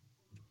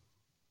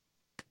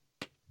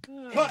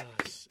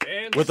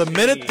 With a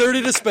minute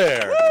 30 to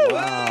spare.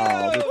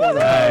 Wow.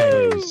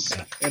 Nice.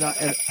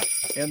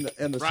 And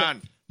the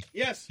Ron.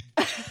 Yes.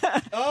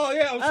 Oh,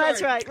 yeah, I'm sorry.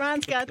 That's right.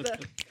 Ron's got the...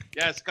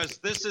 Yes, because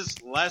this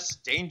is less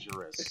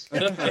dangerous.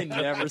 I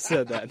never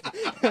said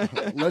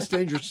that. Less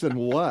dangerous than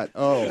what?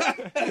 Oh.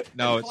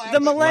 No, it's The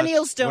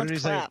millennials less, what don't did he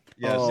say? clap.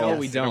 Yes, Oh. No, yes,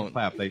 we they don't.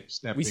 clap. They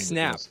snap. We fingers.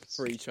 snap It's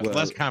for each other.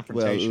 less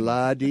confrontation. Well,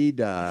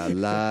 la-dee-da,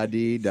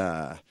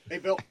 la-dee-da. Hey,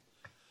 Bill.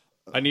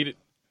 I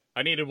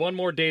needed one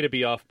more day to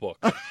be off book.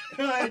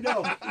 I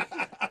know.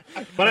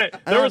 But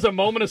there was a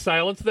moment of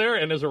silence there,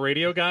 and as a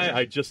radio guy,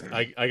 I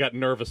got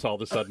nervous all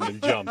of a sudden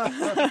and jumped.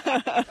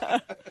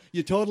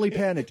 You totally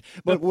panicked.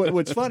 But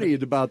what's funny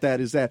about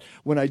that is that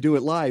when I do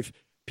it live,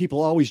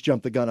 people always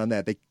jump the gun on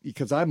that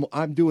because I'm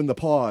doing the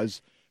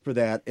pause for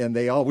that, and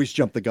they always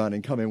jump the gun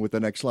and come in with the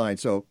next line.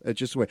 So it's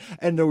just the way.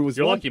 And there was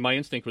You're lucky. My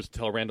instinct was to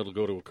tell Randall to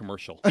go to a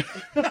commercial.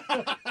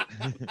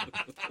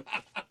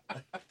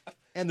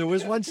 And there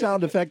was one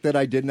sound effect that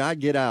I did not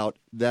get out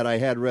that I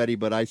had ready,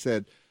 but I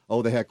said,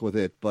 "Oh, the heck with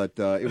it!" But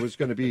it was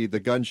going to be the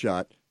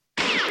gunshot.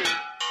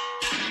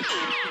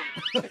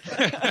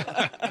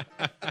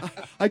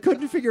 I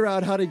couldn't figure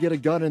out how to get a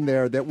gun in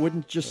there that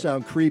wouldn't just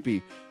sound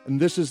creepy, and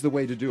this is the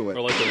way to do it.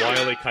 Or like the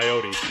Wile E.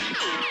 Coyote.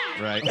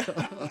 Right.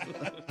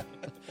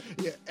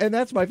 Yeah, and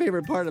that's my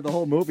favorite part of the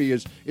whole movie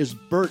is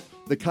Bert,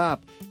 the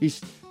cop.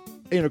 He's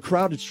in a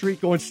crowded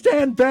street going,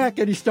 "Stand back,"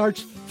 and he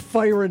starts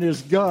firing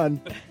his gun.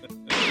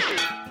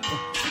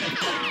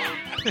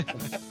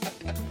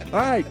 All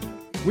right,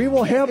 we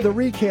will have the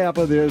recap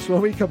of this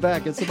when we come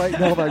back. It's the Mike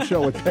Novak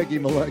Show with Peggy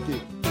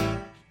Malecki.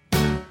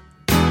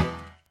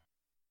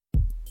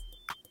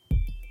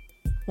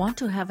 Want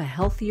to have a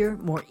healthier,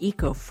 more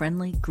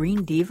eco-friendly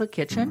Green Diva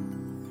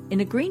kitchen? In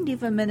a Green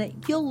Diva Minute,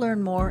 you'll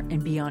learn more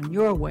and be on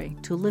your way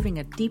to living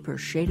a deeper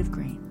shade of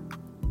green.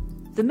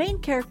 The main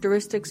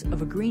characteristics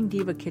of a Green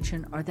Diva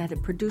kitchen are that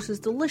it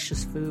produces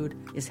delicious food,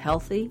 is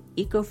healthy,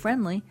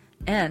 eco-friendly,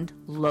 and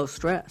low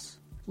stress.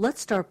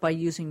 Let's start by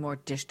using more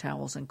dish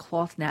towels and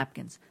cloth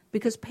napkins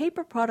because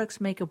paper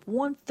products make up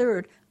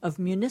 1/3 of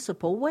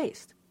municipal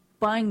waste.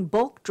 Buying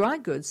bulk dry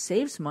goods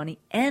saves money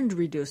and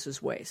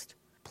reduces waste.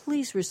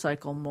 Please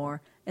recycle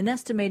more. An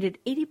estimated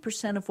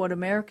 80% of what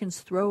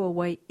Americans throw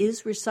away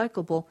is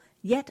recyclable,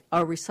 yet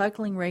our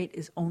recycling rate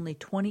is only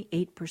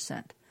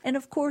 28%. And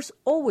of course,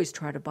 always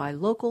try to buy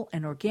local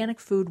and organic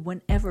food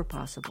whenever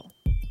possible.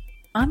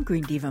 I'm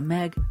Green Diva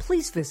Meg.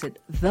 Please visit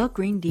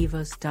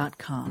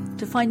thegreendivas.com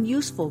to find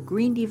useful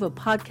Green Diva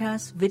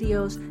podcasts,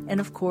 videos, and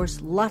of course,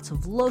 lots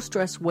of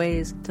low-stress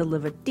ways to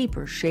live a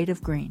deeper shade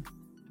of green.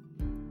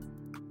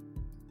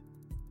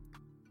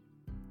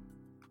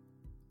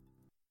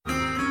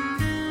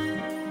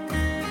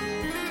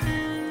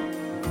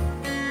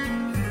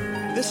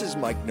 This is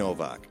Mike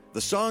Novak.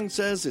 The song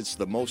says it's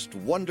the most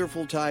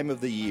wonderful time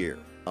of the year,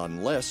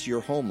 unless you're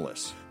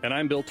homeless. And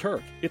I'm Bill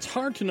Turck. It's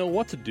hard to know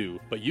what to do,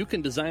 but you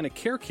can design a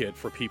care kit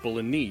for people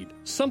in need,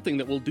 something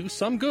that will do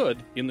some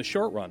good in the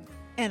short run.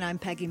 And I'm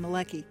Peggy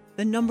Malecki.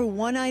 The number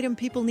one item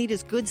people need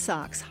is good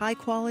socks, high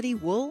quality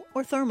wool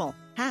or thermal.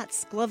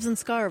 Hats, gloves, and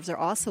scarves are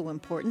also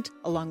important,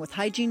 along with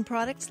hygiene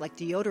products like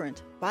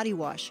deodorant, body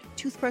wash,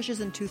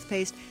 toothbrushes and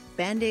toothpaste,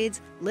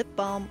 Band-Aids, lip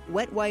balm,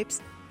 wet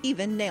wipes,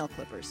 even nail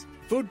clippers.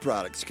 Food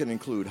products can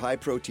include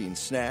high-protein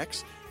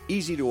snacks,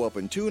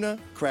 easy-to-open tuna,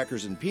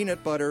 crackers and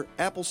peanut butter,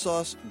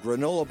 applesauce,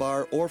 granola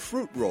bar, or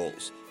fruit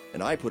rolls.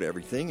 And I put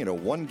everything in a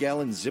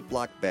 1-gallon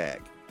Ziploc bag.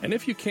 And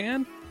if you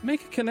can,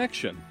 Make a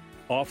connection.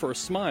 Offer a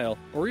smile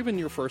or even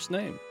your first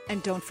name.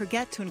 And don't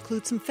forget to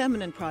include some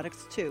feminine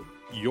products, too.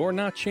 You're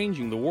not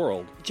changing the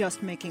world.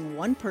 Just making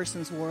one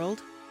person's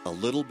world a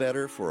little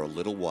better for a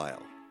little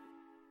while.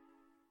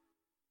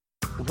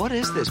 What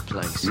is this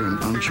place? You're in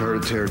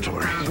uncharted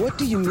territory. What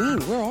do you mean?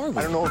 Where are we?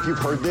 I don't know if you've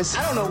heard this.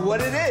 I don't know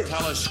what it is.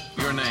 Tell us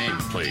your name,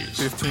 please.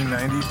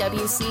 1590.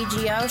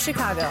 WCGO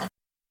Chicago.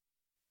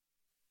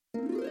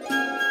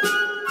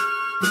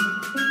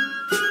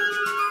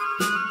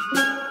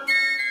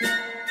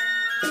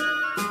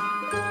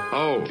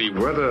 Oh, the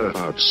weather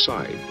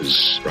outside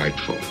is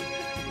frightful,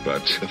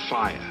 but the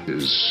fire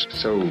is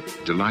so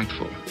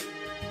delightful.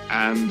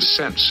 And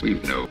since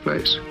we've no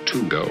place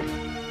to go,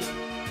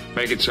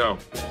 make it so.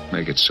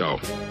 Make it so.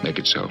 Make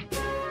it so.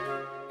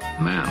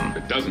 Man,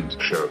 it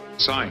doesn't show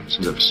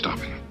signs of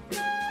stopping.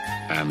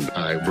 And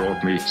I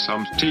brought me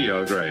some tea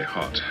Earl Grey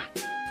hot.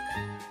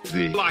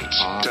 The lights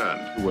are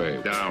turned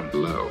way down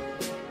low.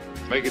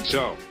 Make it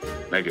so.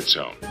 Make it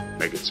so.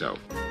 Make it so.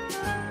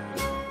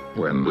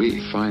 When we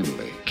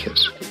finally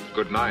kiss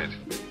goodnight.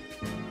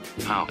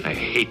 How I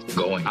hate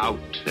going out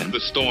in the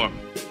storm.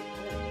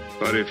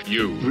 But if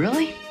you...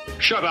 Really?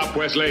 Shut up,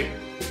 Wesley.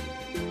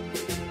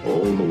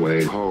 All the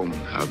way home,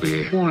 I'll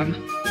be warm.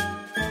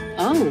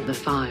 Oh, the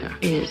fire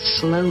is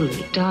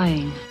slowly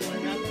dying.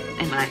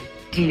 And my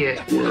dear...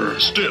 We're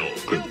still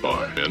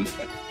goodbye, then.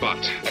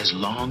 But as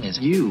long as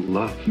you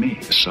love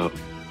me so.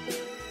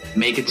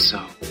 Make it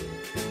so.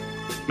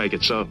 Make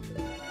it so.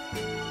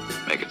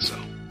 Make it so.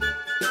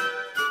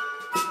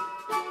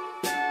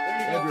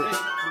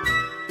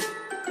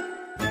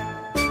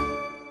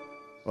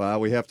 Well,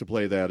 we have to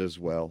play that as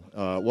well.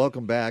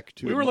 Welcome back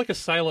to... We were like a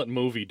silent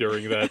movie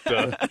during that.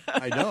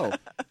 I know.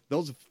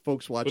 Those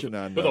folks watching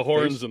on... With the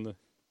horns and the...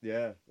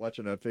 Yeah,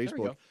 watching on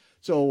Facebook.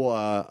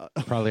 So...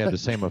 Probably had the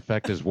same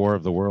effect as War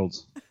of the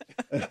Worlds.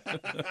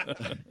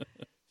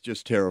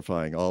 Just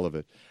terrifying, all of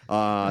it.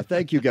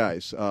 Thank you,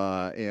 guys.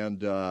 And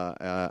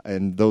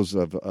those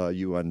of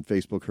you on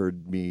Facebook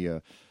heard me...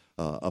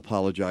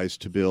 apologize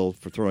to Bill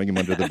for throwing him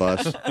under the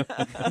bus.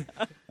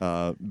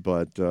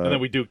 But and then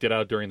we duked it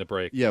out during the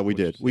break. Yeah, we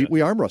did.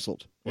 We arm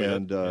wrestled,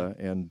 and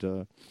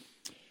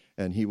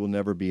he will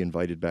never be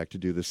invited back to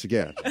do this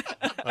again.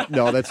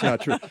 No, that's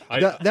not true.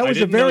 That was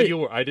a very.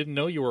 I didn't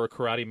know you were a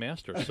karate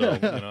master, so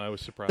I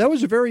was surprised. That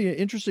was a very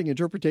interesting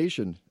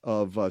interpretation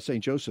of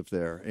St. Joseph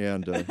there,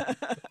 and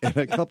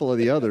a couple of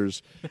the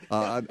others.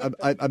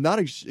 I'm not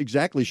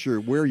exactly sure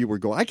where you were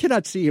going. I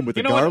cannot see him with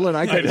the garland.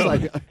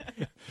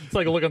 It's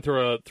like looking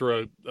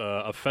through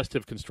a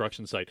festive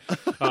construction site.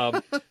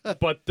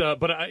 But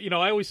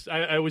I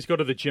always go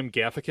to the Jim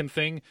Gaffigan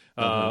thing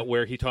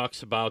where he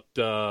talks about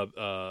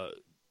the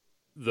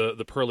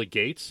pearly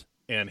gates.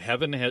 And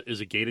heaven is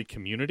a gated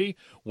community.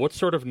 What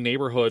sort of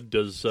neighborhood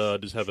does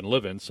heaven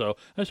live in? So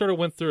I sort of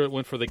went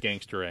for the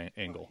gangster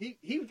angle.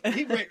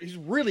 He's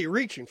really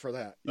reaching for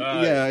that.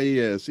 Yeah, he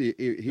is.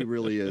 He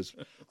really is.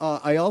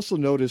 I also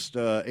noticed,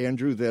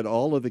 Andrew, that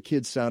all of the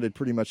kids sounded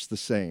pretty much the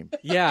same.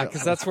 Yeah,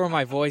 because that's where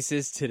my voice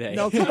is today.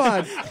 No, come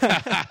on.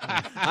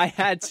 I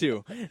had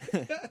to.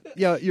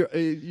 Yeah,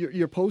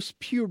 you're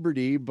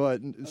post-puberty,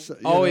 but...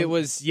 it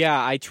was,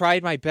 I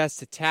tried my best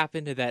to tap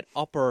into that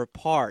upper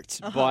part,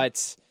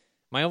 but...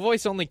 My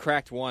voice only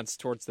cracked once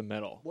towards the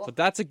middle, but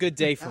that's a good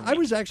day for me. I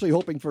was actually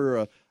hoping for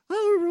a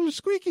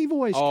squeaky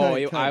voice.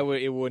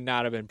 It would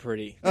not have been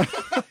pretty.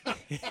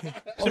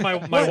 So my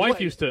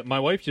wife used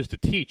to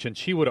teach, and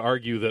she would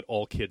argue that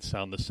all kids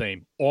sound the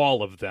same,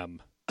 all of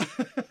them,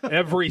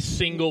 every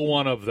single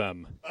one of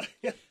them.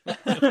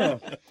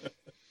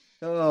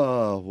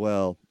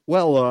 Oh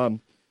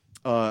well.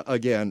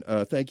 Again,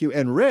 thank you,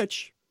 and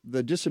Rich,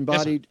 the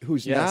disembodied,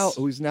 who's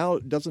now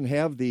doesn't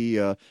have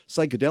the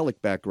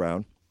psychedelic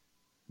background.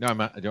 No, I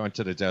went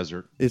to the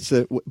desert.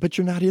 But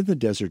you're not in the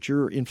desert.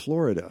 You're in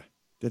Florida.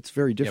 That's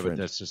very different. Yeah, but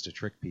that's just to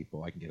trick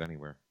people. I can get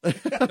anywhere.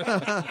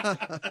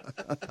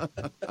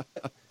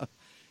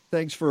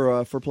 Thanks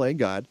for playing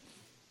God,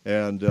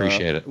 and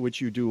appreciate it. Which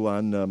you do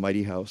on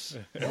Mighty House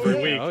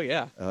every week. Oh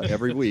yeah,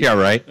 every week. Yeah,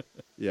 right.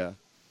 Yeah. Yep.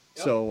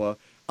 So,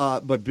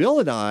 but Bill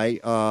and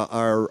I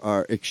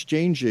are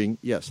exchanging.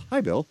 Yes,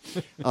 hi, Bill.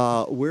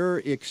 We're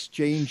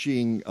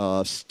exchanging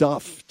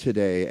stuff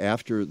today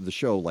after the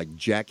show, like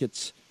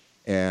jackets.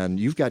 And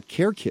you've got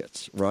care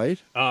kits,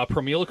 right?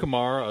 Pramila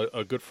Kumar,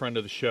 a good friend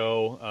of the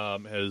show,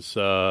 has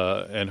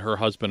and her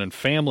husband and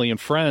family and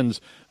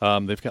friends,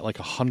 they've got like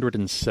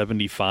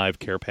 175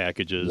 care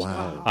packages.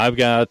 Wow! I've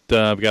got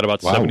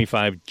about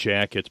 75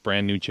 jackets,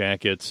 brand new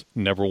jackets,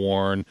 never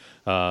worn,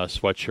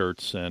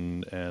 sweatshirts,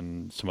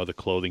 and some other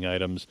clothing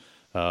items.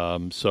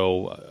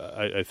 So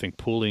I think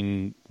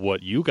pooling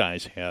what you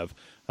guys have,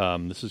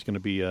 this is going to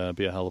be a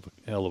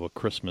hell of a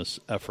Christmas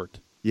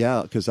effort.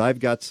 Yeah, because I've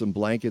got some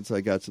blankets,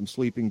 I got some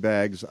sleeping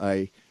bags,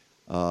 I've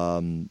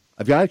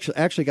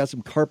actually got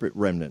some carpet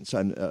remnants.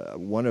 And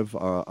one of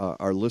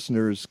our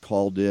listeners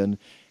called in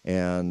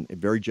and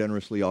very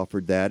generously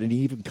offered that, and he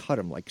even cut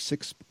them like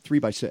 3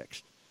 by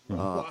 6.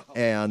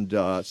 And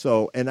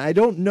I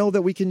don't know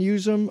that we can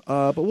use them,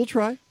 but we'll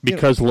try.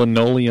 Because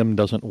linoleum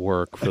doesn't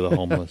work for the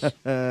homeless.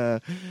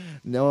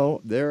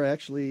 No, they're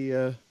actually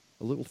a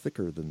little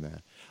thicker than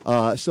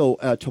that. So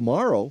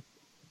tomorrow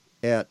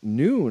at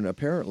noon,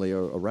 apparently,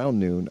 or around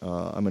noon,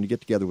 I'm going to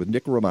get together with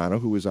Nick Romano,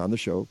 who was on the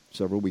show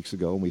several weeks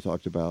ago, and we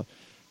talked about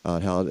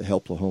how to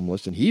help the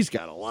homeless. And he's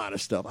got a lot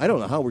of stuff. I don't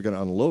know how we're going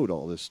to unload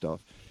all this stuff.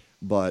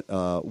 But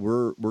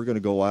we're going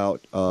to go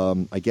out,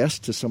 I guess,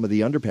 to some of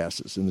the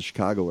underpasses in the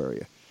Chicago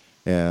area.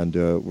 And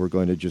we're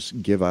going to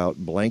just give out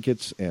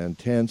blankets and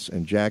tents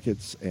and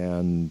jackets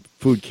and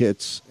food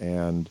kits.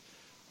 And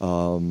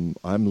I'm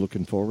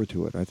looking forward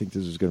to it. I think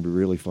this is going to be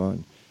really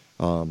fun.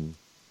 And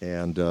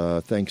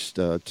thanks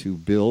to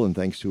Bill, and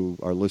thanks to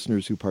our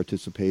listeners who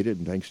participated,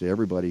 and thanks to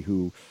everybody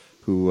who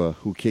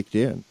kicked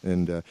in.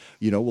 And,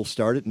 we'll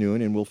start at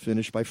noon and we'll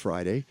finish by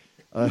Friday.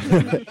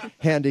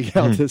 Handing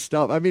out this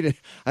stuff. I mean,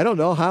 I don't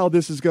know how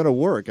this is going to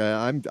work.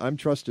 I'm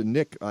trusting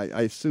Nick. I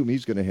assume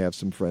he's going to have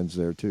some friends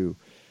there too.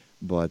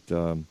 But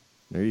there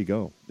you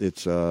go.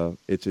 It's an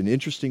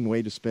interesting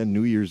way to spend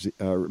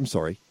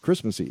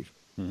Christmas Eve.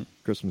 Mm-hmm.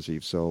 Christmas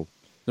Eve. So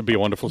it'd be a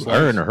wonderful.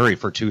 You're in a hurry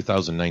for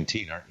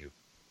 2019, aren't you?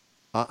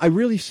 I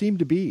really seem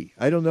to be.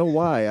 I don't know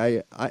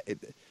why.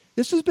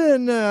 This has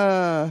been,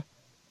 but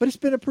it's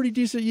been a pretty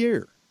decent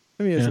year.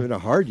 I mean, it's been a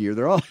hard year.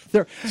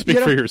 Speak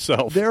for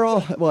yourself. They're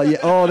all well. Yeah.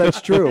 Oh,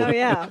 that's true. Oh,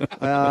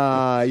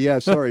 yeah. Yeah.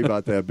 Sorry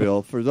about that,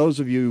 Bill. For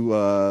those of you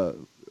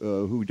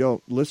who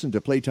don't listen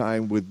to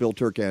Playtime with Bill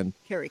Turck and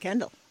Carrie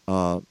Kendall,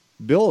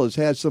 Bill has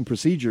had some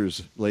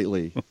procedures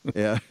lately.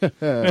 Yeah,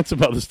 that's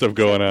about the stuff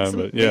going on.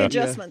 But yeah,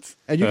 adjustments.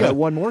 And you got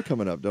one more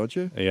coming up, don't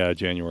you? Yeah,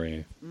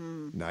 January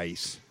 8th.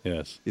 Nice.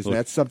 Yes. Isn't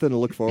that something to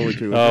look forward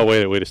to? Oh,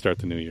 way to start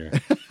the new year.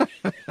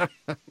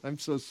 I'm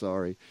so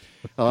sorry,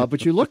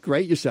 but you look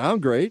great. You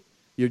sound great.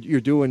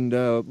 You're doing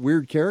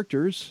weird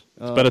characters.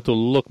 It's better to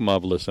look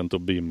marvelous than to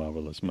be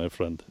marvelous, my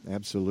friend.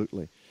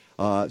 Absolutely.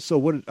 So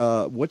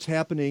what's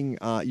happening?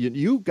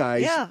 You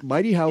guys,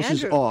 Mighty House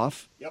Andrew. is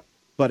off. Yep.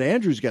 But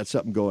Andrew's got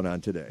something going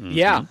on today.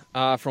 Mm-hmm.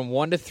 Yeah, from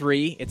 1 to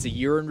 3. It's a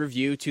year in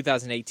review,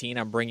 2018.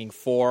 I'm bringing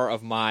 4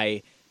 of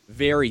my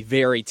very,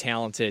 very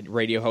talented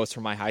radio hosts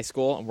from my high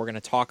school, and we're going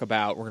to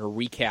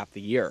recap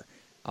the year.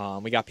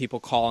 We got people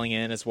calling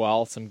in as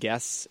well, some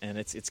guests, and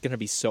it's going to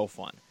be so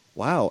fun.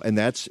 Wow, and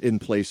that's in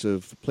place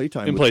of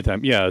Playtime. In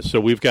Playtime, yeah.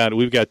 So we've got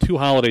 2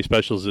 holiday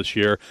specials this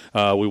year.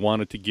 We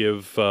wanted to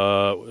give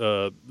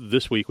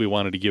this week. We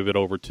wanted to give it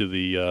over to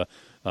the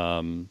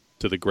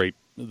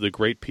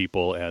great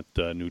people at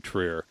New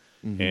Trier,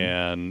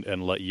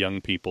 and let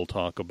young people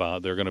talk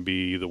about. They're going to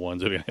be the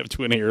ones that are going to have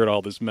to inherit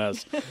all this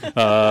mess.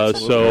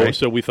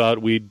 So we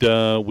thought we'd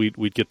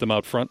get them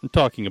out front and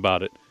talking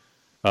about it,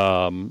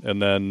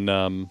 and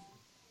then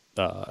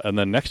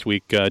next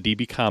week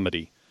DB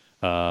Comedy.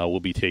 Will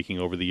be taking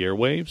over the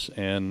airwaves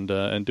and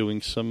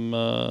doing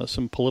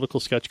some political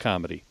sketch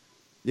comedy.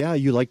 Yeah,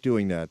 you like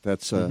doing that.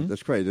 That's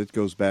great. It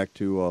goes back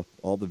to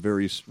all the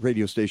various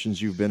radio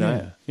stations you've been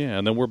on. Yeah,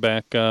 and then we're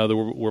back.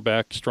 We're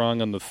back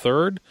strong on the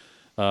 3rd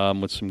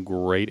with some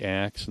great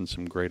acts and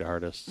some great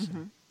artists.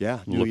 Mm-hmm. Yeah,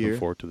 looking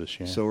forward to this.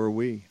 Yeah, so are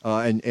we.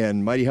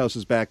 And Mighty House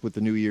is back with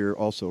the new year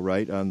also,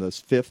 right, on the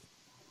 5th.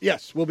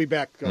 Yes, we'll be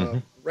back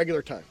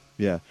regular time.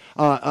 Yeah,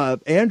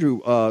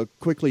 Andrew.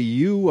 Quickly,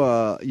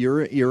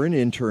 you're an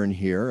intern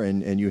here,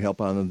 and you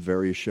help on the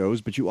various shows,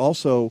 but you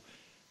also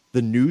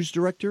the news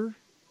director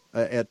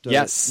at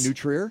New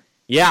Trier.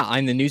 Yeah,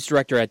 I'm the news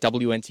director at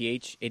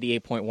WNTH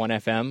 88.1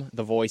 FM,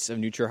 the voice of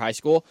New Trier High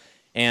School,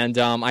 and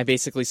I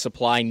basically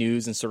supply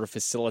news and sort of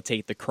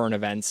facilitate the current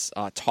events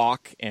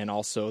talk and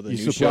also the news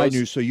shows. You supply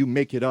news, so you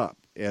make it up.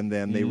 And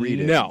then they read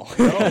it. No.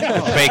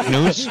 Fake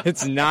news?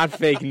 It's not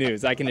fake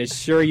news. I can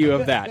assure you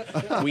of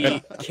that.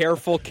 We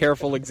careful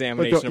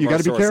examination of our sources. You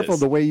got to be careful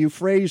the way you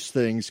phrase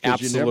things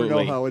because you never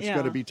know how it's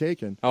going to be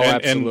taken. Oh,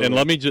 absolutely. And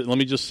let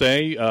me just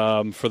say,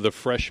 for the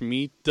fresh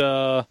meat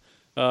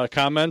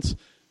comments,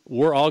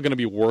 we're all going to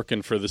be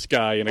working for this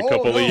guy in a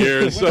couple of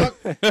years. So.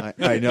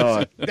 I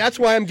know. That's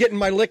why I'm getting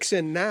my licks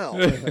in now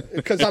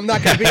because I'm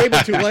not going to be able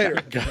to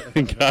later.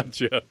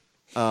 Gotcha.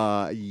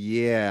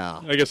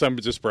 Yeah. I guess I'm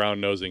just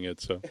brown nosing it.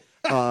 So,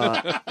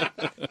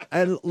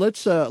 and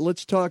let's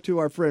talk to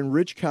our friend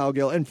Rich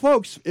Cowgill. And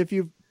folks, if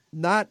you've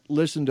not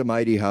listened to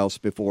Mighty House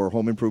before,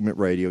 Home Improvement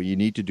Radio, you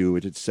need to do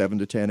it. It's 7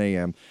 to 10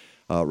 a.m.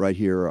 Right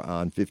here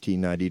on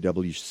 1590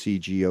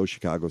 WCGO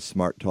Chicago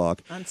Smart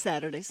Talk on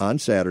Saturdays.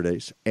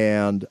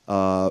 And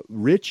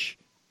Rich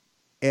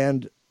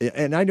and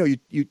I know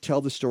you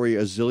tell the story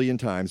a zillion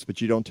times,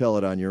 but you don't tell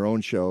it on your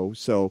own show.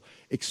 So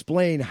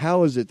explain,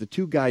 how is it the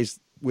two guys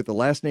with the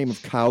last name of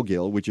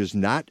Cowgill, which is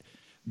not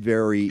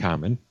very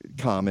common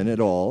at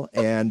all.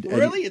 And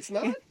really, it's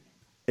not?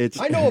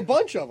 I know a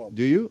bunch of them.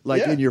 Do you?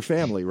 Like in your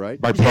family,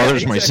 right? My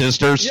brothers, my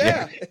sisters.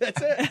 Yeah,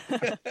 that's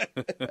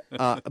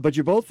it. But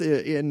you're both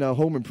in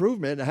home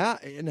improvement.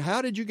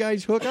 How did you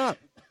guys hook up?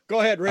 Go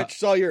ahead, Rich.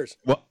 It's all yours.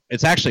 Well,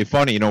 it's actually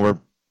funny. We're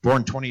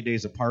born 20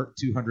 days apart,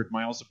 200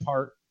 miles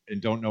apart,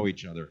 and don't know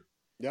each other.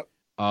 Yep.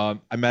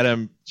 I met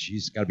him,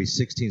 she's got to be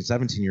 16,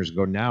 17 years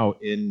ago now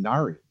in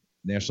NARI,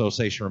 National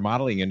Association of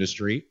Remodeling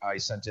Industry. I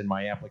sent in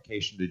my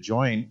application to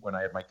join when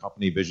I had my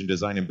company, Vision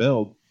Design and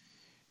Build.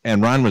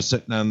 And Ron was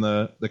sitting on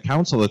the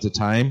council at the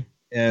time,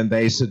 and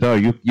they said, "Oh,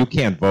 you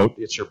can't vote.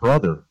 It's your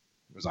brother."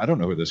 Because I don't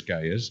know who this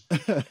guy is.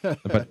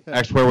 But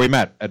that's where we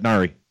met, at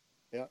NARI,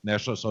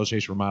 National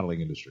Association of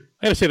Remodeling Industry.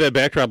 I got to say that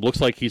backdrop looks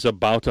like he's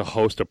about to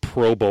host a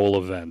Pro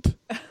Bowl event.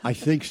 I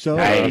think so.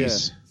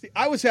 Nice. See,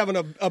 I was having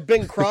a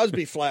Bing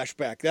Crosby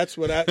flashback. That's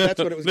what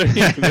it was.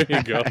 There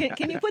you go.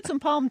 Can you put some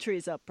palm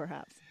trees up,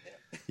 perhaps?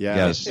 Yeah.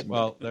 Yes.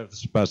 Well,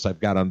 that's the best I've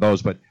got on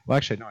those. But, well,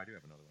 actually, no, I do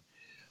have another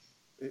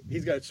one.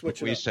 He's got to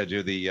switch it We up. used to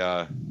do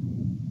the,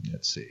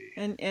 let's see.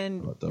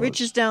 And Rich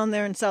is down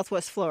there in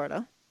Southwest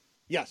Florida.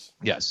 Yes.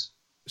 Yes.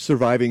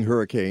 Surviving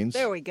hurricanes.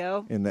 There we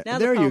go. And Now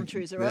there the palm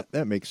trees are up.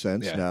 That makes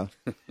sense now.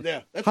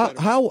 Yeah. That's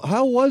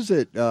How was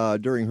it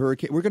during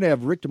hurricane? We're going to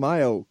have Rick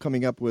DeMaio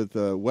coming up with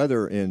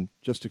weather in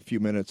just a few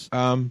minutes.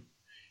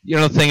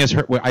 The thing is,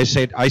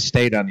 I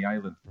stayed on the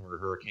island for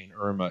Hurricane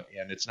Irma,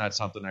 and it's not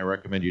something I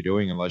recommend you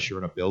doing unless you're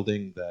in a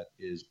building that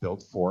is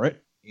built for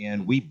it.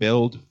 And we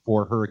build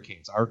for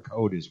hurricanes. Our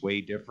code is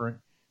way different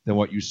than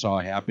what you saw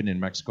happen in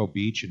Mexico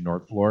Beach in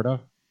North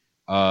Florida.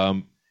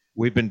 The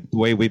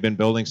way we've been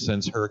building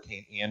since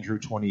Hurricane Andrew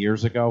 20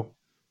 years ago,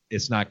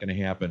 it's not going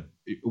to happen.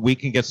 We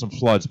can get some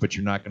floods, but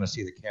you're not going to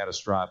see the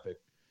catastrophic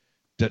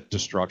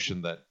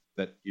destruction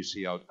that you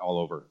see out all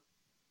over.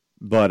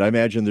 But I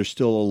imagine there's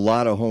still a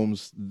lot of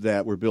homes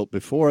that were built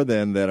before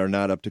then that are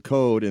not up to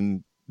code,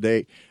 and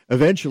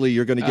eventually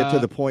you're going to get to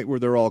the point where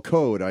they're all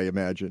code, I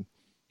imagine.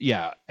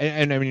 Yeah,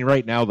 and I mean,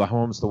 right now the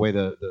homes, the way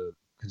the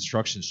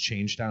construction's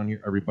changed down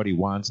here, everybody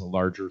wants a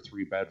larger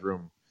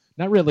 3-bedroom,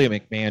 not really a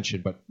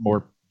McMansion, but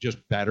more just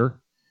better.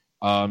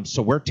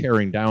 So we're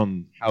tearing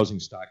down housing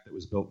stock that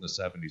was built in the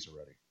 70s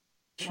already.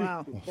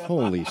 Wow!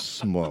 Holy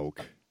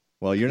smoke!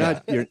 Well, you're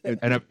not. And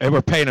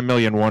we're paying $1.1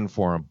 million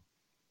for them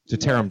to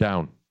tear them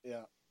down.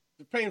 Yeah,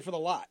 they're paying for the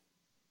lot.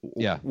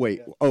 Yeah.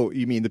 Wait. Oh,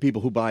 you mean the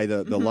people who buy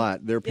the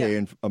lot? They're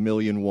paying $1.1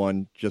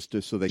 million just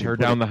so they tear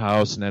can down the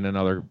house and then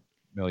another $1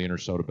 million or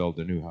so to build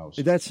the new house.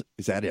 Is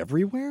that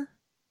everywhere?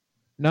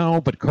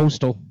 No, but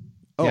coastal.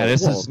 Oh, yeah,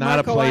 this is not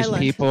Marco a place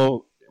Island.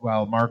 people.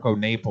 Well, Marco,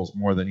 Naples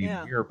more than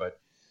even here, but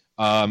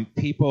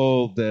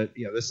people that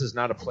this is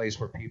not a place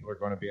where people are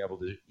going to be able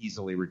to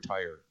easily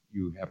retire.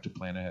 You have to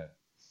plan ahead.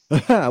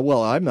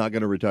 Well, I'm not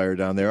going to retire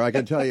down there, I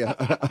can tell you.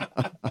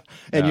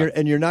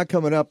 And you're not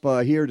coming up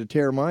here to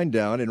tear mine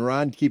down. And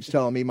Ron keeps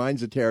telling me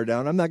mine's a tear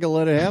down. I'm not going to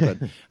let it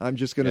happen. I'm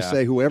just going to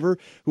say whoever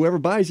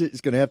buys it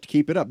is going to have to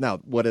keep it up. Now,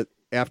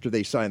 after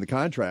they sign the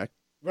contract,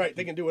 right?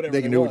 They can do whatever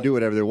they can do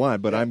whatever they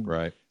want. But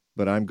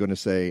But I'm going to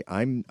say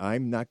I'm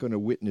not going to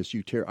witness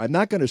you tear. I'm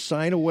not going to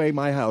sign away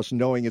my house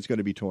knowing it's going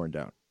to be torn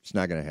down. It's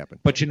not going to happen.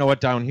 But you know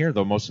what? Down here,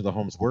 though, most of the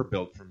homes were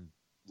built from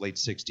late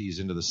 60s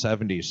into the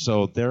 70s,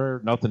 so they're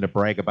nothing to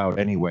brag about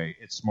anyway.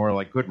 It's more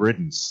like good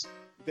riddance,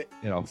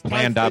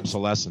 planned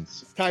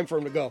obsolescence. It's time for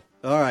him to go.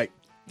 All right.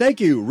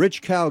 Thank you,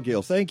 Rich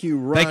Cowgill. Thank you,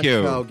 Ron Thank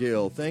you.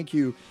 Cowgill. Thank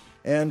you,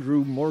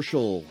 Andrew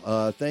Marshall.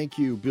 Thank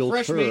you, Bill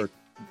Fresh Turck.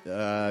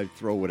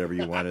 Throw whatever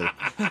you want to.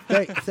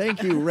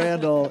 Thank you,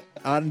 Randall.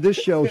 On this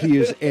show, he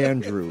is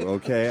Andrew,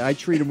 okay? I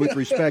treat him with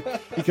respect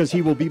because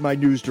he will be my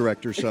news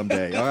director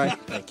someday, all right?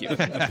 Thank you.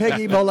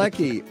 Peggy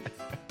Malecki.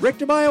 Rick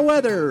DeMaio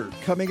weather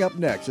coming up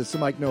next. It's the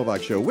Mike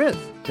Novak Show with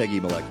Peggy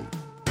Malecki.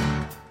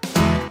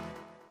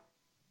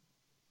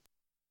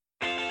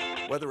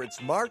 Whether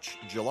it's March,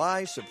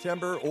 July,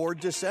 September, or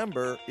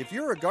December, if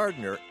you're a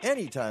gardener,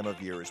 any time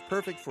of year is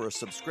perfect for a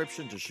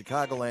subscription to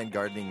Chicagoland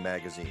Gardening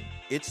Magazine.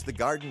 It's the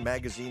garden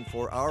magazine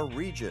for our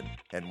region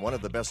and one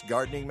of the best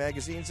gardening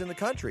magazines in the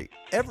country.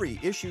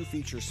 Every issue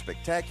features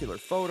spectacular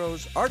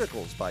photos,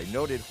 articles by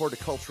noted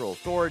horticultural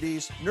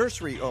authorities,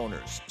 nursery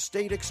owners,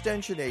 state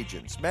extension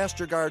agents,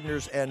 master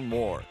gardeners, and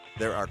more.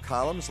 There are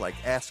columns like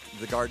Ask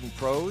the Garden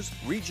Pros,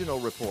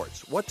 regional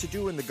reports, what to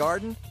do in the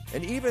garden,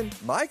 and even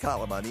my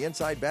column on the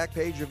inside back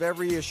page of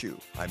every issue.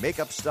 I make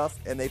up stuff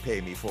and they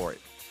pay me for it.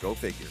 Go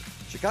figure.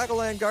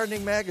 Chicagoland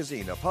Gardening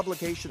Magazine, a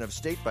publication of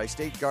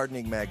state-by-state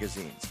gardening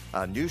magazines.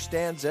 On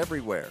newsstands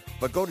everywhere.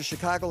 But go to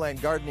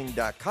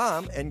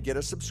ChicagolandGardening.com and get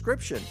a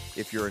subscription.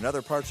 If you're in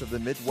other parts of the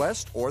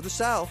Midwest or the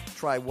South,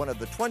 try one of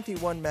the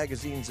 21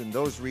 magazines in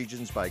those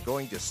regions by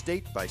going to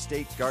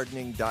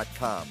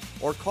StateByStateGardening.com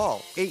or call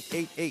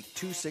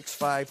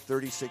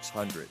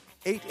 888-265-3600.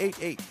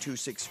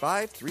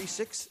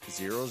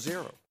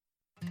 888-265-3600.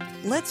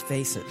 Let's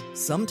face it,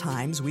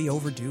 sometimes we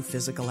overdo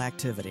physical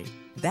activity.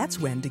 That's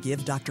when to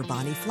give Dr.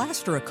 Bonnie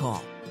Flaster a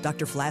call.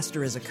 Dr.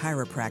 Flaster is a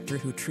chiropractor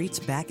who treats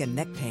back and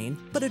neck pain,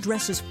 but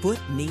addresses foot,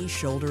 knee,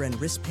 shoulder, and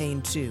wrist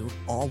pain too,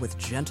 all with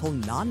gentle,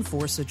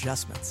 non-force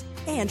adjustments.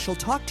 And she'll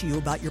talk to you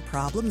about your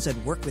problems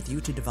and work with you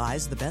to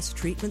devise the best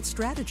treatment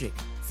strategy.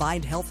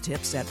 Find health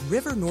tips at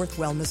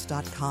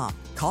rivernorthwellness.com.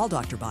 Call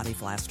Dr. Bonnie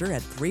Flaster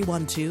at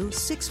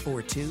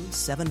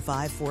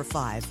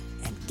 312-642-7545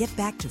 and get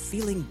back to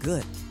feeling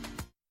good.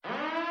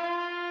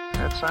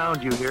 That's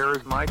sound you hear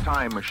is my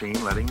time machine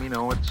letting me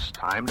know it's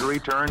time to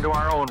return to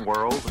our own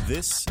world.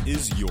 This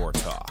is Your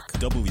Talk,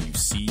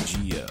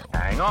 WCGO.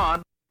 Hang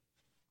on.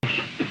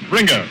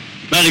 Ringo.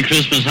 Merry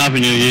Christmas, Happy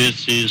New Year,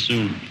 see you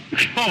soon.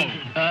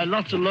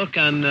 Lots of luck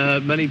and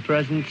many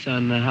presents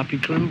and happy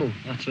Crimble.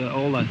 That's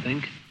all, I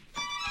think.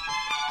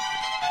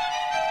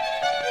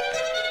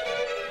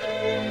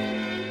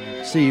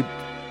 See,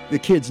 the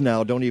kids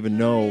now don't even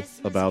know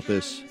about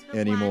this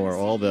anymore.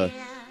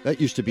 That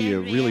used to be a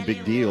really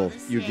big deal.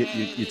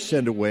 You'd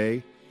send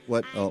away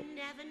what? Oh,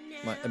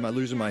 am I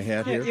losing my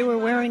hat here? You were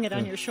wearing it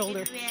on your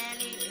shoulder.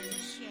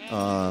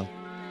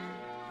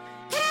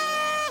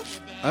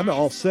 I'm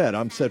all set.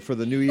 I'm set for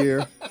the new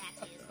year.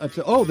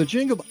 The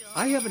jingle.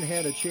 I haven't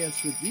had a chance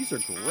to. These are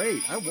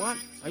great. I want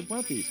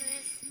these.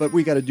 But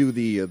we got to do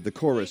the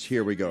chorus.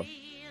 Here we go.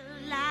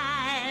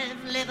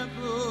 Live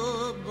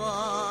Liverpool boy.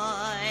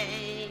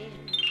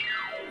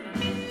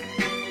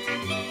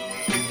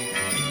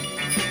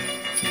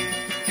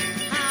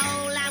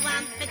 All I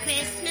want for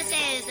Christmas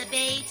is a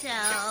Beetle,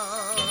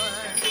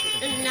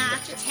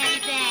 not a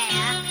teddy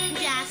bear,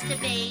 just a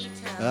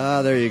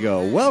Beetle. There you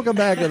go. Welcome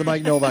back to the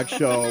Mike Novak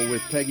Show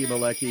with Peggy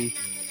Malecki.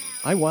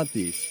 I want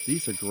these.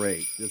 These are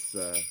great.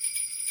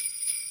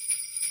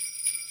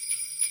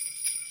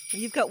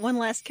 You've got one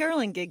last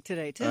caroling gig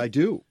today, too. I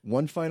do.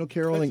 One final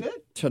caroling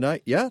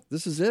tonight. Yeah,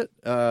 this is it.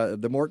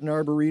 The Morton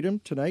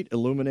Arboretum tonight,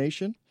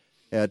 Illumination,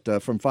 at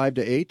from 5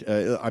 to 8.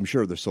 I'm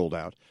sure they're sold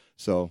out.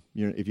 So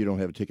if you don't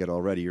have a ticket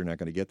already, you're not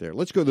going to get there.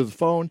 Let's go to the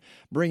phone.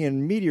 Bring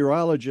in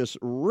meteorologist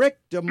Rick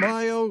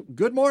DeMaio.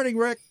 Good morning,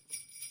 Rick.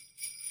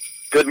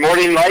 Good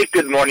morning, Mike.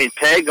 Good morning,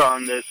 Peg,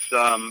 on this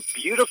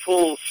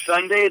beautiful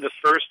Sunday, the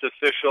first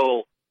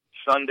official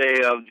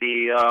Sunday of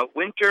the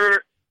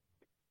winter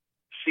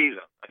season.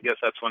 I guess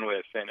that's one way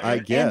of saying it. I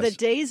guess. And the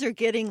days are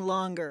getting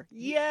longer.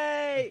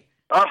 Yay!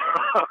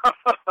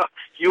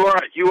 You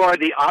are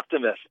the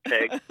optimist,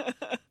 Peg.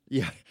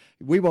 Yeah,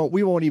 we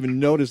won't even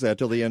notice that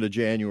till the end of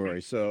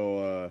January.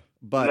 So,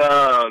 but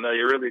no,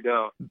 you really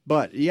don't.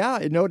 But yeah,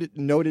 it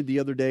noted the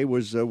other day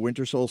was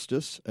winter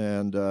solstice,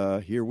 and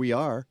here we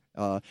are.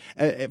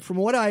 From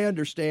what I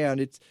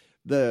understand,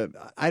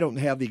 I don't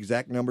have the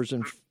exact numbers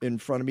in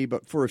front of me,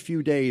 but for a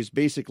few days,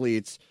 basically,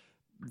 it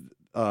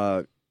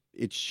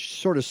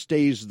sort of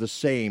stays the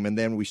same, and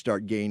then we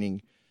start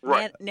gaining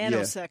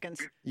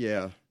nanoseconds.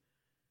 Yeah.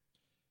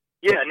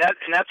 Yeah, and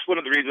that's one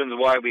of the reasons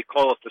why we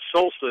call it the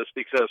solstice,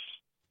 because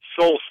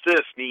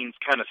solstice means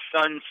kind of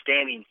sun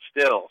standing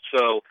still.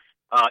 So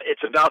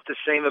it's about the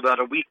same about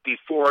a week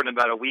before and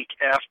about a week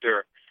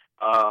after.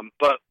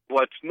 But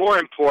what's more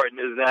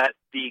important is that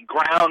the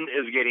ground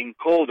is getting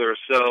colder.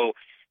 So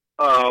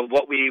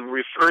what we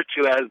refer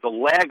to as the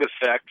lag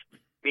effect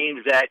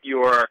means that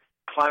your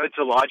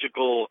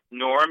climatological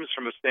norms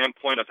from a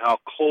standpoint of how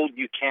cold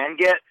you can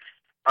get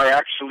are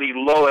actually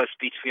lowest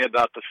between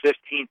about the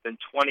 15th and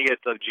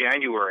 20th of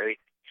January.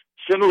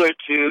 Similar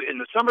to in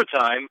the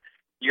summertime,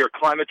 your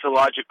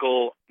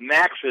climatological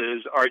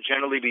maxes are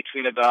generally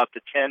between about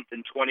the 10th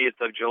and 20th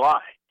of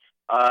July.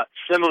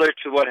 Similar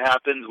to what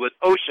happens with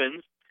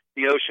oceans,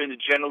 the oceans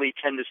generally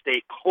tend to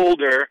stay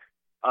colder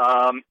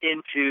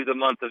into the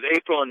month of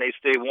April, and they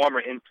stay warmer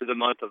into the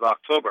month of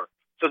October.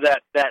 So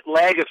that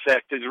lag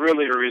effect is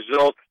really a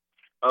result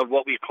of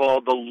what we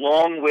call the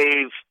long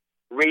wave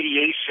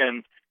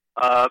radiation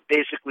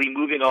basically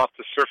moving off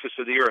the surface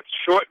of the Earth.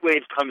 Short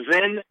wave comes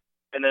in,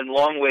 and then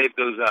long wave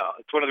goes out.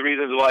 It's one of the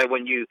reasons why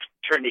when you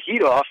turn the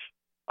heat off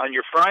on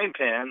your frying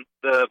pan,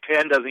 the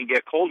pan doesn't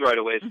get cold right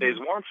away. It stays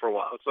warm for a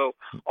while. So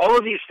all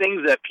of these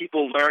things that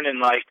people learn in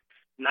like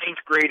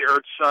 9th grade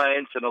earth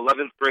science and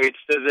 11th grade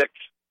physics,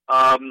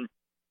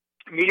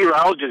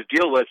 meteorologists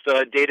deal with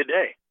day to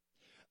day.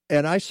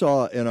 And I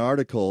saw an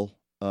article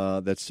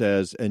that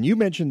says, and you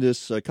mentioned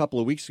this a couple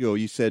of weeks ago,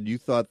 you said you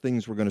thought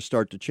things were going to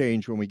start to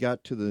change when we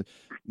got to the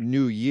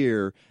new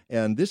year.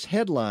 And this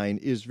headline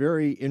is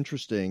very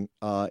interesting.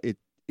 It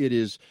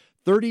is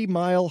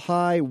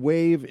 30-mile-high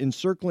wave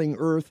encircling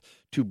Earth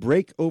to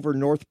break over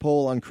North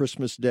Pole on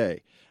Christmas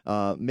Day.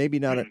 Maybe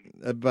not,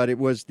 but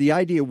the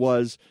idea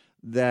was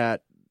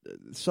that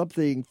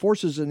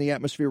forces in the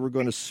atmosphere were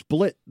going to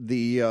split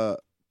the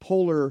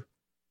polar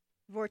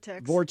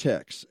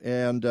vortex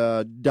and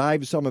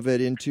dive some of it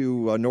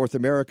into North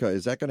America.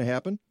 Is that going to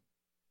happen?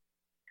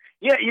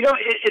 Yeah,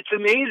 it's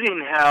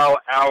amazing how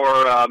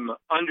our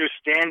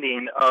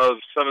understanding of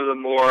some of the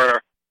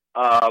more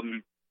how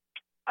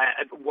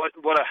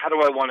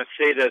do I want to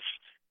say this?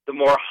 The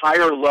more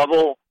higher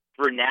level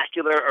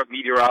vernacular of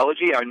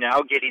meteorology are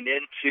now getting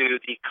into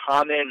the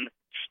common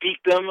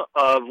speakdom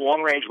of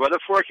long range weather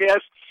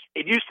forecasts.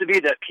 It used to be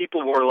that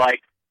people were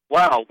like,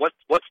 "Wow,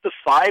 what's the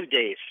 5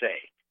 days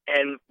say?"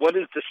 And what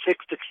is the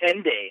 6 to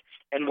 10 day?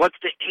 And what's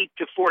the 8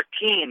 to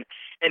 14?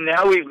 And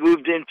now we've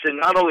moved into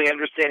not only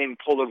understanding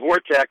polar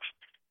vortex,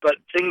 but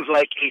things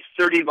like a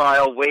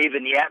 30-mile wave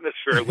in the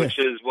atmosphere, which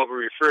is what we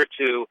refer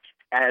to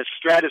as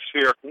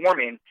stratospheric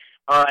warming.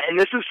 And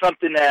this is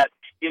something that,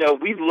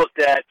 we've looked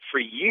at for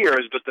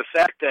years, but the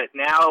fact that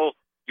now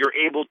you're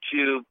able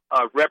to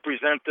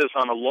represent this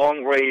on a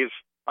long wave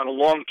on a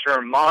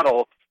long-term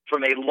model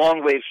from a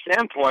long-wave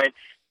standpoint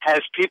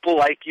has people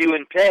like you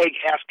and Peg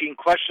asking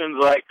questions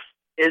like,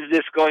 is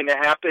this going to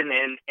happen?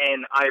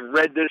 And I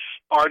read this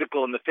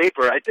article in the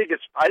paper. I think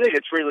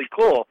it's really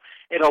cool.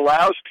 It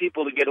allows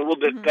people to get a little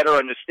bit better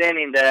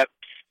understanding that,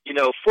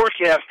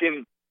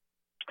 forecasting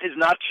is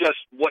not just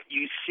what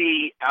you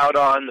see out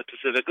on the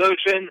Pacific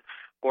Ocean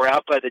or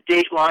out by the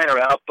dateline or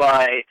out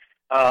by,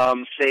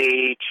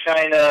 say,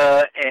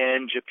 China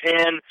and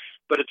Japan,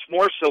 but it's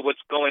more so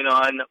what's going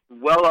on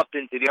well up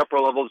into the upper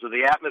levels of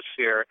the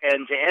atmosphere.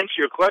 And to answer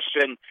your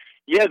question,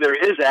 yeah, there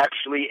is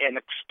actually an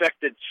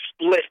expected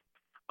split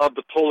of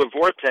the polar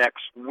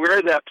vortex.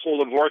 Where that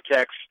polar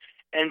vortex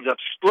ends up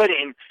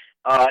splitting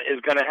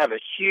is going to have a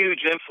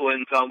huge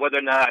influence on whether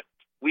or not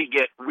we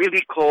get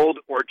really cold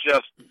or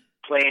just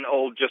plain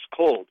old just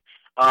cold.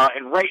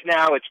 And right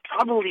now it's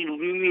probably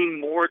leaning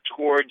more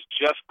towards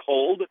just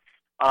cold,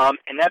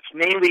 and that's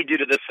mainly due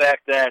to the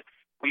fact that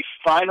we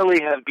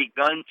finally have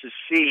begun to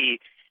see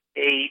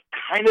a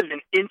kind of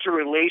an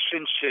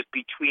interrelationship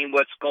between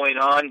what's going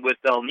on with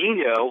El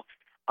Nino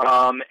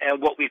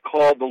and what we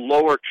call the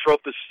lower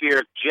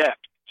tropospheric jet.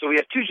 So we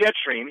have two jet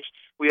streams.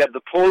 We have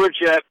the polar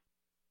jet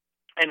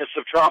and the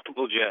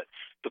subtropical jet.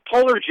 The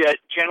polar jet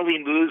generally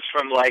moves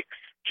from like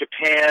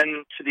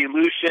Japan to the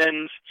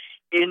Aleutians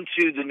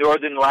into the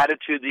northern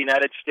latitude of the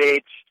United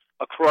States,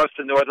 across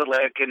the North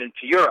Atlantic and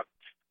into Europe.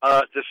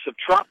 The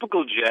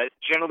subtropical jet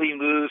generally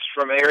moves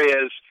from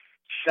areas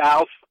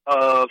south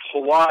of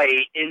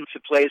Hawaii into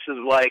places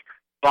like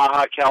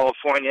Baja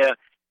California,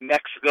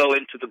 Mexico,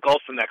 into the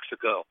Gulf of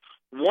Mexico.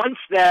 Once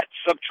that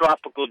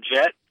subtropical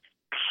jet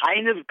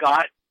kind of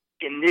got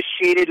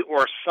initiated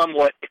or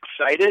somewhat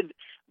excited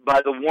by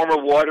the warmer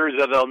waters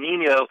of El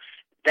Nino,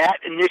 that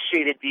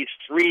initiated these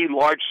three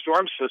large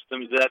storm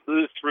systems that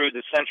moved through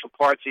the central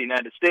parts of the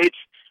United States.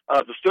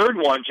 The third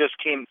one just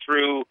came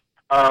through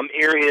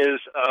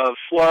areas of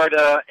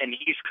Florida and the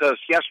East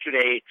Coast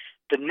yesterday.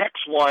 The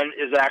next one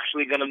is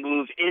actually going to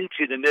move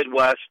into the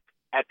Midwest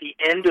at the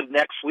end of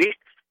next week.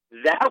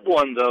 That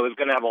one, though, is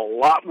going to have a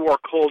lot more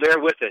cold air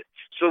with it.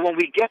 So when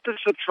we get the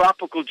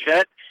subtropical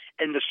jet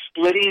and the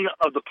splitting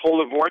of the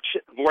polar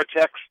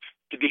vortex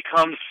to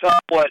become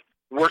somewhat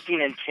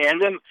working in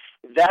tandem,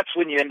 that's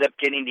when you end up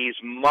getting these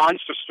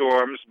monster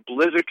storms,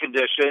 blizzard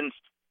conditions,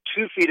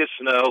 2 feet of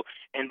snow,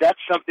 and that's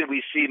something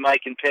we see,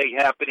 Mike and Peg,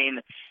 happening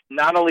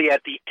not only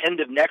at the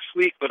end of next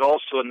week, but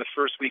also in the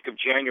first week of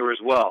January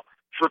as well.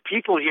 For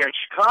people here in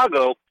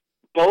Chicago,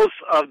 both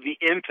of the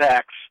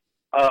impacts,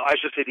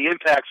 the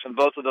impacts from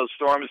both of those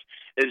storms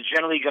is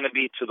generally going to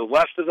be to the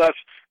west of us,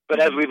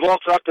 but as we've all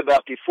talked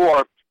about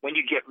before, when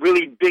you get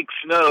really big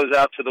snows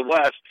out to the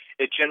west,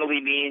 it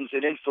generally means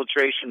an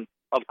infiltration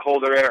of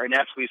colder air, and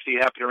that's what we see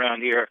happen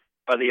around here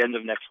by the end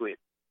of next week.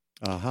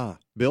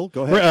 Bill,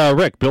 go ahead.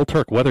 Rick, Bill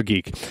Turck, weather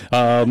geek.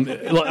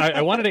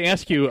 I wanted to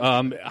ask you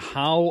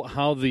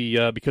how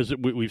the because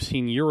we've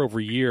seen year over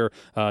year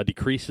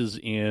decreases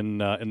in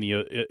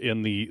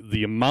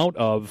the amount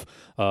of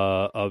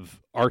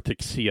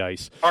Arctic sea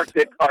ice.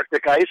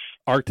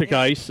 Arctic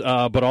ice,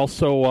 but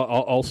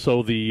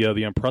also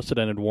the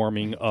unprecedented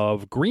warming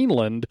of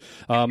Greenland.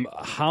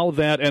 How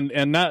that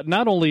and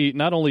not only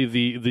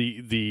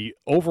the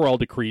overall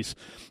decrease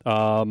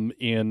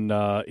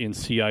in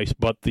sea ice,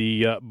 but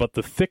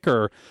the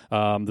thicker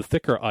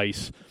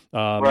ice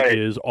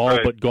is all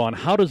but gone.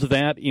 How does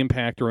that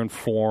impact or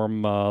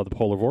inform the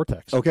polar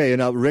vortex? Okay,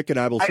 and Rick and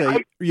I will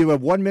say you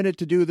have 1 minute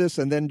to do this,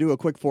 and then do a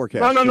quick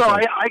forecast. No,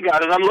 I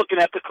got it. I'm looking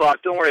at the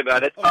clock. Don't worry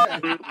about it.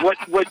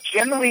 What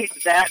generally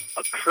that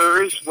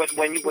occurs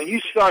when you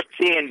start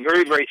seeing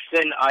very, very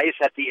thin ice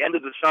at the end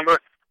of the summer,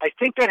 I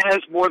think that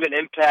has more of an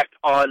impact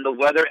on the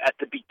weather at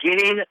the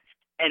beginning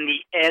and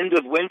the end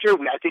of winter.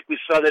 I think we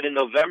saw that in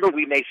November.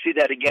 We may see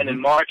that again in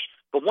March.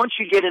 But once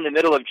you get in the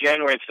middle of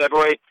January and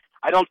February,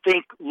 I don't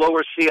think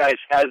lower sea ice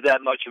has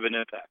that much of an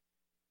impact.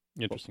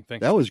 Interesting.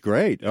 Thank you. That was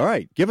great. All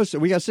right.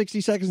 We got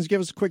 60 seconds. Give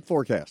us a quick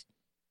forecast.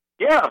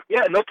 Yeah,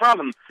 no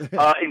problem.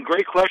 And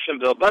great question,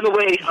 Bill. By the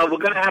way, we're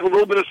going to have a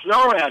little bit of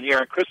snow around here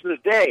on Christmas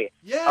Day.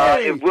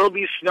 It will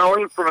be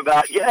snowing from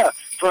about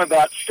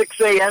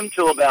 6 a.m.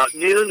 till about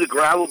noon. The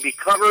ground will be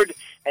covered,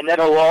 and then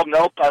it'll all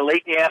melt by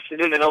late in the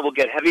afternoon, and then we'll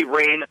get heavy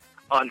rain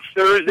on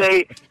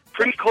Thursday.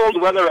 Pretty cold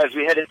weather as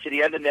we head into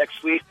the end of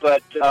next week,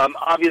 but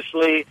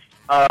obviously,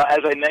 as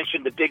I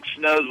mentioned, the big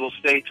snows will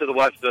stay to the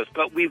west of us.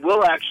 But we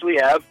will actually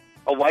have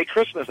a white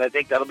Christmas. I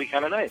think that'll be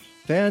kind of nice.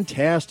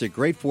 Fantastic.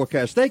 Great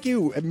forecast. Thank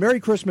you. Merry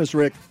Christmas,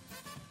 Rick.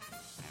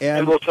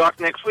 And we'll talk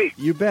next week.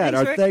 You bet.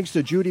 Thanks, Our thanks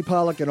to Judy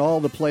Pollock and all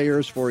the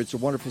players for It's a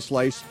Wonderful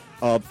Slice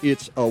of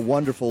It's a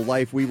Wonderful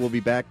Life. We will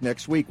be back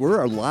next week.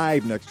 We're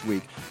live next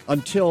week.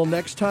 Until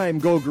next time,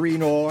 go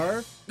green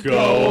or... Go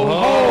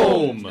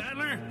home!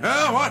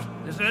 Yeah, what?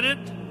 Is that it?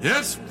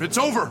 Yes, it's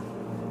over.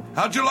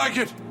 How'd you like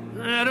it?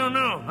 I don't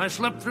know. I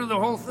slept through the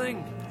whole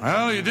thing.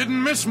 Well, you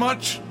didn't miss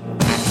much.